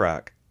next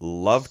track,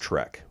 Love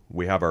Trek.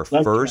 We have our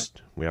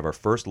first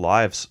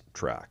live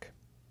track.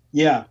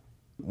 Yeah.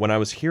 When I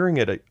was hearing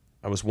it,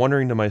 I was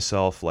wondering to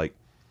myself, like,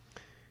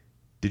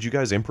 did you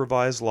guys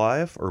improvise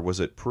live, or was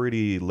it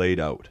pretty laid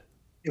out?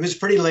 It was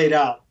pretty laid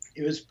out.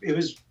 It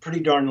was pretty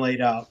darn laid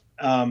out.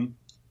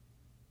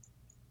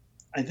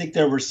 I think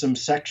there were some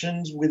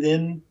sections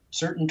within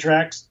certain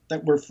tracks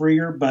that were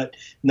freer, but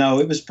no,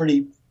 it was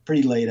pretty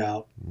laid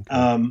out.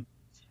 Okay.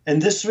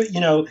 And this,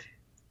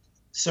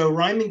 So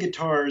Rhyming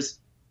Guitars,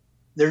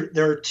 there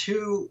are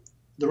two.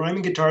 The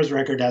Rhyming Guitars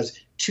record has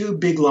two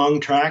big long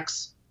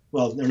tracks.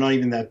 Well, they're not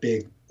even that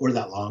big or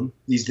that long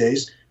these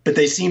days, but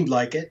they seemed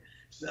like it.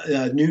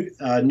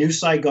 New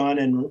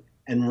Saigon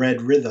and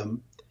Red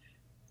Rhythm.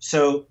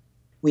 So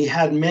we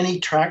had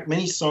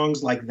many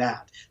songs like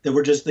that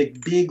were just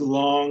like big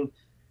long,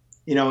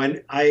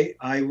 and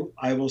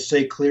I will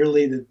say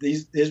clearly that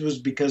this was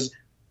because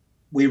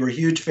we were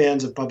huge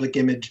fans of Public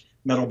Image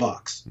Metal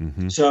Box.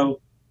 Mm-hmm. So,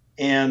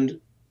 and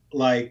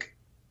like,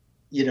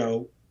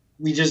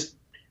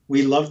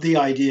 we loved the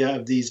idea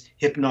of these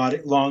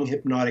long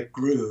hypnotic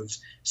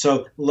grooves.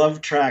 So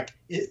Love Trek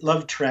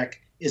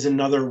is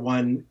another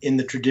one in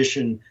the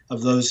tradition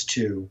of those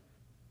two,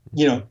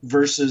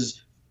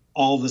 versus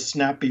all the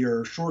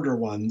snappier, shorter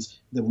ones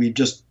that we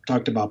just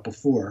talked about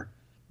before.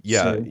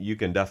 Yeah, So, you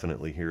can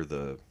definitely hear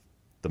the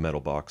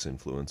Metal Box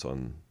influence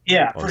on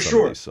for some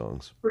sure. of these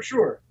songs. For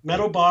sure,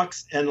 Metal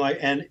Box and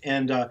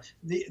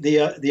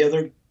the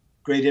other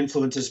great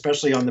influence,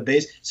 especially on the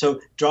bass. So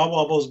Jaw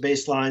Wobble's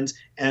bass lines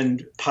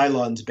and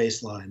Pylon's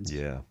bass lines.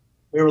 Yeah,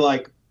 We were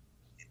like,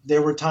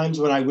 there were times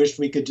when I wished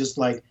we could just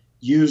like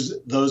use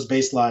those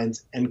bass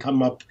lines and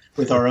come up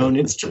with our own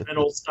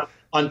instrumental stuff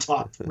on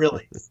top.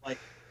 Really, it's like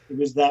it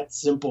was that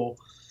simple.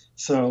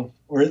 So,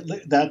 or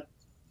that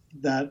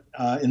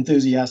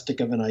enthusiastic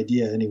of an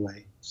idea,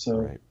 anyway. So.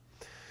 right.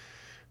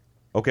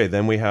 Okay,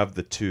 then we have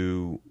the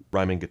two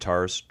Rhyming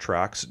Guitars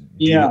tracks.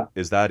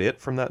 Is that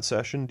it from that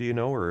session? Do you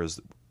know, or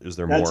is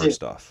there more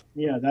stuff?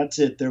 Yeah, that's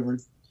it. There were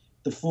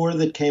the four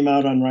that came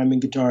out on Rhyming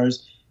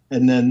Guitars,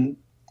 and then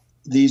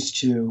these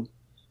two,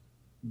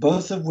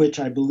 both of which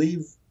I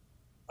believe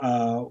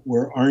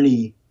were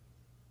Arnie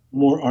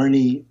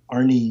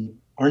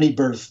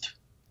birthed.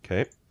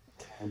 Okay.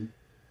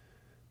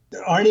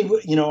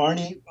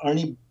 Arnie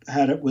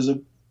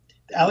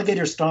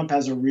Alligator Stomp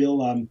has a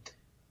real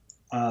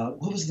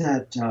what was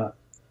that?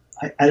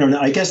 I don't know.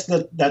 I guess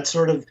that's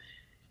sort of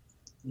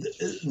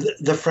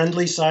the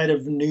friendly side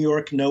of New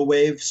York no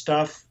wave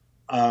stuff,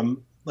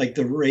 like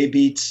the Ray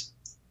Beats.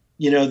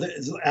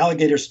 The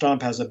Alligator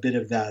Stomp has a bit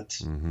of that,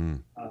 Mm-hmm.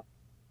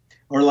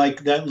 Or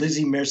like that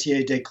Lizzie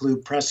Mercier Desclous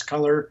press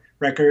color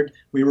record.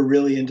 We were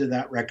really into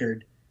that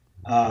record.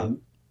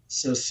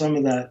 So some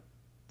of that,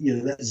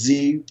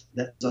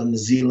 that's on the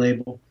Z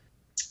label.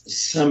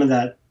 Some of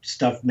that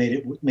stuff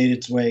made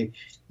its way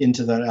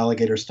into that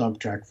Alligator Stomp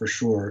track for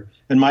sure.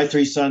 And My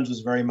Three Sons was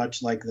very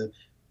much like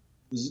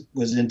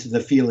was into the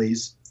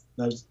Feelies.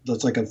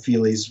 That's like a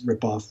Feelies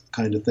ripoff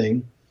kind of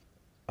thing.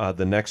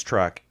 The next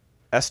track,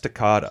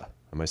 Estacada.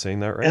 Am I saying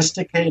that right?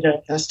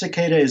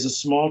 Estacada is a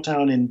small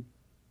town in.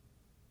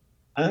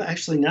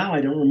 Actually, now I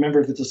don't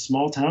remember if it's a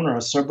small town or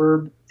a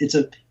suburb. It's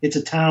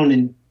a town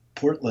in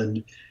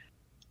Portland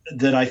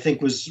that I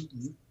think was,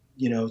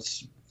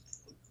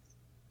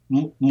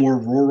 more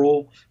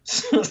rural.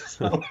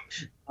 So,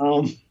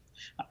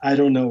 I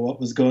don't know what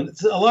was going.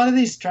 A lot of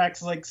these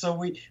tracks, like, so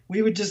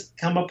we would just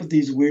come up with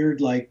these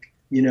weird, like,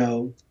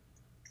 Creedence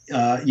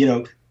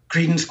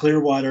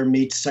Clearwater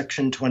meets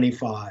Section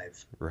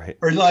 25, right?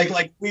 Or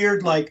like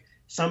weird, like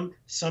some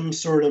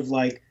sort of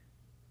like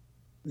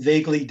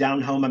vaguely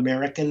down home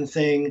American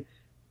thing,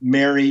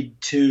 married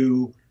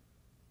to,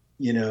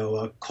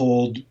 a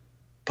cold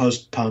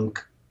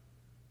post-punk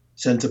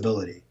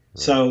sensibility. Right.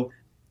 So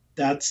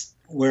that's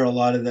where a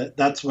lot of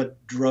that's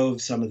what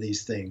drove some of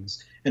these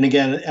things. And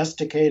again,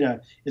 Estacada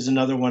is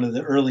another one of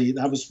the early,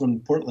 that was from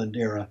Portland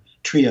era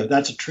trio.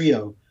 That's a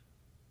trio.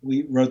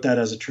 We wrote that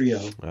as a trio.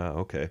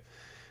 Okay.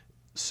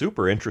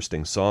 Super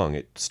interesting song.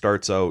 It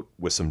starts out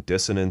with some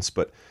dissonance,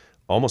 but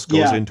almost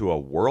goes into a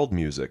world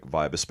music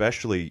vibe,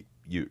 especially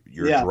your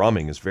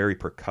drumming is very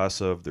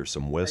percussive. There's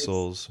some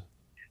whistles.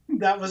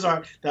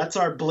 That's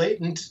our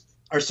blatant,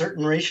 our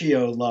certain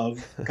ratio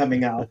love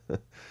coming out.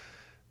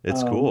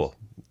 It's cool.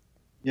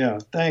 Yeah.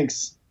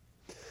 Thanks.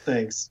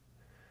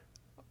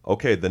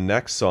 Okay. The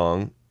next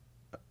song,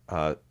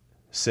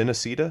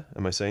 Cinecita.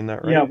 Am I saying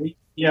that right? We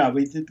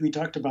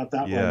talked about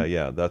that one.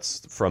 Yeah.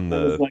 That's from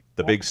the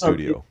big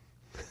studio.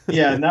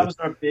 Yeah. And that was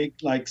our big,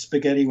 like,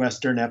 spaghetti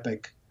Western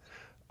epic.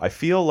 I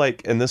feel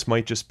like, and this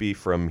might just be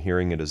from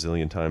hearing it a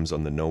zillion times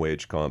on the No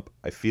Age comp,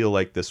 I feel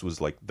like this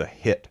was like the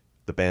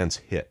band's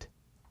hit,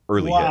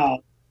 early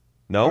hit.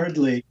 No?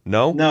 Hardly.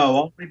 No?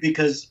 No,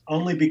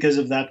 only because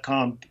of that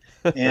comp.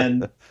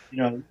 And,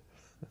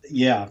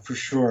 yeah, for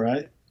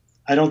sure.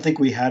 I don't think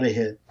we had a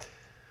hit.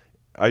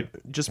 I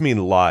just mean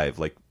live,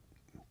 like,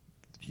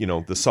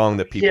 the song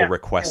that people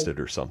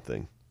requested or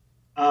something.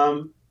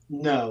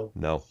 No.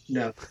 No.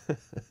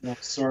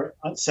 Sorry.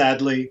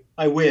 Sadly,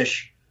 I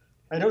wish.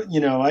 I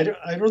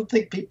don't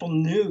think people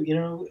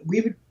knew,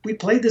 we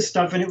played this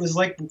stuff and it was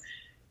like,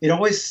 it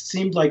always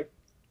seemed like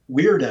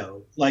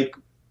weirdo. Like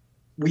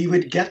we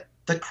would get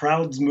the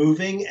crowds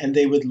moving and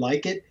they would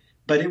like it,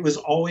 but it was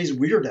always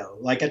weirdo.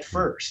 Like at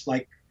first,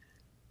 like,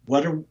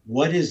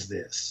 what is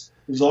this?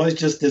 It was always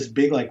just this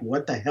big, like,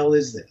 what the hell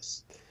is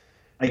this?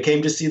 I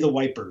came to see the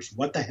Wipers.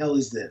 What the hell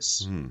is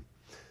this?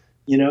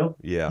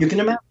 Yeah. You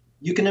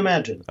can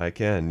imagine. I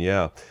can.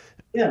 Yeah.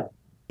 Yeah.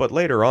 But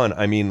later on,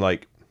 I mean,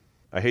 like,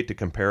 I hate to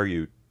compare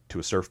you to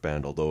a surf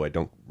band, although I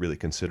don't really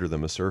consider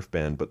them a surf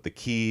band, but the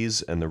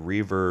keys and the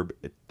reverb,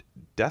 it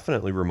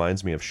definitely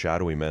reminds me of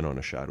Shadowy Men on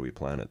a Shadowy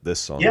Planet, this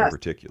song in Yes,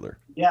 particular.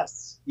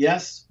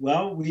 yes.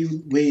 Well,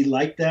 we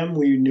liked them.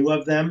 We knew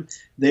of them.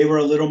 They were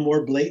a little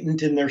more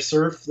blatant in their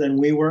surf than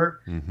we were,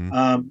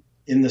 Mm-hmm.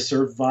 in the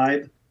surf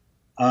vibe,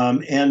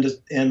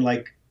 and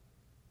like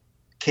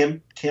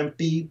camp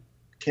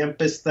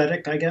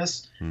aesthetic, I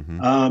guess.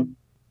 Mm-hmm.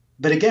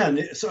 But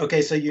again, so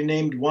you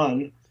named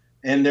one,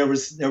 and there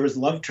was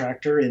Love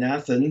Tractor in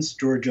Athens,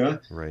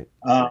 Georgia, Right.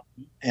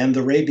 and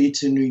the Ray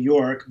Beats in New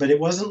York. But it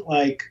wasn't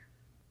like,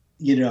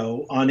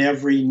 on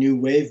every new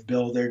wave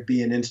bill there'd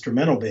be an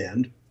instrumental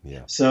band.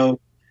 Yeah. So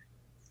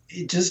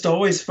it just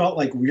always felt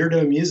like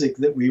weirdo music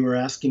that we were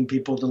asking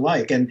people to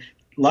like, and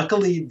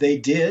luckily they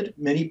did.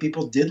 Many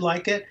people did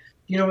like it.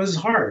 It was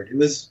hard. It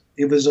was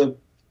a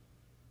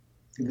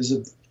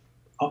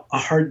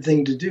hard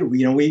thing to do.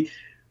 We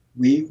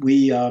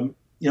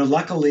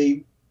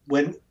luckily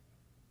when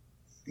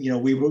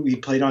we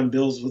played on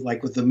bills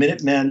with the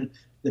Minutemen.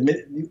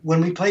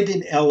 When we played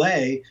in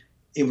L.A.,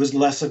 it was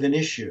less of an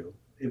issue.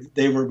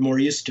 They were more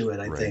used to it,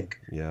 I think.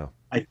 Yeah.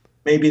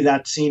 Maybe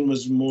that scene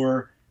was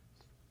more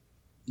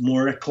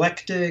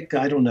eclectic.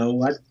 I don't know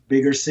what,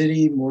 bigger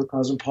city, more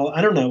cosmopolitan.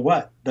 I don't know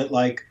what, but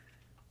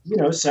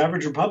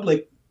Savage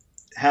Republic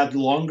had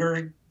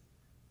longer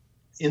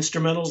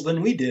instrumentals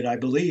than we did, I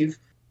believe,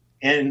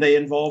 and they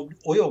involved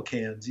oil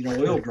cans,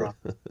 oil drums.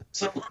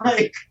 So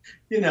it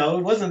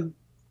wasn't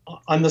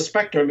on the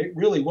spectrum. It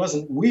really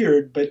wasn't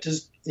weird, but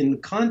just in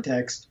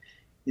context,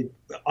 it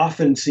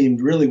often seemed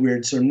really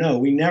weird. So no,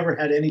 we never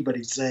had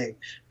anybody say,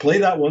 play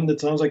that one that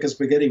sounds like a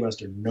spaghetti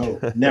western. No,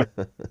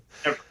 never.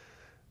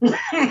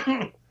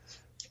 Never.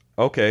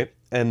 Okay.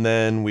 And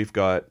then we've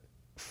got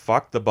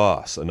Fuck the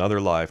Boss, another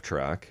live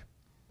track.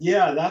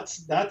 Yeah,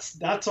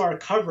 that's our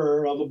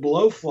cover of a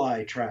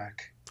Blowfly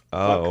track.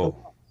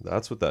 Oh,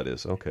 that's what that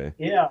is. Okay.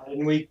 Yeah,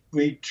 and we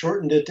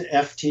shortened it to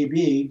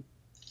FTB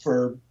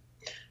for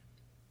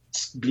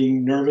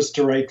being nervous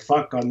to write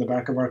 "fuck" on the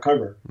back of our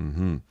cover.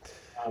 Mm-hmm.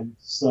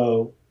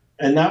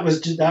 And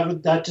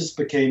that just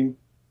became.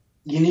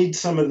 You need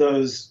some of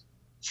those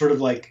sort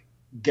of like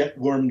get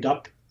warmed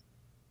up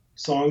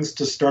songs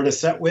to start a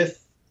set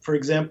with. For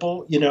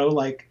example,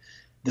 like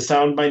the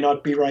sound might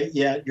not be right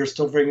yet. You're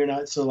still figuring it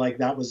out. So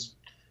that was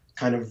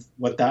kind of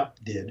what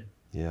that did.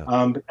 Yeah.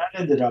 But that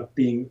ended up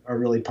being a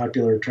really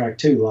popular track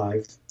too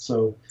live.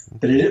 So,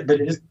 but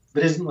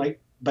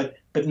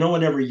no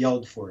one ever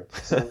yelled for it.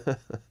 So, I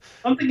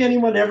don't think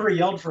anyone ever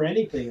yelled for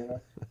anything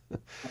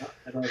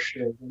at our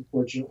show.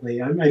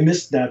 Unfortunately, I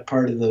missed that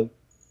part of the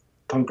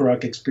punk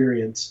rock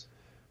experience.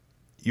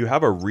 You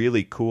have a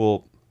really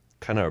cool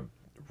kind of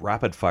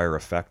rapid fire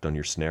effect on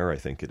your snare. I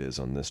think it is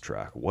on this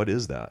track. What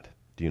is that?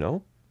 Do you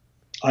know?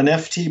 On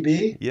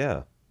FTB?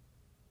 Yeah.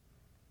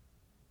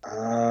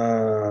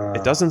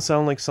 It doesn't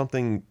sound like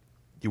something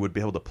you would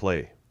be able to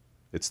play.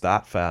 It's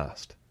that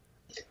fast.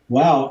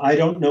 Wow, I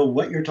don't know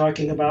what you're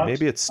talking about.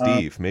 Maybe it's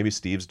Steve. Maybe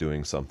Steve's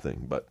doing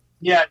something, but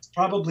yeah, it's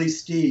probably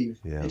Steve.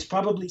 Yeah. It's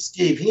probably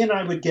Steve. He and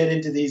I would get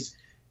into these,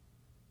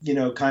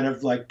 kind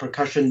of like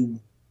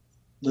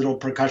little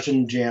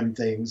percussion jam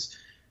things,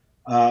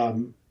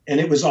 and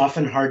it was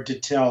often hard to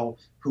tell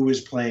who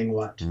was playing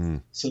what.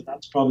 Mm. So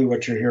that's probably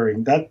what you're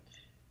hearing.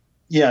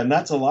 And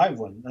that's a live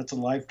one. That's a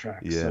live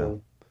track. Yeah.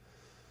 So.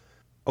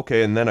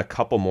 Okay, and then a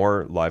couple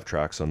more live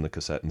tracks on the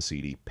cassette and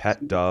CD.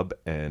 Pet Dub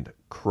and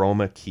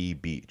Chroma Key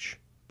Beach,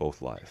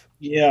 both live.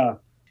 Yeah.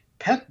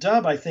 Pet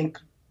Dub, I think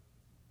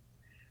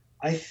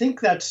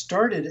that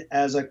started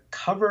as a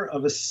cover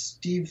of a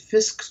Steve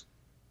Fisk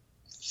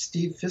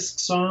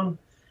song.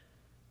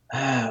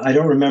 I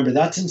don't remember.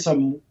 That's in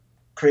some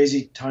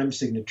crazy time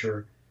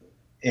signature.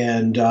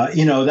 And,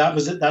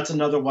 that's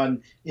another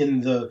one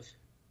in the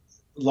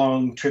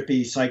long,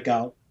 trippy,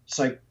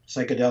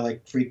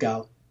 psychedelic freak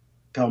out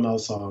Pell Mell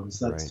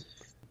songs. Right.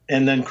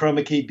 And then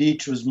Chroma Key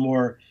Beach was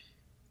more.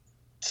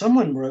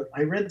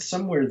 I read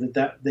somewhere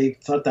that they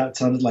thought that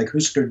sounded like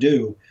Husker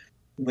Du,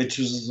 which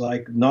was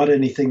like not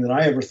anything that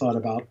I ever thought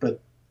about.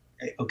 But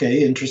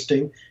okay,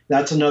 interesting.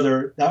 That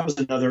was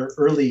another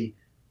early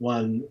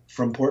one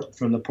from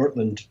the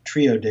Portland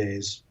Trio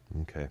days.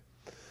 Okay.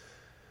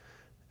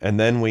 And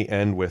then we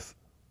end with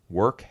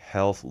Work,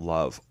 Health,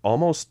 Love,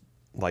 almost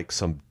like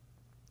some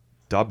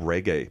dub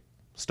reggae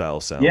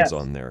style sounds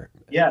on there.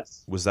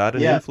 Yes. Was that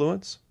an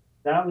influence?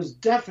 That was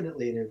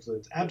definitely an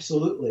influence.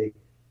 Absolutely.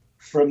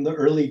 From the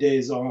early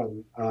days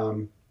on.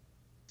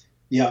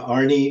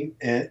 Arnie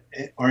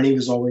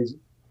was always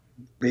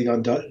big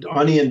on dub.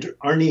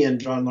 Arnie and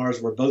John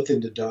Lars were both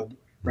into dub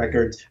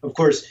records. Of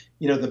course,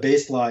 the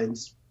bass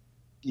lines,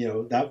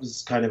 that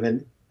was kind of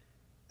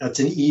that's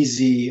an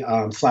easy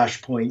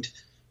flashpoint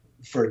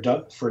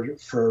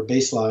for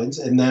bass lines.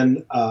 And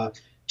then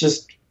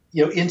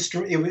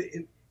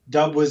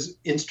dub was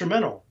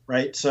instrumental,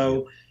 right?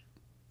 So,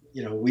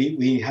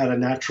 we had a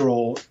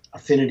natural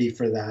affinity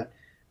for that.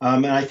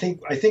 And I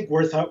think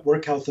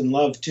Work, Health, and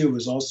Love too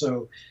was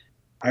also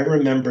I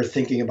remember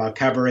thinking about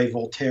Cabaret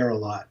Voltaire a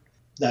lot.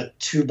 That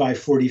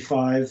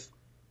 2x45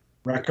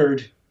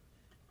 record.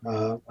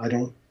 I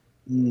don't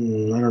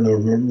know,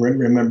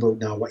 remember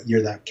now what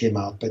year that came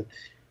out, but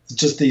it's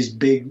just these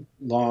big,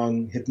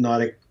 long,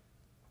 hypnotic,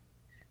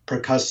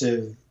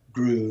 percussive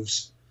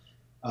grooves.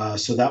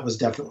 So that was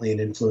definitely an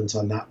influence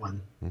on that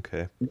one.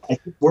 Okay. I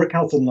think Work,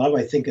 Health, and Love,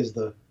 I think, is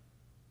the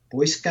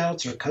Boy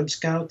Scouts or Cub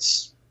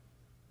Scouts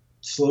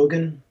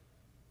slogan.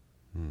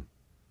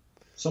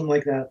 Something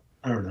like that.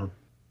 I don't know.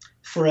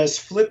 For as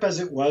flip as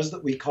it was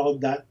that we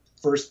called that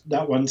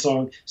one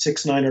song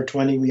 6, 9, or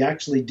 20, we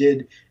actually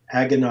did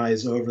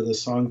agonize over the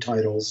song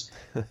titles.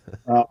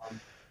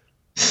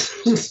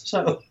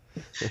 So,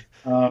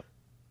 yeah,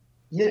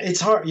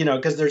 it's hard,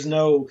 because there's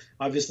no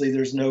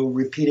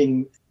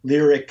repeating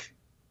lyric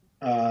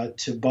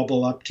to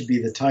bubble up to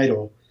be the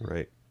title.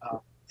 Right.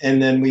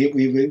 And then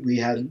we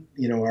had,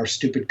 our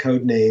stupid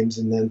code names,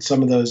 and then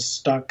some of those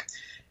stuck.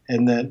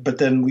 But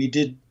then we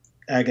did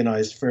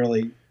agonize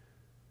fairly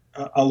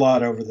a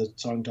lot over the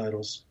song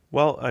titles.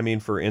 Well, I mean,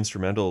 for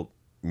instrumental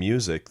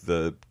music,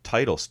 the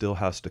title still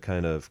has to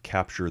kind of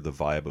capture the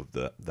vibe of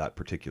that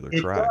particular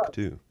track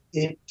too.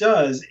 It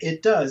does,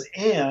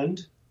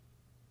 and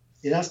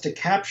it has to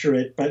capture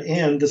it.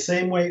 And the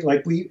same way,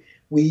 like we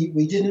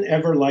didn't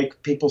ever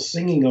like people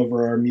singing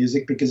over our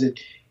music because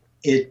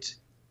it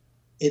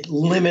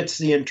limits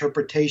the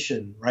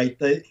interpretation, right?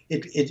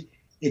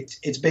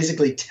 It's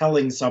basically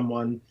telling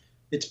someone,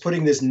 it's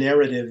putting this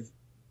narrative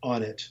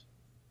on it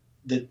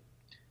that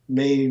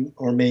may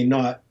or may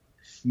not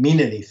mean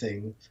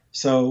anything.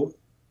 So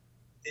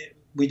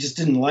we just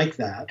didn't like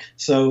that.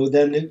 So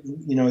then,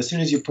 as soon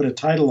as you put a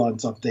title on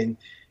something,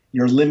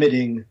 you're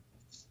limiting,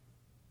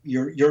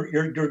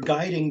 you're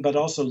guiding, but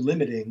also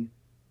limiting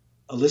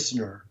a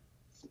listener,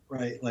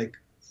 right? Like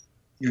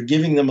you're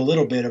giving them a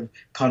little bit of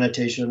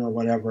connotation or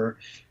whatever,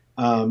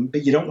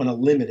 but you don't want to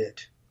limit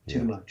it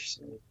too much.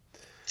 So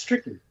it's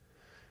tricky.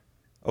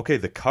 Okay,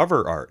 the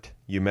cover art.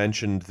 You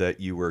mentioned that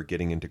you were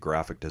getting into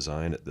graphic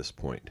design at this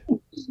point.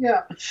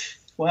 Yeah.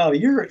 Wow,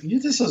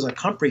 this is a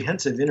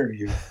comprehensive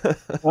interview.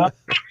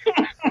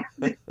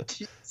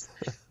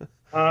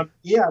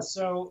 Yeah,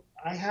 so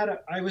I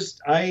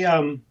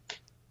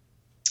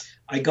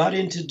got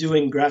into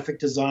doing graphic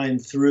design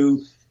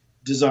through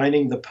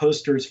designing the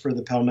posters for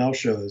the Pell Mell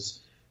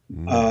shows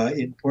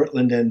in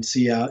Portland and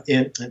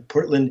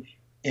Portland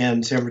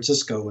and San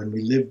Francisco when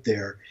we lived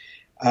there.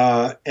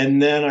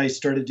 And then I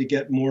started to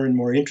get more and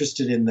more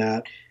interested in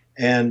that,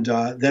 and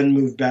then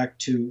moved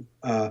to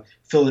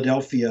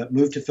Philadelphia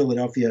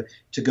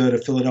to go to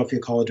Philadelphia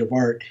College of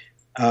Art.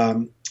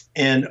 And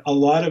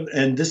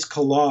this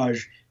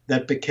collage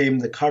that became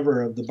the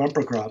cover of the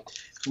bumper crop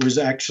was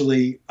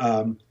actually,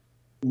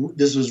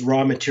 this was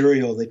raw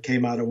material that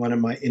came out of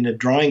in a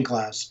drawing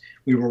class.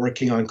 We were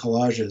working on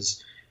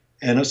collages.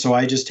 And so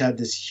I just had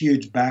this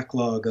huge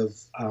backlog of,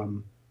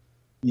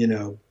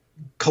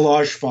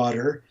 collage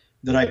fodder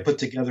that I put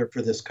together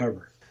for this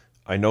cover.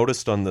 I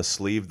noticed on the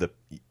sleeve that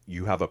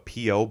you have a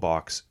P.O.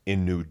 box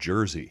in New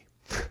Jersey.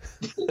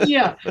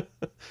 Yeah,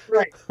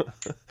 right.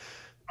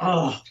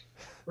 Oh,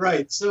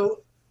 right.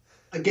 So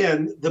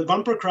again, the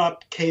bumper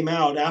crop came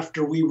out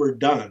after we were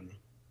done.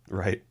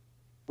 Right.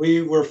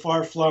 We were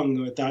far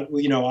flung with that.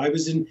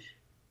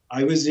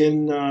 I was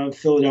in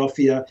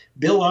Philadelphia.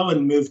 Bill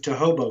Owen moved to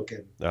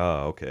Hoboken.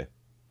 Oh, okay.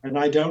 And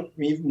I don't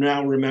even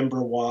now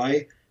remember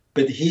why,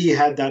 but he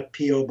had that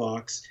P.O.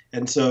 box,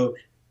 and so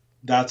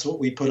that's what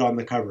we put on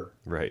the cover.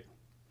 Right.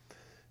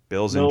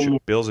 Bill's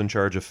in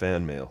charge of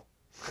fan mail.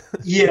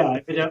 Yeah,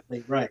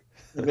 evidently, right.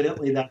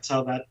 Evidently, that's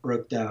how that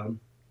broke down.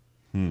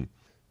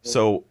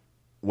 So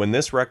when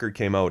this record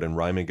came out and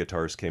Rhyming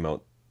Guitars came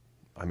out,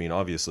 I mean,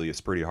 obviously it's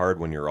pretty hard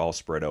when you're all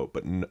spread out,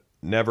 but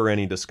never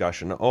any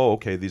discussion. Oh,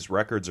 okay, these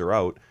records are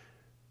out.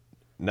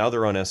 Now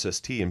they're on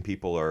SST and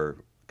people are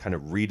kind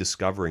of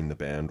rediscovering the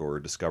band or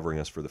discovering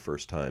us for the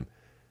first time.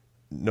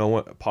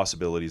 No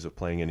possibilities of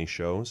playing any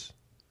shows?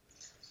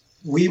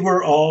 We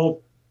were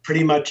all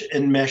pretty much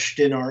enmeshed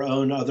in our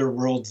own other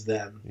worlds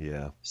then.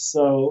 Yeah.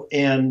 So,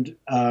 and,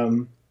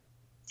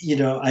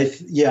 I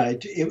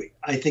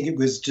think it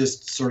was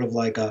just sort of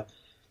like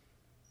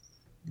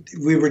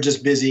we were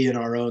just busy in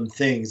our own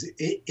things.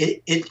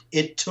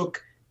 It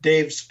took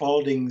Dave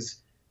Spalding's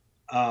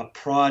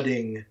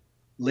prodding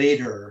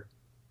later.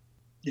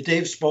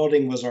 Dave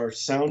Spalding was our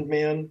sound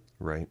man.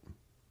 Right.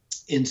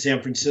 In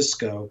San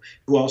Francisco,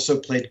 who also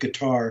played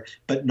guitar,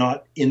 but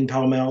not in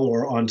Pell Mell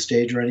or on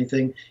stage or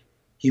anything.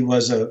 He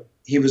was an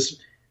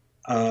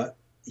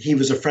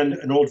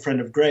old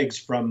friend of Greg's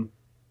from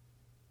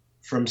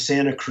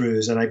Santa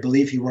Cruz, and I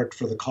believe he worked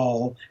for The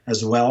Call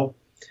as well.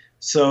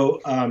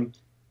 So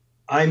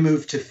I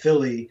moved to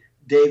Philly.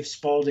 Dave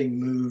Spalding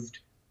moved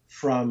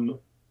from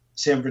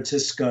San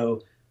Francisco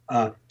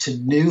to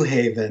New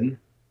Haven,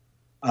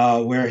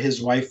 where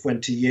his wife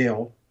went to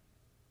Yale.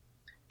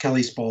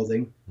 Kelly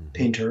Spalding,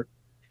 painter,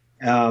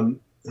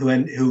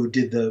 who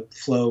did the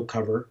Flow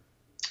cover.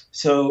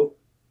 So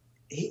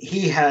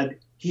he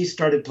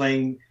started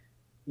playing,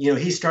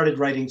 he started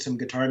writing some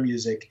guitar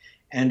music,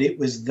 And it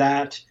was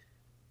that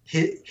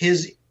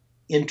his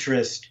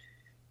interest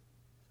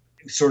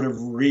sort of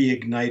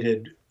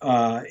reignited,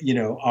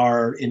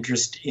 our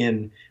interest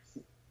in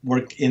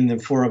work in the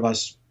four of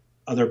us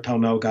other Pell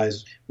Mell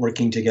guys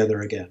working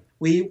together again.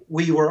 We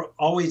were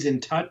always in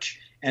touch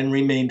and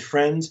remained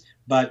friends,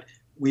 but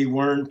we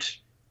weren't.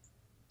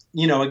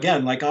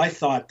 Again, like I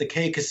thought, the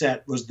K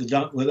cassette was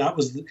that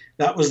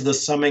was the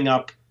summing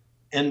up,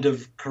 end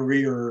of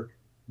career,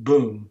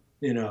 boom.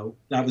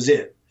 That was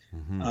it.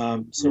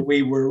 Mm-hmm. So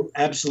we were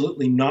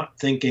absolutely not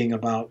thinking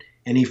about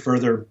any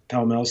further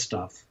Pell Mell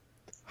stuff.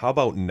 How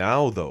about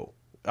now, though?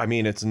 I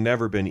mean, it's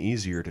never been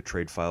easier to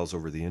trade files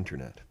over the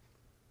internet.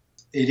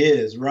 It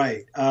is,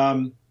 right.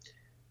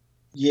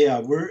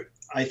 Yeah,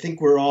 I think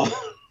we're all.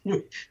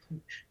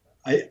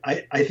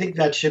 I think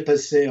that ship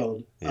has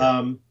sailed.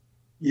 Yeah.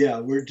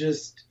 Yeah, we're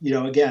just,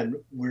 again,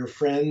 we're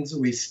friends.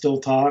 We still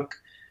talk.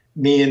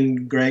 Me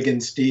and Greg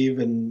and Steve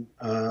and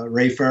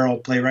Ray Farrell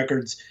play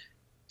records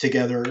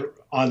together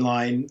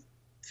online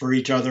for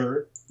each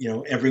other,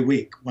 every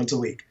week, once a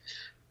week.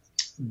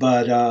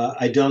 But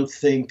I don't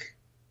think,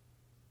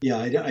 yeah,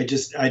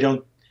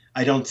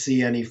 I don't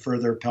see any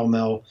further Pell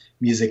Mell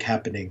music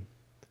happening.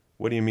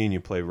 What do you mean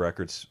you play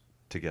records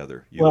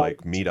together? You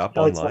meet up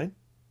online?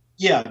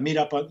 Meet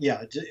up on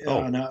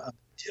Oh.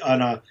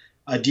 on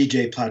a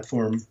DJ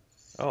platform.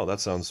 Oh, that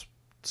sounds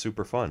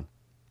super fun.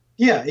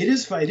 Yeah, it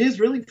is fun. It is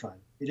really fun.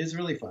 It is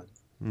really fun.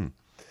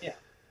 Yeah.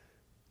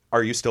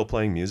 Are you still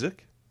playing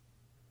music?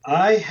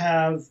 I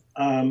have.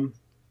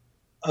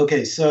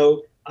 Okay,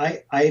 so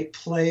I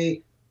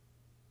play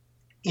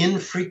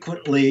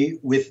infrequently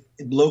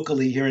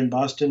locally here in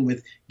Boston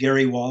with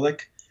Gary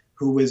Wallach,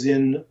 who was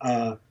in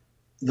the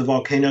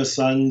Volcano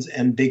Suns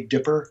and Big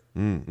Dipper,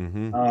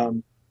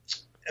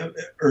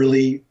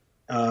 early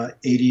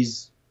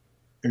 80s,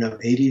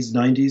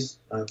 90s,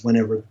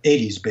 whenever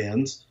 80s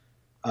bands.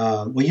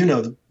 Well,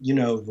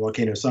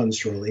 Volcano Suns,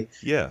 surely.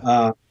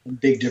 Yeah.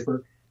 Big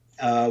Dipper.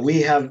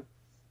 We have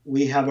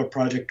a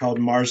project called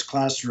Mars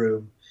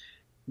Classroom,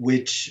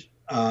 which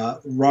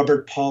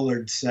Robert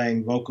Pollard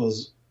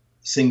is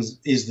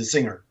the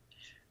singer.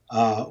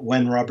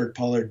 When Robert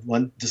Pollard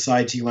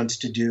decides he wants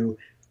to do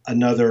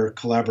another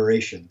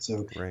collaboration.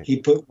 So right.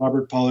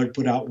 Robert Pollard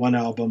put out one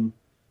album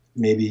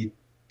maybe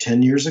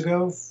 10 years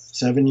ago,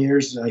 7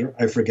 years.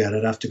 I forget.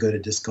 I'd have to go to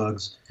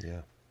Discogs.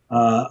 Yeah.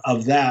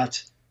 Of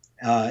that.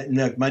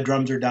 My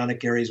drums are down at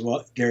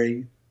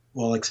Gary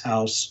Wallach's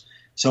house.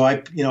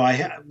 So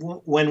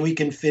when we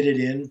can fit it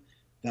in,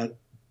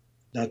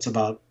 that's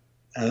about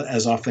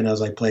as often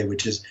as I play,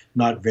 which is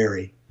not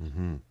very.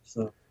 Mm-hmm.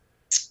 So,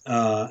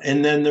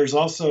 and then there's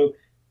also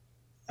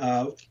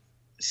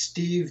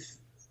Steve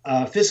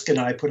Fisk and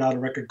I put out a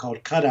record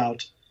called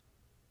Cutout,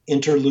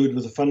 Interlude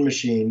with a Fun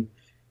Machine,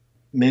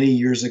 many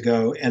years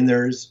ago, and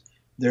there's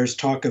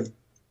talk of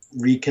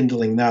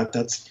rekindling that.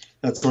 That's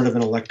sort of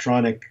an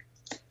electronic,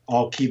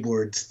 all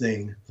keyboards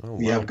thing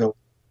we have going.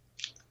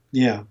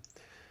 Yeah.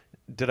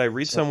 Did I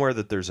read somewhere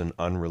that there's an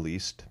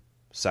unreleased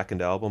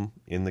second album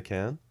in the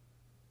can?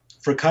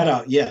 For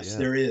Cutout, yes,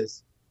 there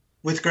is,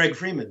 with Greg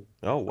Freeman.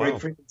 Oh, wow. Greg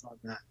Freeman's on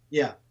that.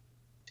 Yeah.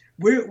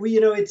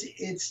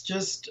 It's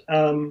just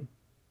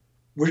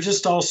we're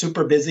just all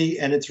super busy,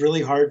 and it's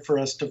really hard for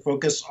us to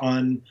focus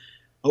on,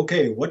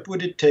 okay, what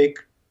would it take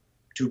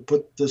to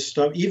put the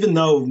stuff, even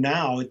though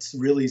now it's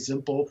really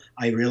simple.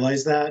 I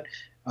realize that.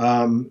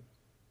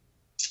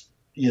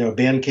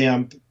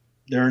 Bandcamp,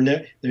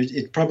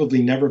 it's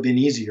probably never been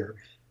easier.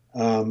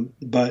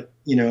 But,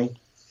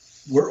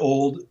 we're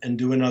old and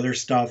doing other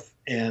stuff,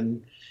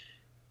 and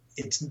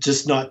it's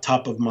just not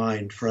top of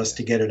mind for us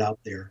to get it out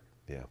there.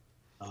 Yeah.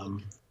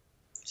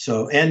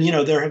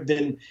 There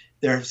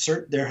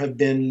have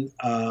been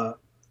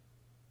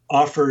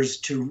offers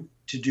to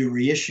do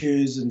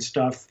reissues and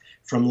stuff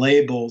from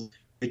labels,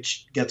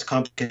 which gets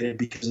complicated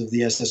because of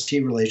the SST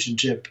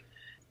relationship.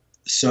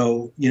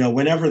 So,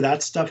 whenever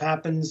that stuff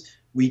happens,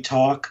 we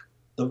talk,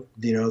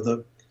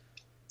 the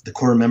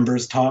core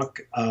members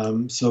talk.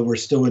 So we're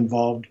still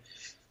involved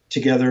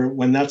together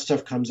when that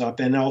stuff comes up.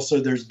 And also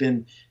there's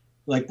been,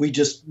 like, we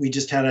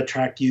just had a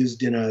track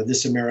used in a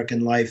This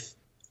American Life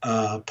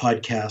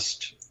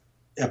podcast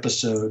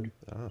episode.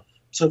 Oh.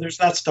 So there's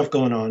that stuff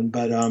going on,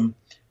 but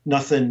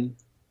nothing,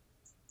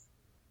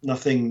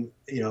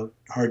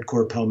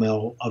 hardcore Pell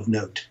Mell of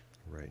note.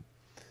 Right.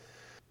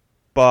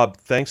 Bob,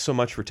 thanks so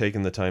much for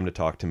taking the time to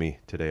talk to me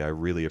today. I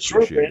really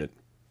appreciate it.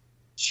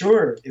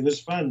 Sure. It was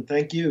fun.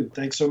 Thank you.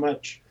 Thanks so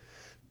much.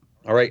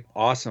 All right.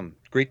 Awesome.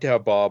 Great to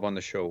have Bob on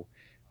the show.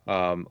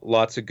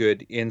 Lots of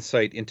good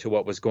insight into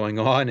what was going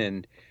on,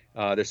 and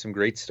there's some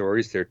great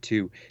stories there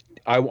too.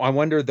 I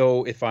wonder,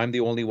 though, if I'm the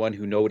only one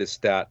who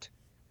noticed that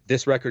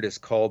this record is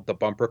called The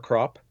Bumper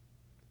Crop,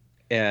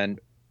 and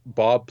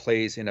Bob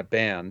plays in a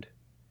band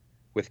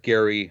with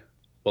Gary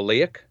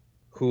Wallach,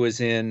 who is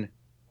in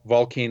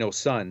Volcano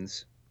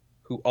Suns,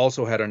 who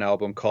also had an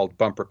album called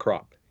Bumper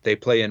Crop. They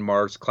play in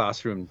Mars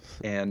Classroom,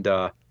 and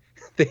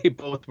they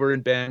both were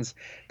in bands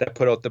that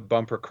put out the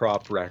Bumper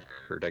Crop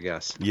record, I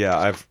guess.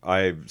 Yeah,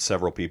 I've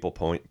several people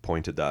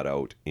pointed that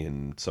out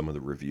in some of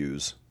the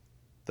reviews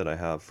that I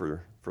have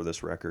for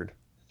this record.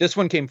 This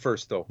one came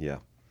first, though. Yeah.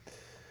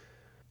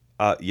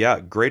 Yeah,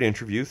 great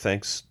interview.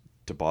 Thanks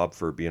to Bob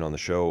for being on the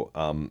show.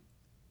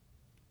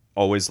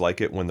 Always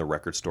like it when the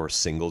record store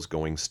Singles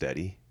Going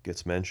Steady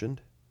gets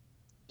mentioned.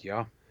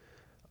 Yeah.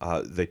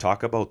 They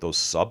talk about those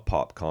Sub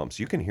Pop comps.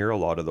 You can hear a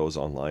lot of those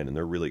online, and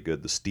they're really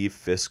good. The Steve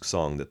Fisk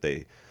song that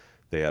they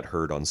had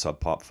heard on Sub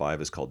Pop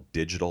 5 is called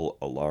Digital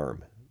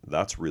Alarm.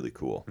 That's really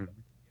cool.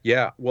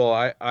 Yeah,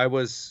 well, I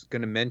was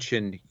going to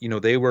mention,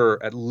 they were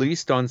at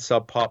least on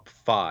Sub Pop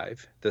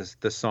 5,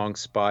 the song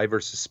Spy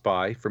versus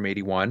Spy from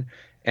 81,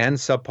 and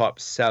Sub Pop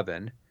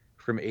 7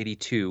 from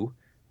 82,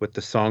 with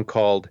the song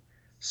called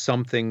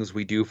Some Things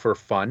We Do for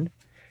Fun.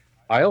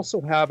 I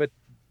also have it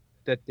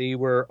that they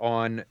were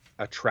on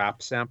a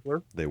Trap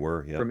sampler. They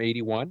were, yeah. From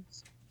 81.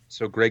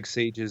 So Greg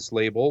Sage's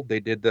label, they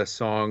did the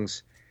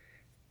songs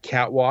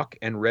Catwalk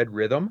and Red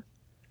Rhythm.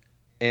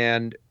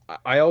 And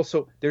I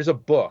also, there's a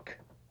book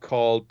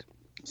called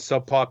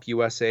Sub Pop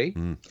USA.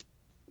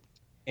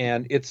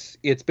 And it's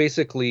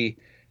basically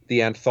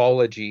the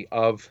anthology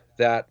of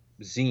that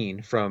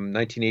zine from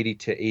 1980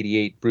 to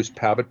 88. Bruce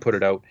Pavitt put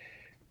it out.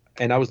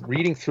 And I was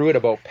reading through it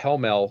about Pell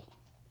Mell.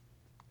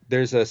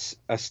 There's a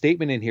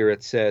statement in here.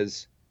 It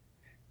says,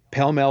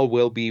 Pell Mell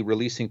will be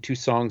releasing 2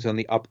 songs on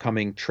the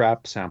upcoming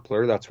Trap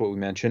sampler. That's what we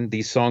mentioned.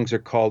 These songs are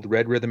called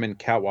Red Rhythm and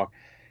Catwalk.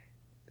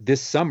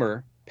 This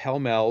summer, Pell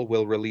Mell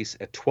will release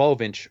a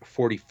 12-inch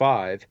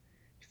 45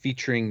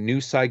 featuring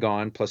New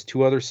Saigon plus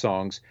 2 other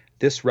songs.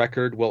 This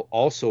record will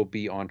also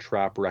be on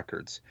Trap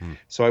Records.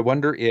 So I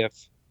wonder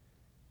if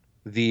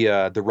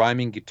the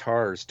Rhyming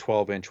Guitars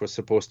 12-inch was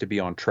supposed to be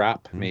on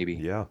Trap, maybe.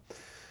 Yeah.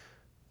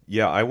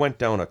 Yeah, I went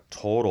down a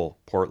total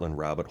Portland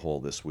rabbit hole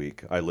this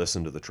week. I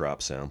listened to the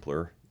Trap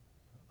sampler.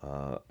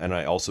 And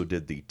I also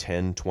did the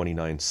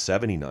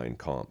 10/29/79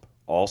 comp,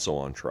 also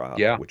on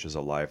Trap, which is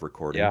a live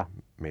recording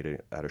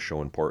made at a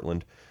show in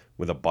Portland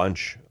with a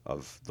bunch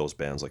of those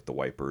bands like the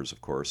Wipers,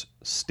 of course,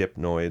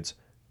 Stipnoids,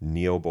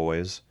 Neo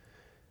Boys,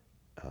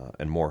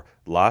 and more.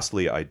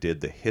 Lastly, I did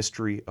the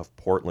History of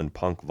Portland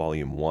Punk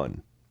Volume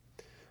 1.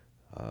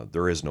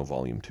 There is no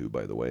Volume 2,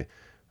 by the way,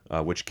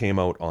 which came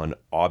out on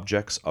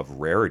Objects of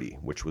Rarity,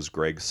 which was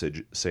Greg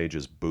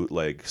Sage's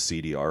bootleg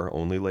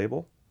CDR-only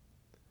label.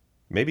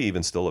 Maybe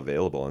even still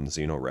available on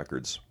Xeno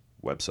Records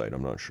website,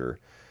 I'm not sure.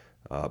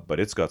 But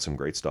it's got some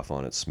great stuff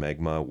on it.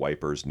 Smegma,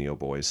 Wipers, Neo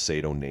Boys,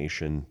 Sado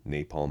Nation,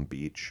 Napalm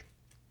Beach.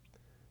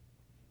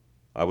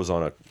 I was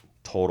on a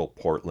total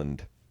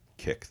Portland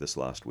kick this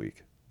last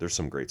week. There's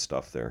some great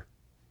stuff there.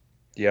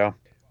 Yeah.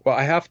 Well,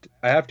 I have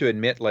to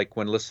admit, like,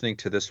 when listening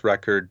to this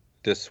record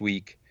this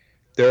week,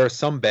 there are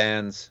some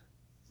bands,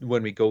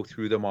 when we go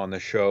through them on the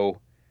show,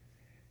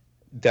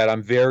 that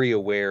I'm very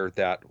aware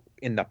that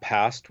in the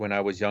past, when I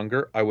was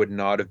younger, I would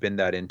not have been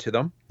that into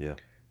them. Yeah.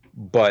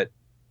 But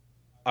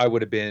I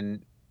would have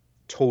been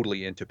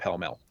totally into Pell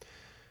Mell.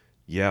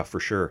 Yeah, for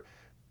sure.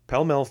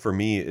 Pell Mell for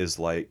me is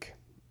like,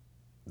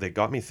 they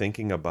got me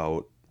thinking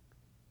about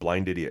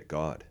Blind Idiot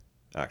God,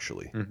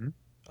 actually.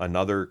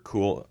 Another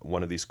cool,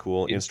 one of these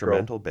cool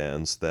instrumental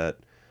bands that,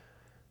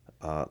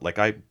 like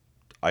I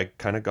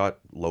kind of got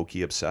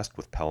low-key obsessed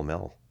with Pell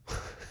Mell.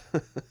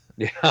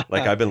 Yeah.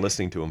 Like I've been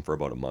listening to them for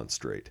about a month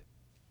straight,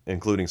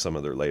 including some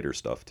of their later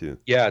stuff too.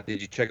 Yeah.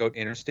 Did you check out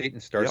Interstate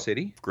and Star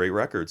City? Great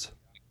records.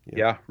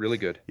 Yeah, really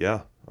good.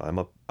 Yeah, I'm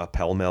a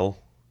Pell Mell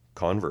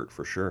convert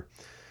for sure.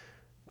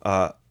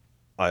 I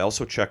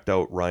also checked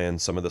out, Ryan,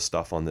 some of the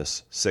stuff on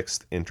this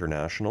 6th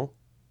International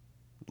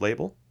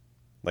label.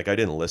 Like I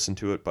didn't listen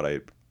to it, but I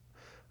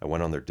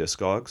went on their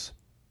Discogs.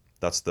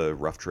 That's the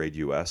Rough Trade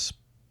US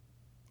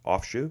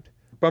offshoot.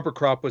 Bumper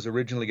Crop was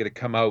originally going to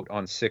come out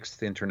on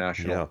 6th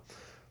International. Yeah.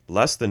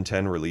 Less than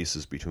 10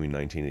 releases between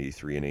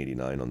 1983 and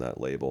 89 on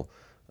that label.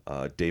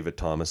 David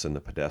Thomas and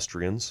the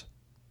Pedestrians.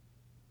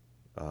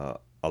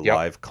 A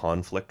live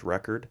Conflict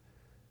record.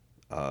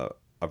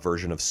 A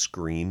version of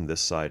Scream,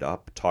 This Side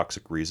Up.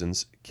 Toxic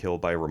Reasons, Kill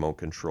by Remote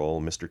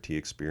Control. Mr. T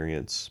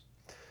Experience.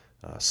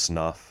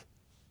 Snuff.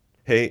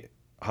 Hey,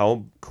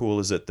 how cool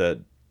is it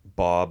that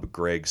Bob,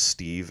 Greg,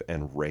 Steve,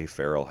 and Ray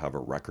Farrell have a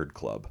record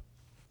club?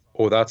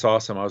 Oh, that's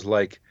awesome. I was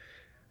like,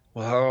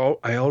 well,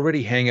 I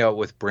already hang out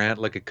with Brant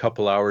like a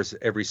couple hours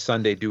every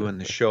Sunday doing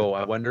the show.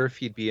 I wonder if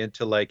he'd be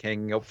into like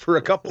hanging out for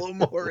a couple of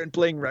more and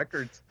playing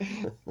records.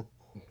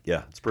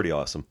 Yeah, it's pretty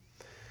awesome.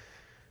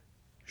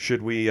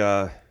 Should we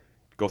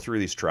go through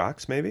these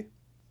tracks maybe?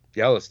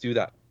 Yeah, let's do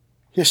that.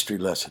 History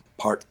Lesson,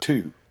 Part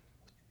 2.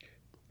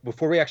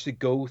 Before we actually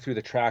go through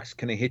the tracks,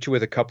 can I hit you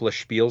with a couple of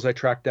spiels I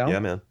tracked down? Yeah,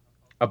 man.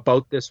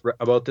 About this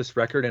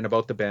record and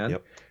about the band.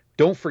 Yep.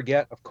 Don't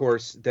forget, of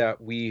course,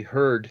 that we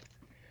heard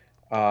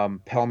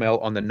Pell Mell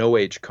on the No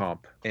Age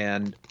comp,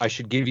 and I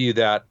should give you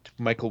that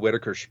Michael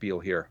Whitaker spiel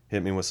here.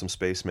 Hit me with some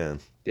Spaceman.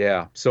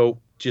 Yeah. So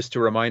just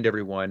to remind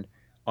everyone,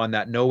 on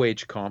that No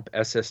Age comp,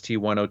 SST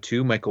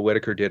 102, Michael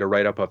Whitaker did a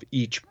write-up of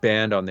each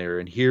band on there,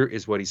 and here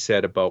is what he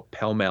said about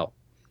Pell Mell.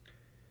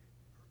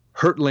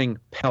 Hurtling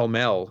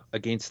pell-mell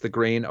against the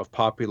grain of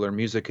popular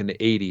music in the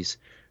 80s,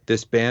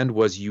 this band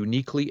was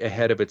uniquely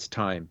ahead of its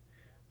time.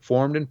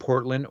 Formed in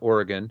Portland,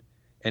 Oregon,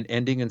 and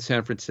ending in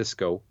San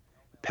Francisco,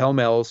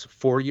 Pell-Mell's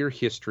 4-year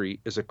history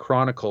is a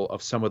chronicle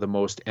of some of the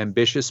most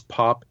ambitious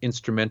pop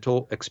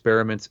instrumental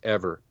experiments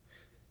ever,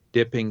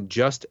 dipping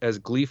just as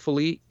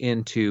gleefully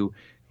into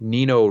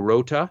Nino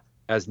Rota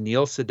as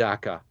Neil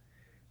Sedaka.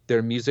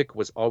 Their music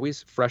was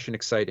always fresh and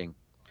exciting.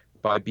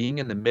 By being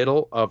in the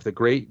middle of the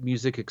great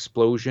music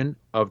explosion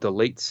of the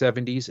late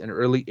 70s and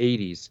early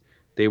 80s,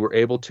 they were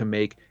able to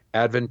make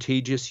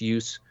advantageous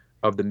use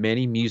of the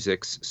many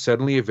musics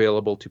suddenly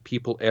available to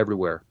people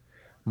everywhere,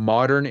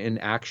 modern in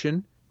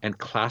action and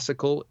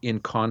classical in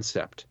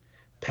concept.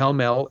 Pell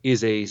Mell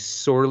is a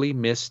sorely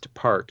missed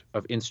part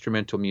of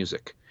instrumental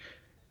music.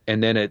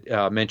 And then it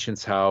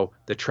mentions how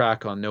the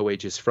track on No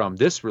Age is from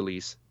this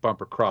release,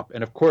 Bumper Crop.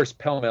 And of course,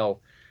 Pell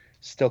Mell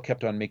still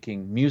kept on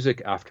making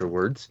music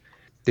afterwards.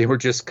 They were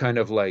just kind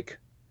of like,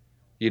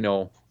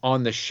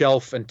 on the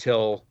shelf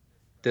until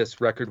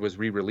this record was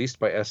re-released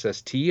by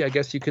SST, I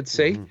guess you could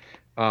say.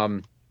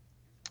 Um,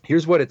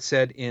 Here's what it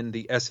said in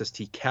the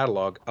SST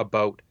catalog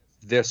about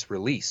this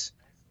release,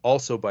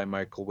 also by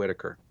Michael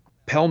Whitaker.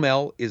 Pell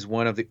Mell is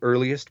one of the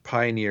earliest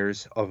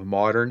pioneers of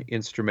modern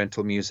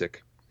instrumental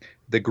music.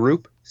 The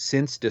group,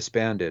 since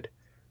disbanded,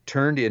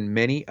 turned in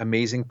many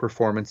amazing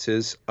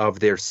performances of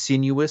their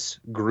sinuous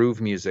groove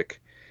music.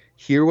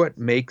 Hear what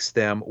makes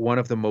them one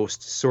of the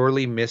most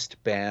sorely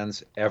missed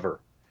bands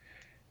ever.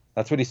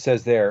 That's what he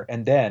says there.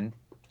 And then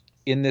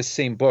in this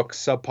same book,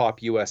 Sub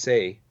Pop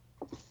USA,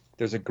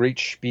 there's a great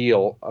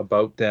spiel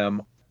about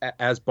them.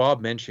 As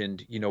Bob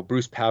mentioned,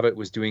 Bruce Pavitt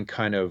was doing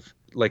kind of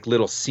like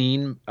little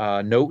scene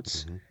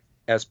notes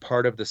as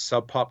part of the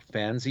Sub Pop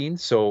fanzine.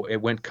 So it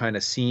went kind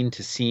of scene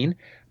to scene.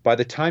 By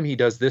the time he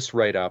does this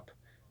write up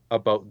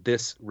about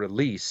this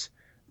release,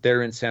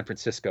 they're in San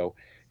Francisco.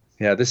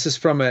 Yeah, this is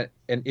from an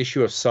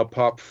issue of Sub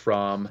Pop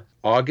from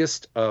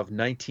August of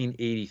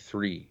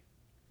 1983,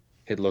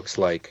 it looks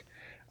like.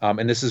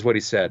 And this is what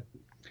he said.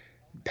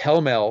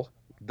 Pell Mell,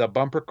 the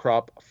Bumper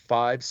Crop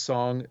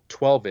 5-song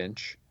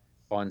 12-inch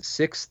on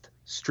 6th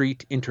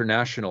Street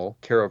International,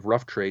 care of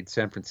Rough Trade,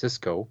 San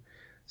Francisco.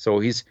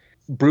 So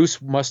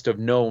Bruce must have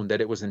known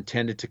that it was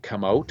intended to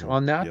come out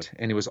on that, Yep.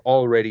 and he was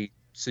already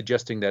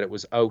suggesting that it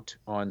was out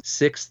on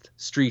 6th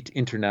Street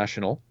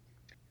International.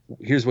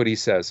 Here's what he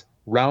says.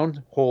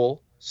 Round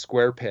hole,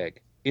 square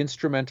peg.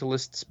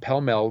 Instrumentalists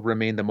pell-mell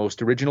remain the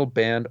most original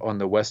band on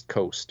the West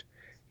Coast.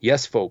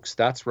 Yes, folks,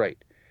 that's right.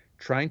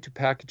 Trying to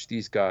package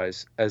these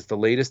guys as the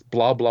latest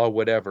blah blah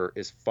whatever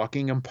is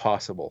fucking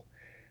impossible.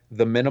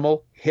 The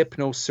minimal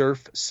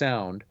hypno-surf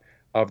sound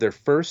of their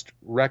first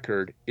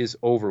record is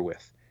over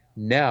with.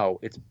 Now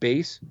it's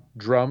bass,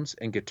 drums,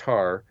 and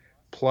guitar,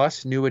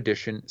 plus new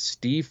addition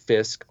Steve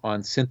Fisk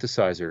on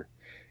synthesizer.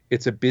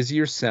 It's a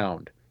busier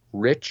sound,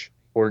 rich,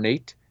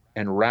 ornate,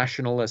 and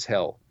rational as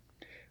hell.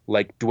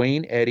 Like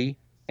Dwayne Eddy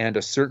and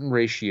a certain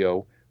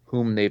ratio,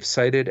 whom they've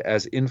cited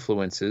as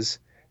influences,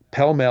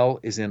 Pell Mell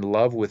is in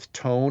love with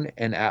tone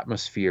and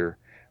atmosphere,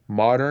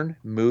 modern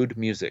mood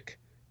music,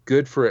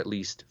 good for at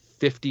least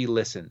 50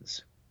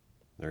 listens.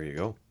 There you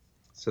go.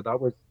 So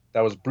that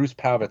was Bruce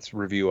Pavitt's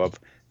review of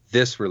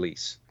this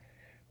release.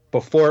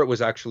 Before it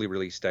was actually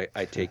released,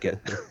 I take it.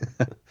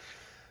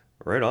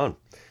 Right on.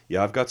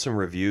 Yeah, I've got some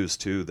reviews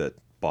too that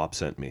Bob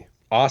sent me.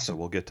 Awesome. So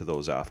we'll get to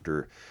those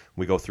after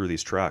we go through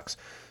these tracks.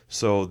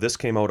 So this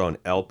came out on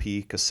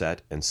LP,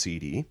 cassette, and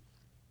CD.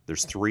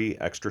 There's 3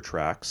 extra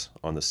tracks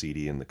on the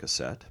CD and the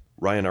cassette.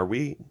 Ryan, are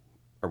we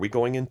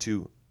going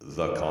into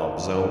the comp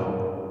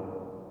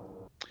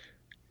zone?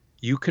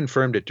 You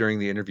confirmed it during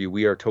the interview.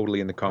 We are totally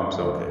in the comp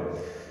zone.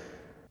 Okay.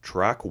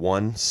 Track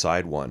 1,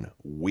 side 1,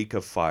 Week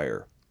of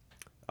Fire.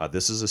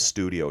 This is a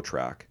studio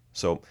track.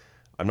 So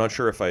I'm not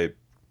sure if I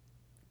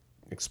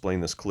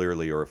explained this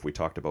clearly or if we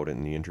talked about it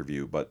in the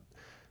interview, but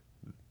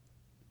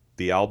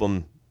the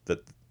album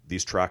that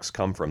these tracks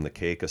come from, the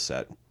K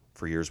cassette,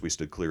 for years we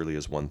stood clearly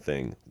as one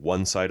thing.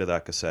 One side of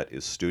that cassette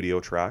is studio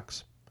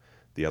tracks.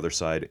 The other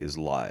side is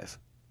live.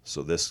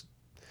 So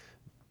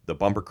the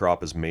Bumper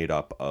Crop is made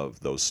up of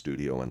those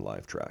studio and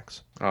live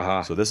tracks.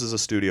 Uh-huh. So this is a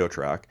studio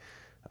track.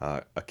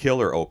 A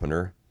killer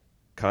opener,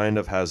 kind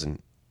of has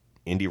an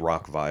indie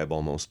rock vibe,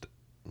 almost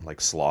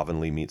like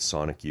Slovenly meets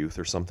Sonic Youth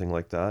or something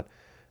like that.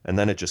 And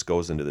then it just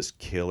goes into this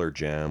killer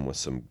jam with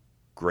some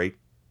great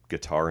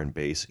guitar and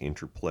bass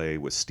interplay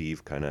with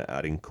Steve kind of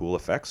adding cool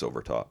effects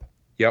over top.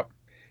 Yep.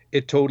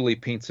 It totally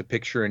paints a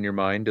picture in your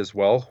mind as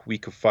well.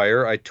 Week of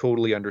Fire, I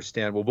totally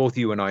understand. Well, both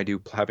you and I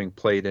do, having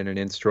played in an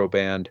instro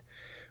band,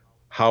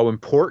 how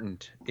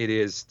important it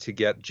is to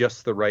get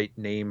just the right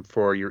name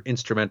for your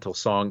instrumental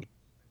song,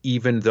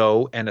 even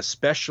though, and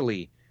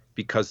especially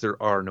because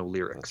there are no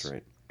lyrics. That's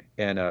right.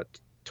 And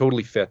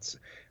totally fits.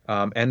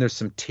 And there's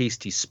some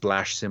tasty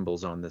splash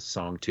cymbals on this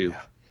song too.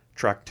 Yeah.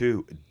 Track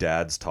 2,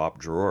 Dad's Top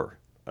Drawer,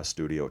 a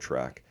studio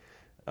track.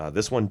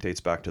 This one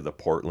dates back to the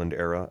Portland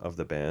era of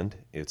the band.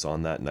 It's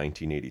on that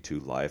 1982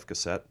 live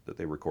cassette that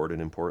they recorded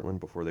in Portland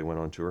before they went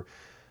on tour.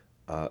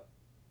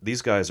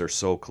 These guys are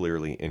so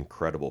clearly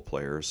incredible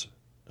players.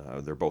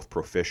 They're both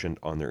proficient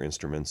on their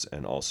instruments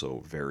and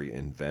also very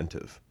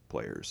inventive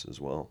players as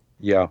well.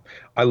 Yeah.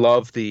 I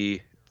love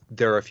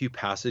there are a few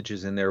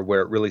passages in there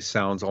where it really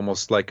sounds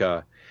almost like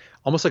a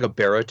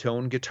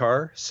baritone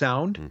guitar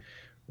sound, Hmm.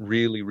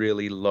 really,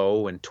 really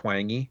low and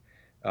twangy.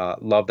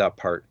 Love that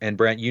part. And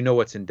Brant, you know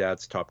what's in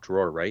Dad's top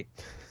drawer, right?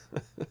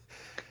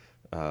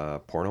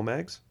 Porno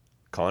mags?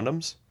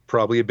 Condoms?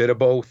 Probably a bit of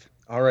both.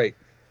 All right.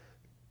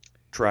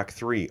 Track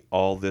 3,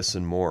 All This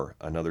and More,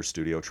 another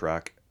studio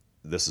track.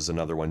 This is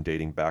another one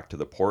dating back to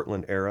the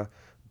Portland era.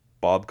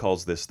 Bob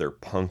calls this their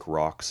punk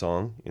rock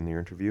song in the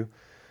interview.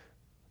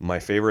 My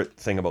favorite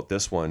thing about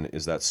this one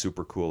is that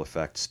super cool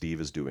effect Steve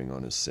is doing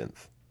on his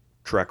synth.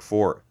 Track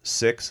 4,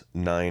 6,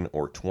 9,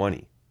 or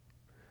 20.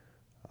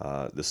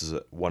 This is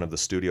one of the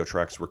studio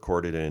tracks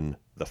recorded in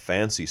the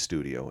fancy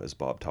studio, as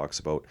Bob talks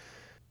about.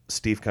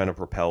 Steve kind of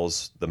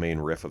propels the main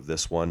riff of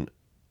this one.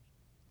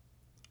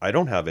 I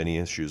don't have any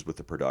issues with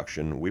the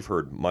production. We've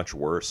heard much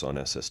worse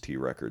on SST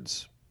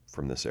records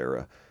from this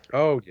era.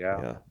 Oh yeah.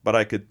 Yeah, but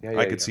I could Yeah, I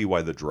yeah, could yeah. see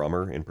why the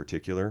drummer in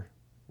particular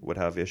would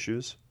have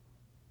issues.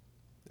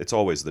 It's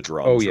always the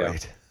Oh drums, yeah.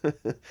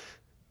 right?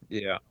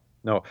 Yeah.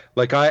 No,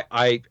 like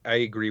I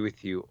agree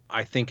with you.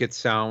 I think it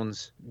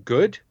sounds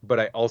good, but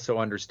I also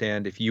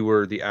understand if you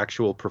were the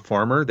actual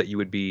performer that you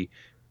would be Yeah.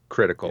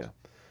 critical.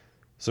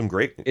 Some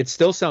great. It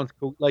still sounds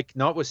cool, like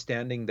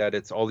notwithstanding that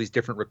it's all these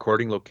different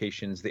recording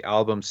locations, the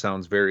album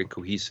sounds very Yeah.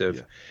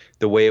 cohesive.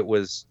 The way it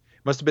was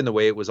must have been the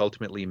way it was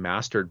ultimately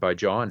mastered by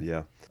John.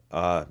 Yeah.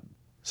 Uh,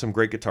 some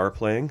great guitar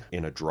playing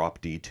in a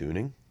drop D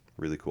tuning.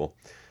 Really cool.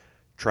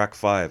 Track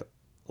 5,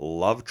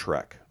 Love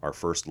Trek, our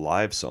first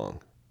live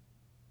song,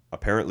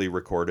 apparently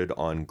recorded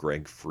on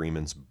Greg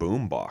Freeman's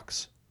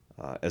boombox.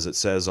 As it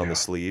says on the Yeah.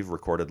 sleeve,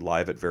 recorded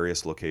live at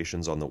various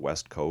locations on the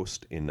West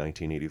Coast in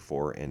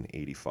 1984 and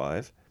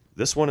 85.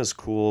 This one is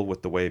cool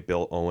with the way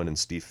Bill Owen and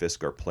Steve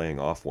Fisk are playing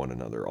off one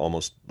another,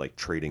 almost like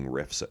trading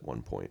riffs at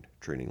one point,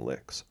 trading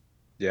licks.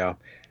 Yeah.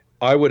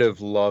 I would have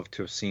loved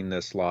to have seen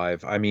this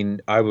live. I mean,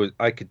 I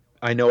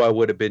know I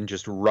would have been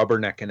just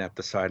rubbernecking at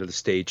the side of the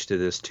stage to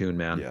this tune,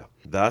 man. Yeah,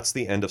 that's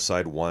the end of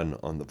side 1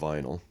 on the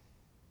vinyl.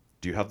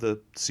 Do you have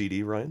the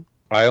CD, Ryan?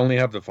 I only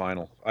have the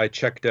vinyl. I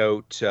checked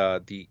out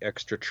the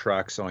extra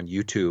tracks on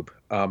YouTube,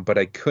 but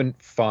I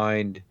couldn't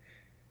find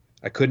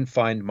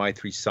My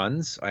Three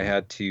Sons. I Mhm.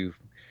 had to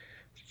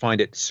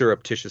find it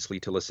surreptitiously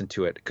to listen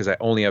to it because I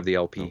only have the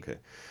LP. Okay.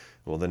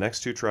 Well, the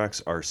next two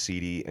tracks are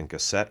CD and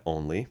cassette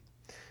only,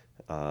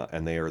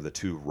 and they are the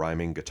two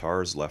rhyming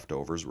guitars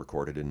leftovers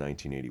recorded in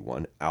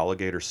 1981.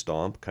 Alligator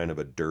Stomp, kind of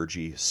a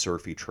dirgy,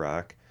 surfy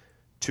track.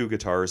 Two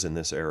guitars in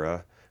this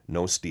era,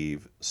 no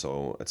Steve,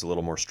 so it's a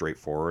little more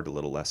straightforward, a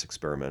little less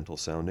experimental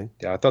sounding.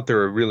 Yeah, I thought there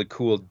were really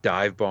cool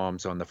dive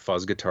bombs on the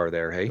fuzz guitar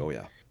there. Hey, Oh,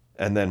 yeah.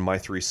 And then My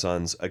Three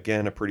Sons,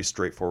 again, a pretty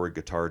straightforward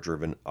guitar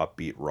driven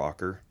upbeat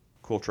rocker.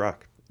 Cool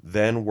track.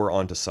 Then we're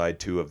on to side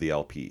 2 of the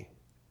LP,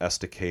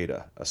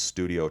 Estacada, a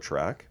studio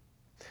track.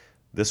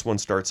 This one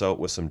starts out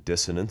with some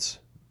dissonance.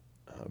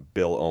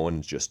 Bill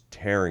Owen just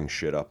tearing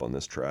shit up on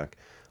this track.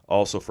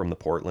 Also from the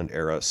Portland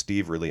era,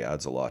 Steve really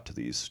adds a lot to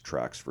these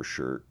tracks for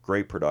sure.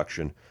 Great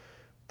production.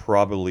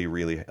 Probably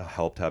really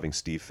helped having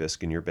Steve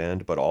Fisk in your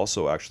band, but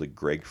also actually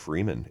Greg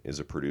Freeman is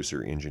a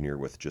producer engineer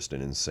with just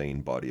an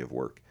insane body of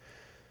work.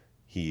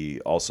 He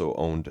also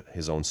owned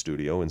his own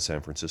studio in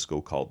San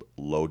Francisco called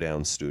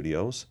Lowdown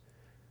Studios.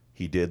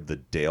 He did the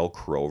Dale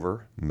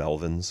Crover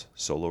Melvin's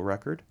solo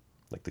record,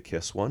 like the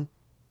Kiss one.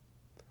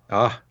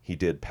 ah, He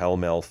did Pell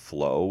Mell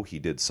Flow. He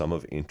did some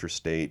of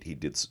Interstate. He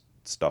did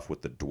stuff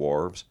with the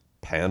Dwarves.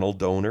 Panel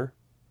Donor,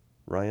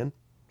 Ryan.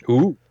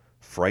 ooh,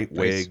 Fright nice.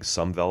 Wig,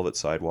 Some Velvet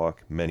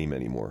Sidewalk, many,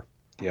 many more.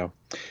 Yeah,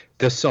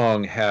 this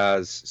song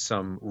has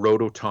some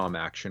rototom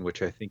action,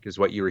 which I think is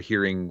what you were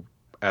hearing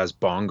as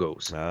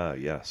bongos. Ah,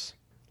 yes.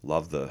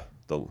 Love the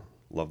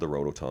love the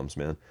Rototoms,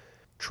 man.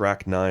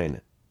 Track 9,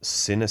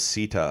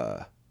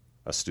 Cinecita,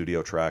 a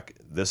studio track.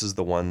 This is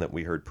the one that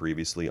we heard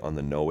previously on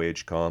the No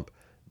Age comp.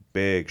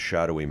 Big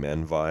Shadowy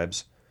Men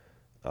vibes.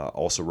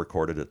 Also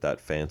recorded at that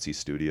fancy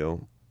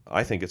studio.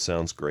 I think it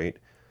sounds great.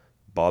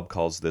 Bob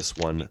calls this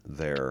one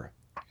their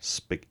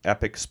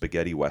epic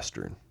spaghetti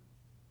western.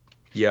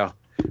 Yeah,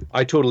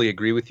 I totally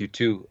agree with you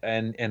too,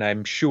 and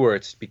I'm sure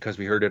it's because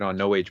we heard it on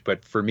No Age,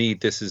 but for me,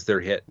 this is their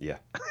hit, Yeah.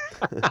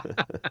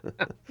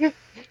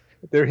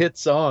 their hit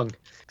song.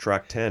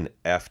 Track 10,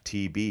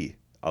 FTB,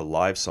 a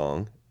live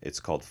song. It's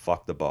called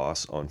Fuck the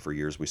Boss on For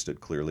Years We Stood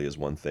Clearly as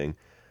One Thing.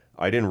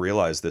 I didn't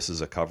realize this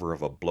is a cover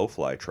of a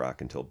Blowfly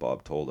track until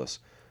Bob told us.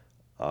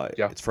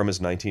 Yeah, It's from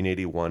his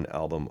 1981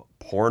 album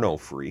Porno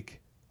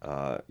Freak.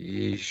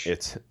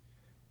 yeesh.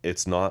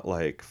 It's not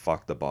like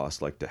Fuck the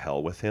Boss, like to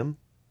hell with him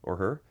or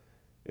her.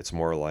 It's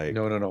more like,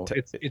 No, no, no.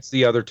 It's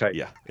the other type.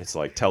 yeah, it's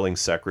like telling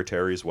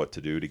secretaries what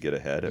to do to get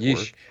ahead at Yeesh.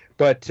 work.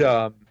 But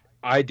Yeah,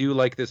 I do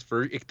like this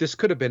this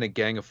could have been a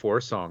Gang of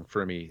Four song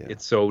for me. yeah.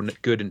 It's so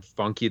good and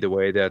funky the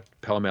way that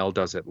Pell Mell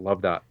does it.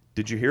 Love that.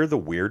 Did you hear the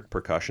weird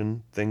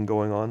percussion thing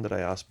going on that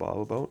I asked Bob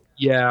about?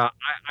 Yeah,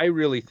 I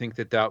really think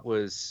that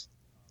was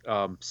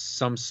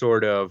some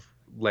sort of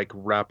like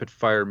rapid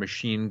fire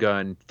machine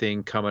gun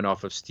thing coming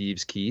off of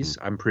Steve's Hmm. keys.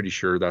 I'm pretty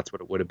sure that's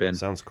what it would have been.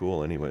 Sounds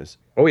cool, anyways.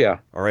 Oh yeah.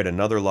 All right,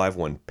 another live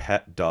one,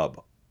 Pet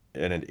Dub.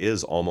 And it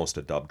is almost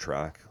a dub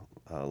track,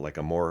 like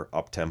a more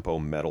up tempo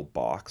metal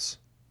box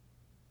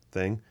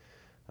thing,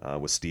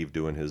 with Steve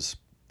doing his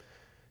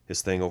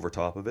thing over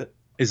top of it.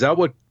 Is that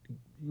what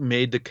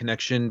made the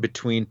connection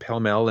between Pell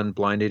Mell and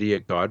Blind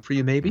Idiot God for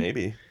you, maybe?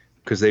 Maybe.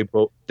 Because they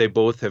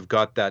both have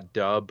got that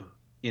dub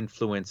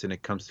influence and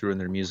it comes through in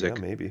their Yeah, music.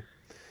 maybe.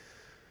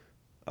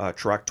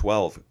 Track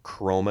 12,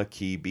 Chroma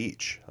Key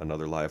Beach,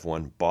 another live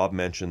one. Bob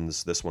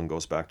mentions this one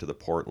goes back to the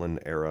Portland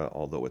era,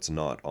 although it's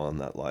not on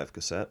that live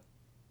cassette.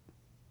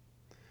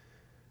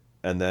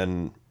 And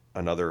then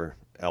another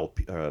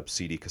LP,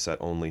 CD cassette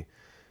only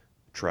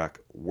track,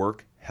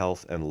 Work,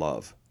 Health, and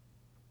Love.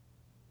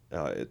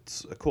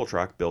 It's a cool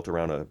track built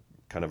around a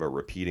kind of a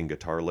repeating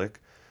guitar lick.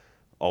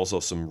 Also,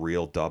 some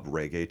real dub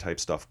reggae type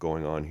stuff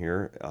going on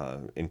here,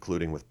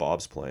 including with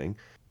Bob's playing.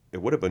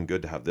 It would have been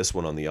good to have this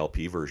one on the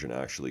LP version,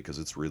 actually, because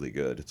it's really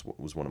good. It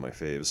was one of my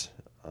faves.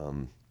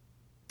 Um,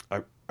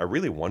 I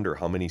really wonder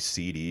how many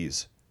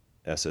CDs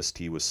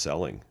SST was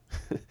selling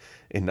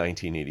in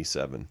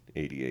 1987,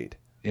 88.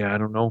 Yeah, I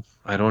don't know.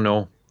 I don't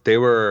know. They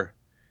were,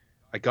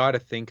 I gotta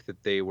think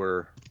that they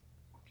were,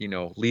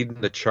 leading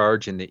the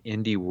charge in the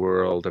indie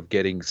world of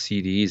getting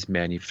CDs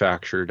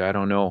manufactured. I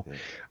don't know. Yeah.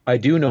 I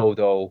do know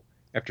though,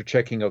 after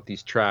checking out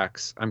these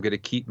tracks, I'm gonna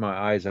keep my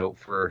eyes out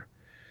for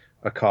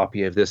a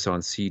copy of this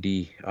on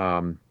CD.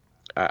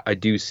 I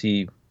do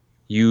see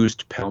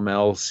used Pell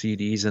Mell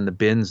CDs in the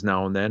bins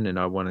now and then, and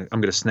I'm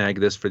gonna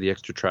snag this for the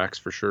extra tracks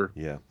for sure.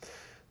 Yeah.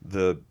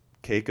 The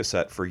K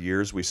cassette, for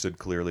years we stood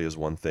clearly as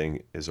one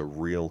thing, is a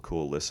real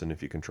cool listen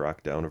if you can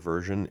track down a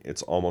version.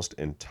 It's almost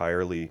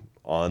entirely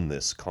on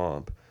this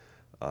comp,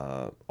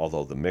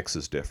 although the mix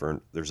is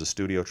different. There's a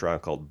studio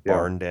track called Yeah.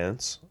 Barn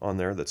Dance on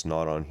there that's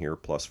not on here,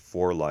 plus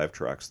 4 live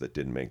tracks that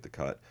didn't make the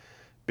cut.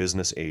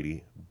 Business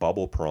 80,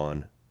 Bubble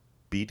Prawn,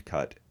 Beat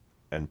Cut,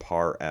 and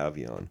Par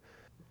Avion.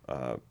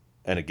 Uh,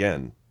 and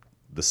again,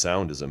 the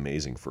sound is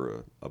amazing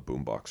for a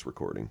boombox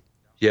recording.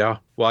 Yeah.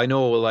 Well, I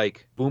know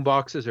like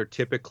boomboxes are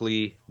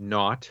typically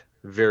not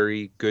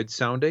very good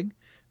sounding,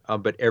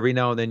 but every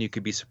now and then you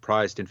could be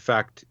surprised. In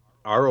fact,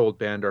 our old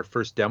band, our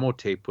first demo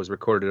tape was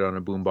recorded on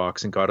a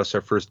boombox and got us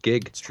our first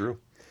gig. It's true.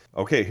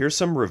 Okay, here's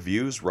some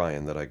reviews,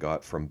 Ryan, that I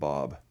got from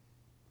Bob.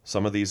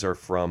 Some of these are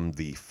from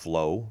the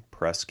Flow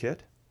press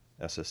kit,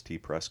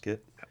 SST press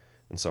kit,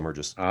 and some are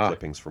just Ah,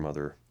 clippings from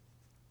other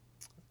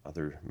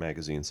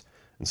magazines.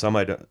 And some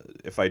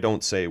if I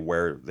don't say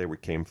where they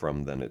came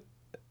from, then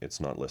it's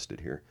not listed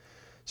here.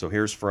 So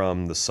here's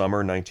from the summer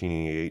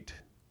 1988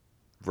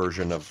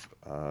 version of,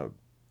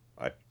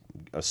 I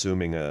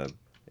assuming a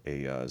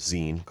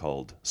zine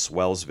called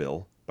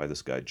Swellsville by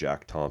this guy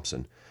Jack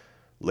Thompson.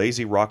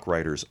 Lazy rock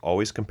writers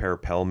always compare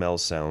Pell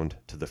Mell's sound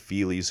to the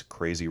Feelies'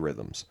 Crazy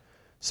Rhythms.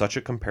 Such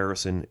a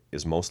comparison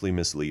is mostly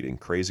misleading.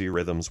 Crazy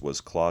Rhythms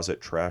was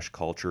closet trash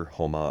culture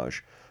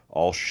homage,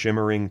 all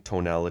shimmering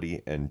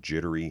tonality and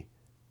jittery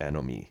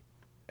anomie.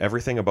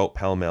 Everything about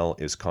Pell Mell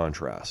is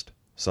contrast,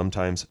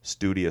 sometimes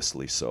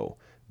studiously so.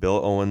 Bill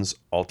Owens'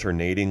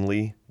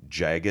 alternatingly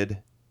jagged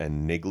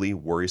and niggly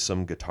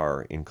worrisome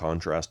guitar in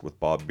contrast with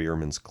Bob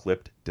Beerman's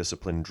clipped,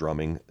 disciplined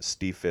drumming,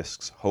 Steve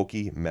Fisk's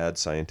hokey, mad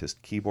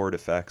scientist keyboard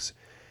effects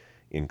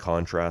in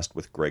contrast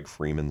with Greg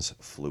Freeman's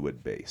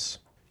fluid bass.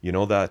 You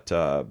know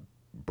that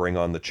Bring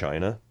on the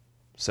China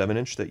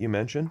 7-inch that you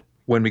mentioned?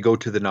 when we go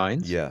to the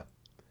nines. Yeah.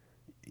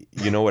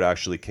 You know it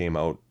actually came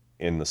out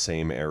in the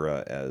same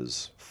era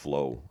as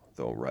Flow,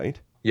 though, right?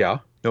 Yeah.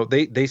 No,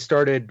 they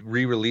started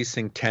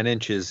re-releasing 10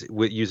 inches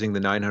with using the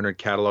 900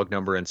 catalog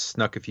number and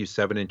snuck a few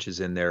 7 inches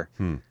in there.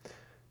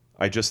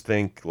 I just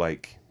think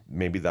like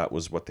maybe that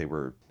was what they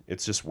were.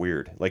 It's just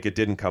weird. Like it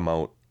didn't come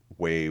out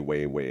way,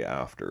 way, way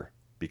after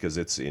because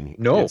it's in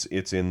No.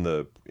 it's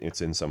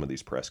in some of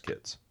these press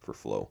kits for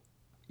Flow.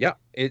 Yeah,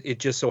 it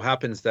just so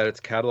happens that its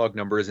catalog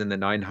number is in the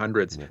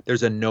 900s. Yeah.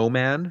 There's a No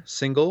Man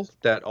single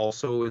that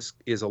also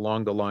is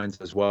along the lines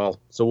as well.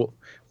 So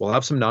we'll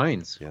have some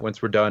nines Yeah.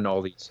 once we're done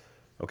all these.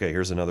 Okay,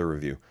 here's another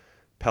review.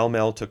 Pell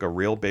Mell took a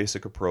real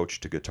basic approach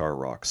to guitar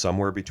rock,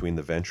 somewhere between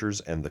the Ventures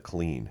and the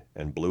Clean,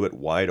 and blew it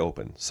wide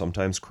open,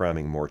 sometimes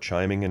cramming more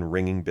chiming and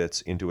ringing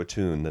bits into a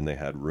tune than they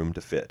had room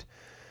to fit.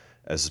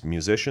 As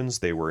musicians,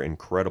 they were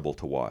incredible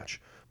to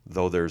watch.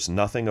 Though there's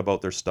nothing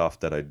about their stuff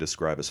that I'd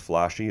describe as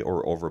flashy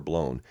or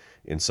overblown,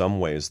 in some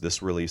ways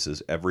this release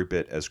is every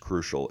bit as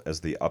crucial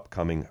as the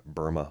upcoming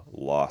Burma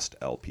Lost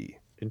LP.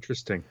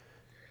 Interesting.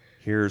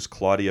 Here's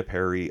Claudia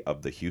Perry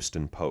of the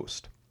Houston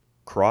Post.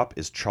 Crop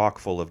is chock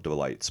full of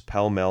delights.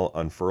 Pell Mell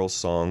unfurls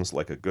songs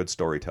like a good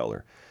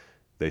storyteller.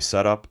 They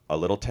set up a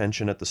little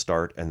tension at the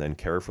start and then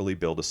carefully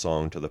build a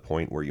song to the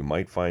point where you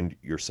might find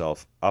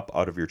yourself up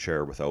out of your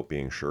chair without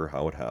being sure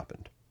how it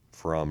happened.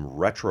 From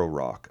Retro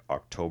Rock,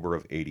 October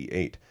of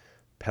 '88,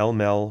 Pell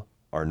Mell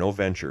are no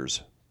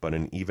ventures, but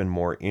an even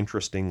more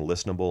interesting,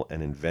 listenable,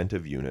 and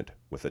inventive unit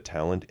with a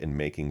talent in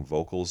making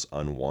vocals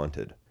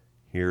unwanted.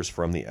 Here's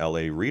from the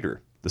LA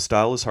Reader. The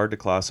style is hard to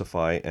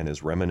classify and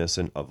is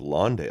reminiscent of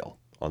Lawndale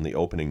on the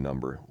opening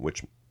number,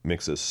 which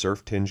mixes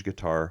surf-tinged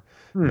guitar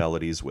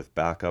melodies with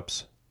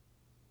backups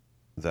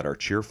that are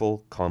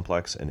cheerful,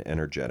 complex, and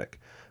energetic.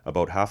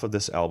 About half of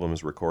this album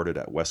is recorded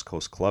at West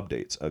Coast club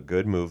dates, a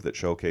good move that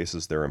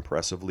showcases their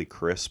impressively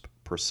crisp,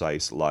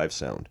 precise live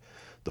sound.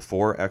 The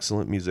four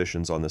excellent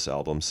musicians on this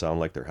album sound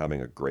like they're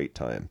having a great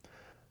time.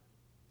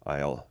 I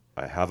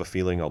have a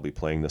feeling I'll be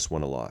playing this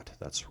one a lot.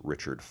 That's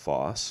Richard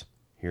Foss.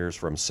 Here's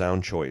from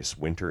Sound Choice,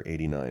 Winter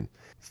 89.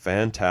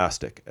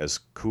 Fantastic, as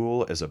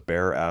cool as a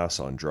bare ass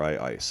on dry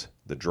ice.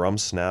 The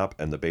drums snap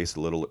and the bass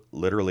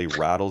literally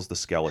rattles the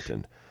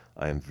skeleton.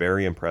 I am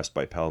very impressed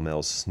by Pell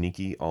Mell's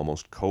sneaky,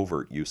 almost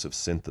covert use of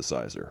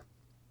synthesizer.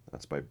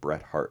 That's by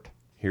Bret Hart.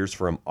 Here's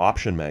from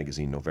Option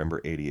Magazine,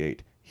 November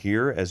 88.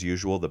 Here, as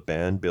usual, the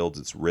band builds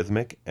its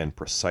rhythmic and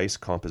precise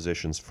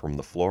compositions from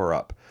the floor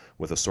up,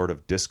 with a sort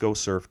of disco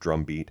surf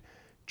drum beat,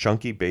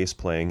 chunky bass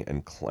playing,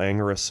 and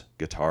clangorous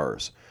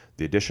guitars.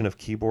 The addition of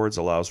keyboards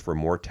allows for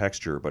more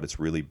texture, but it's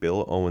really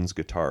Bill Owens'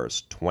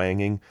 guitars,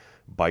 twanging,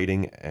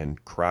 biting,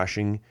 and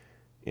crashing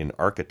in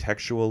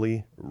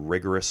architecturally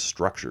rigorous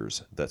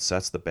structures that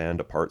sets the band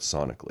apart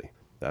sonically.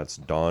 That's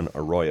Don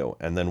Arroyo.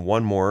 And then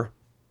one more,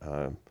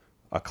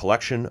 a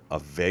collection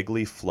of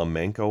vaguely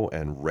flamenco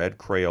and red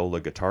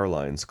Crayola guitar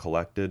lines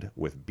collected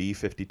with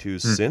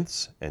B-52's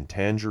synths and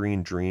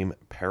Tangerine Dream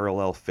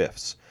parallel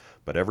fifths.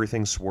 But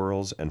everything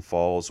swirls and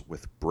falls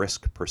with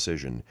brisk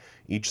precision.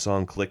 Each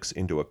song clicks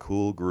into a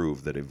cool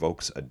groove that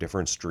evokes a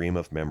different stream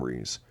of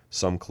memories,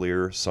 some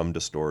clear, some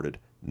distorted,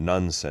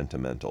 none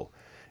sentimental.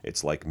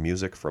 It's like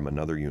music from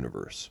another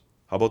universe.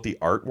 How about the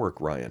artwork,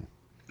 Ryan?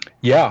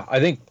 Yeah, I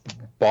think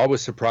Bob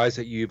was surprised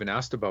that you even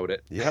asked about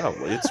it. Yeah,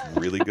 well, it's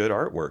really good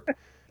artwork.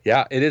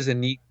 Yeah, it is a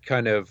neat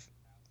kind of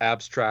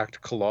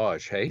abstract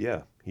collage, hey?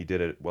 Yeah, he did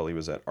it while he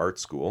was at art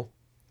school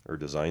or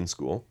design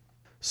school.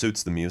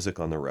 Suits the music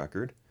on the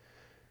record.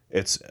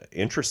 It's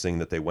interesting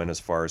that they went as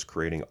far as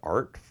creating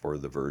art for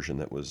the version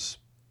that was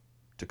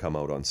to come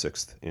out on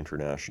 6th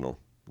International.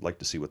 I'd like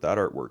to see what that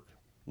artwork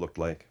looked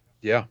like.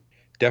 Yeah,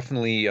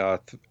 definitely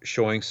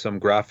showing some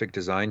graphic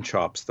design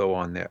chops though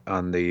on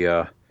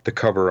the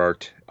cover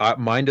art.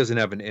 Mine doesn't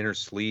have an inner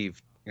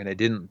sleeve, and I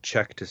didn't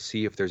check to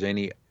see if there's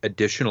any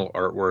additional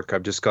artwork.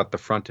 I've just got the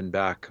front and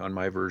back on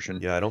my version.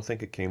 Yeah, I don't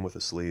think it came with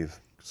a sleeve.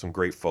 Some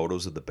great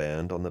photos of the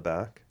band on the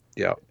back.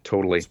 Yeah,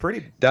 totally. It's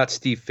pretty. That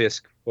Steve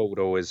Fisk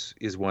photo is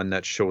one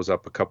that shows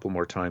up a couple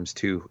more times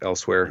too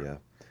elsewhere. Yeah,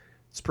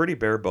 it's pretty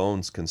bare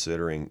bones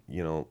considering,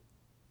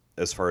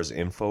 as far as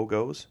info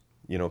goes.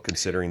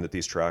 Considering that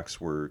these tracks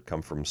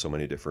come from so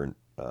many different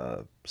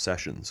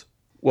sessions.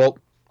 Well,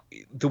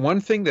 the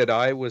one thing that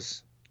I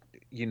was,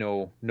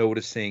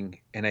 noticing,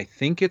 and I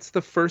think it's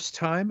the first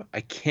time, I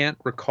can't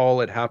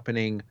recall it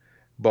happening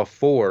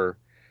before,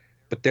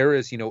 but there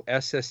is,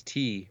 SST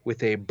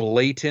with a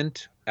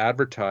blatant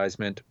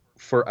advertisement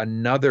for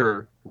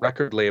another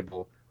record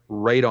label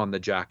right on the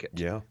jacket.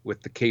 Yeah.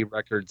 With the K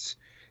Records,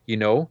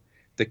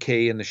 the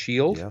K and the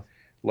shield. Yeah.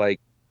 Like,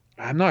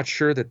 I'm not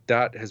sure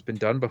that has been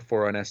done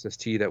before on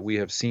SST that we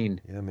have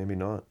seen. Yeah, maybe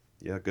not.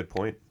 Yeah, good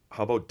point.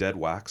 How about Dead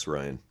Wax,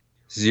 Ryan?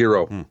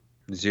 Zero.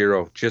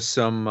 Just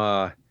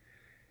some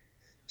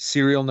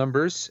serial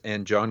numbers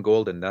and John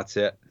Golden. That's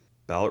it.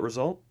 Ballot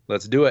result?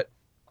 Let's do it.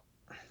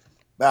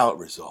 Ballot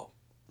result.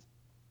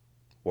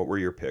 What were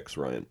your picks,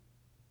 Ryan?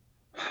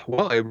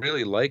 Well, I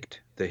really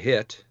liked the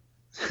hit.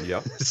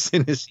 Yep.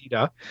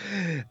 Cinecita.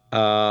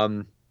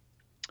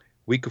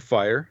 Week of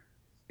Fire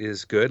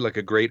is good, like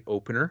a great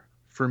opener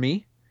for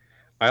me.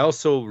 I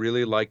also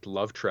really liked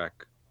Love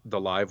Trek, the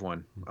live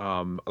one.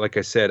 Like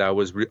I said, I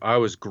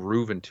was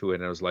grooving to it,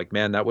 and I was like,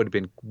 man, that would have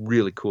been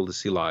really cool to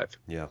see live.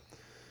 Yeah.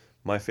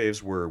 My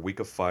faves were Week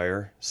of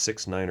Fire,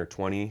 6, 9, or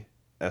 20,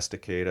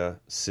 Estacada,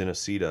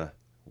 Cinecita,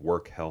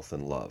 Work, Health,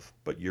 and Love.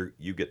 But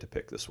you get to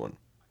pick this one.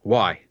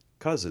 Why?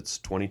 Because it's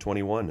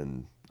 2021,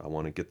 and I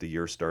want to get the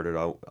year started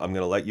out. I'm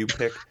going to let you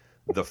pick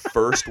the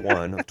first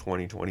one of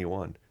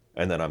 2021,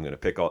 and then I'm going to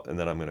pick all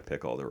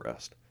the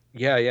rest.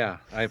 Yeah.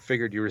 I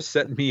figured you were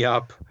setting me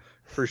up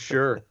for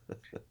sure.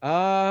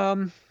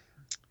 So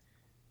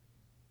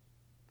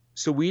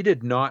we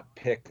did not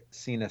pick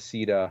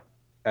Cinecita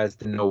as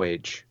the No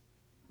Age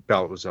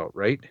ballot was out,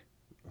 right?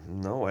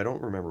 No, I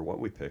don't remember what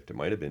we picked. It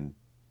might have been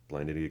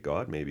Blinded to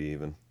God, maybe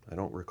even. I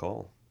don't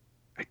recall.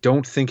 I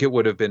don't think it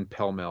would have been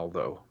Pell Mell,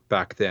 though,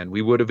 back then.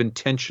 We would have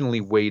intentionally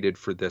waited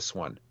for this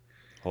one.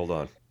 Hold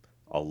on.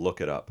 I'll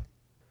look it up.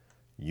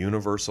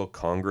 Universal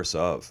Congress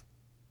of.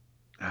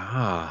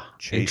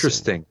 Chasing.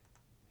 Interesting.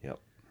 Yep.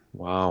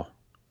 Wow.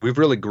 We've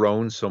really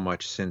grown so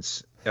much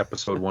since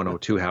episode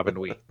 102, haven't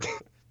we?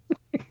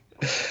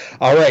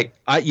 All right.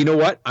 You know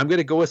what? I'm going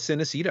to go with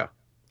Cinecita.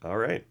 All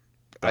right.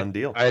 Done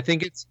deal. I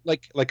think it's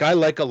like I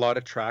like a lot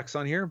of tracks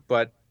on here,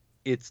 but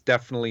it's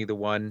definitely the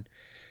one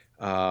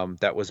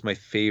that was my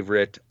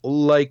favorite,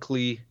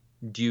 likely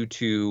due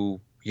to,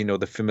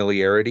 the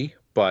familiarity,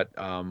 but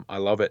I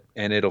love it,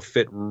 and it'll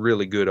fit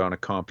really good on a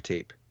comp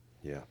tape.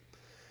 Yeah.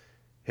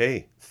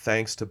 Hey,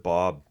 thanks to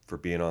Bob for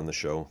being on the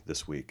show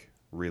this week.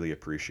 Really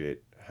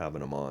appreciate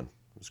having him on.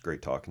 It was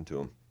great talking to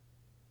him.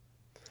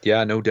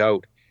 Yeah, no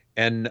doubt.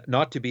 And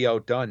not to be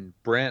outdone,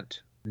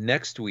 Brent,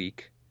 next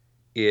week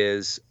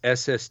is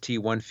SST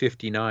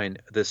 159,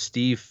 the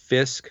Steve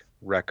Fisk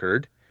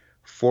record,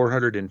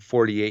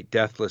 448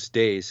 deathless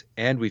days,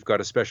 and we've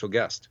got a special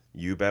guest.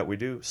 You bet we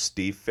do.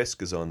 Steve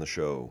Fisk is on the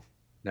show.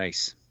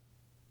 Nice.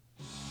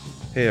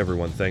 Hey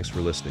everyone, thanks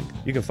for listening.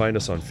 You can find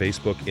us on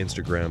Facebook,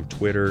 Instagram,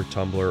 Twitter,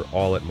 Tumblr,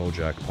 all at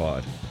Mojack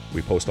Pod.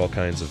 We post all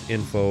kinds of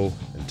info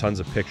and tons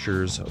of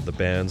pictures of the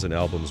bands and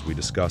albums we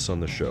discuss on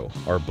the show.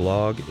 Our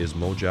blog is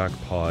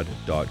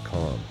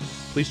mojackpod.com.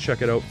 Please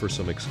check it out for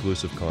some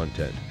exclusive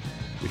content.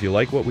 If you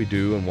like what we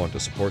do and want to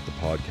support the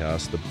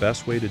podcast, the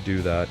best way to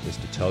do that is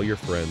to tell your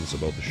friends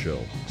about the show.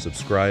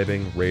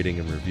 Subscribing, rating,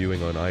 and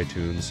reviewing on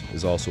iTunes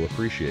is also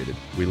appreciated.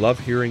 We love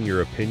hearing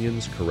your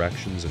opinions,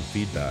 corrections, and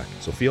feedback,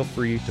 so feel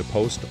free to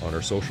post on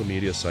our social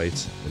media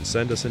sites and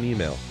send us an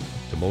email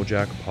to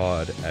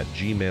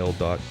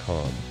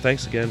mojackpod@gmail.com.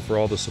 Thanks again for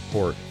all the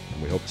support,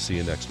 and we hope to see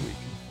you next week.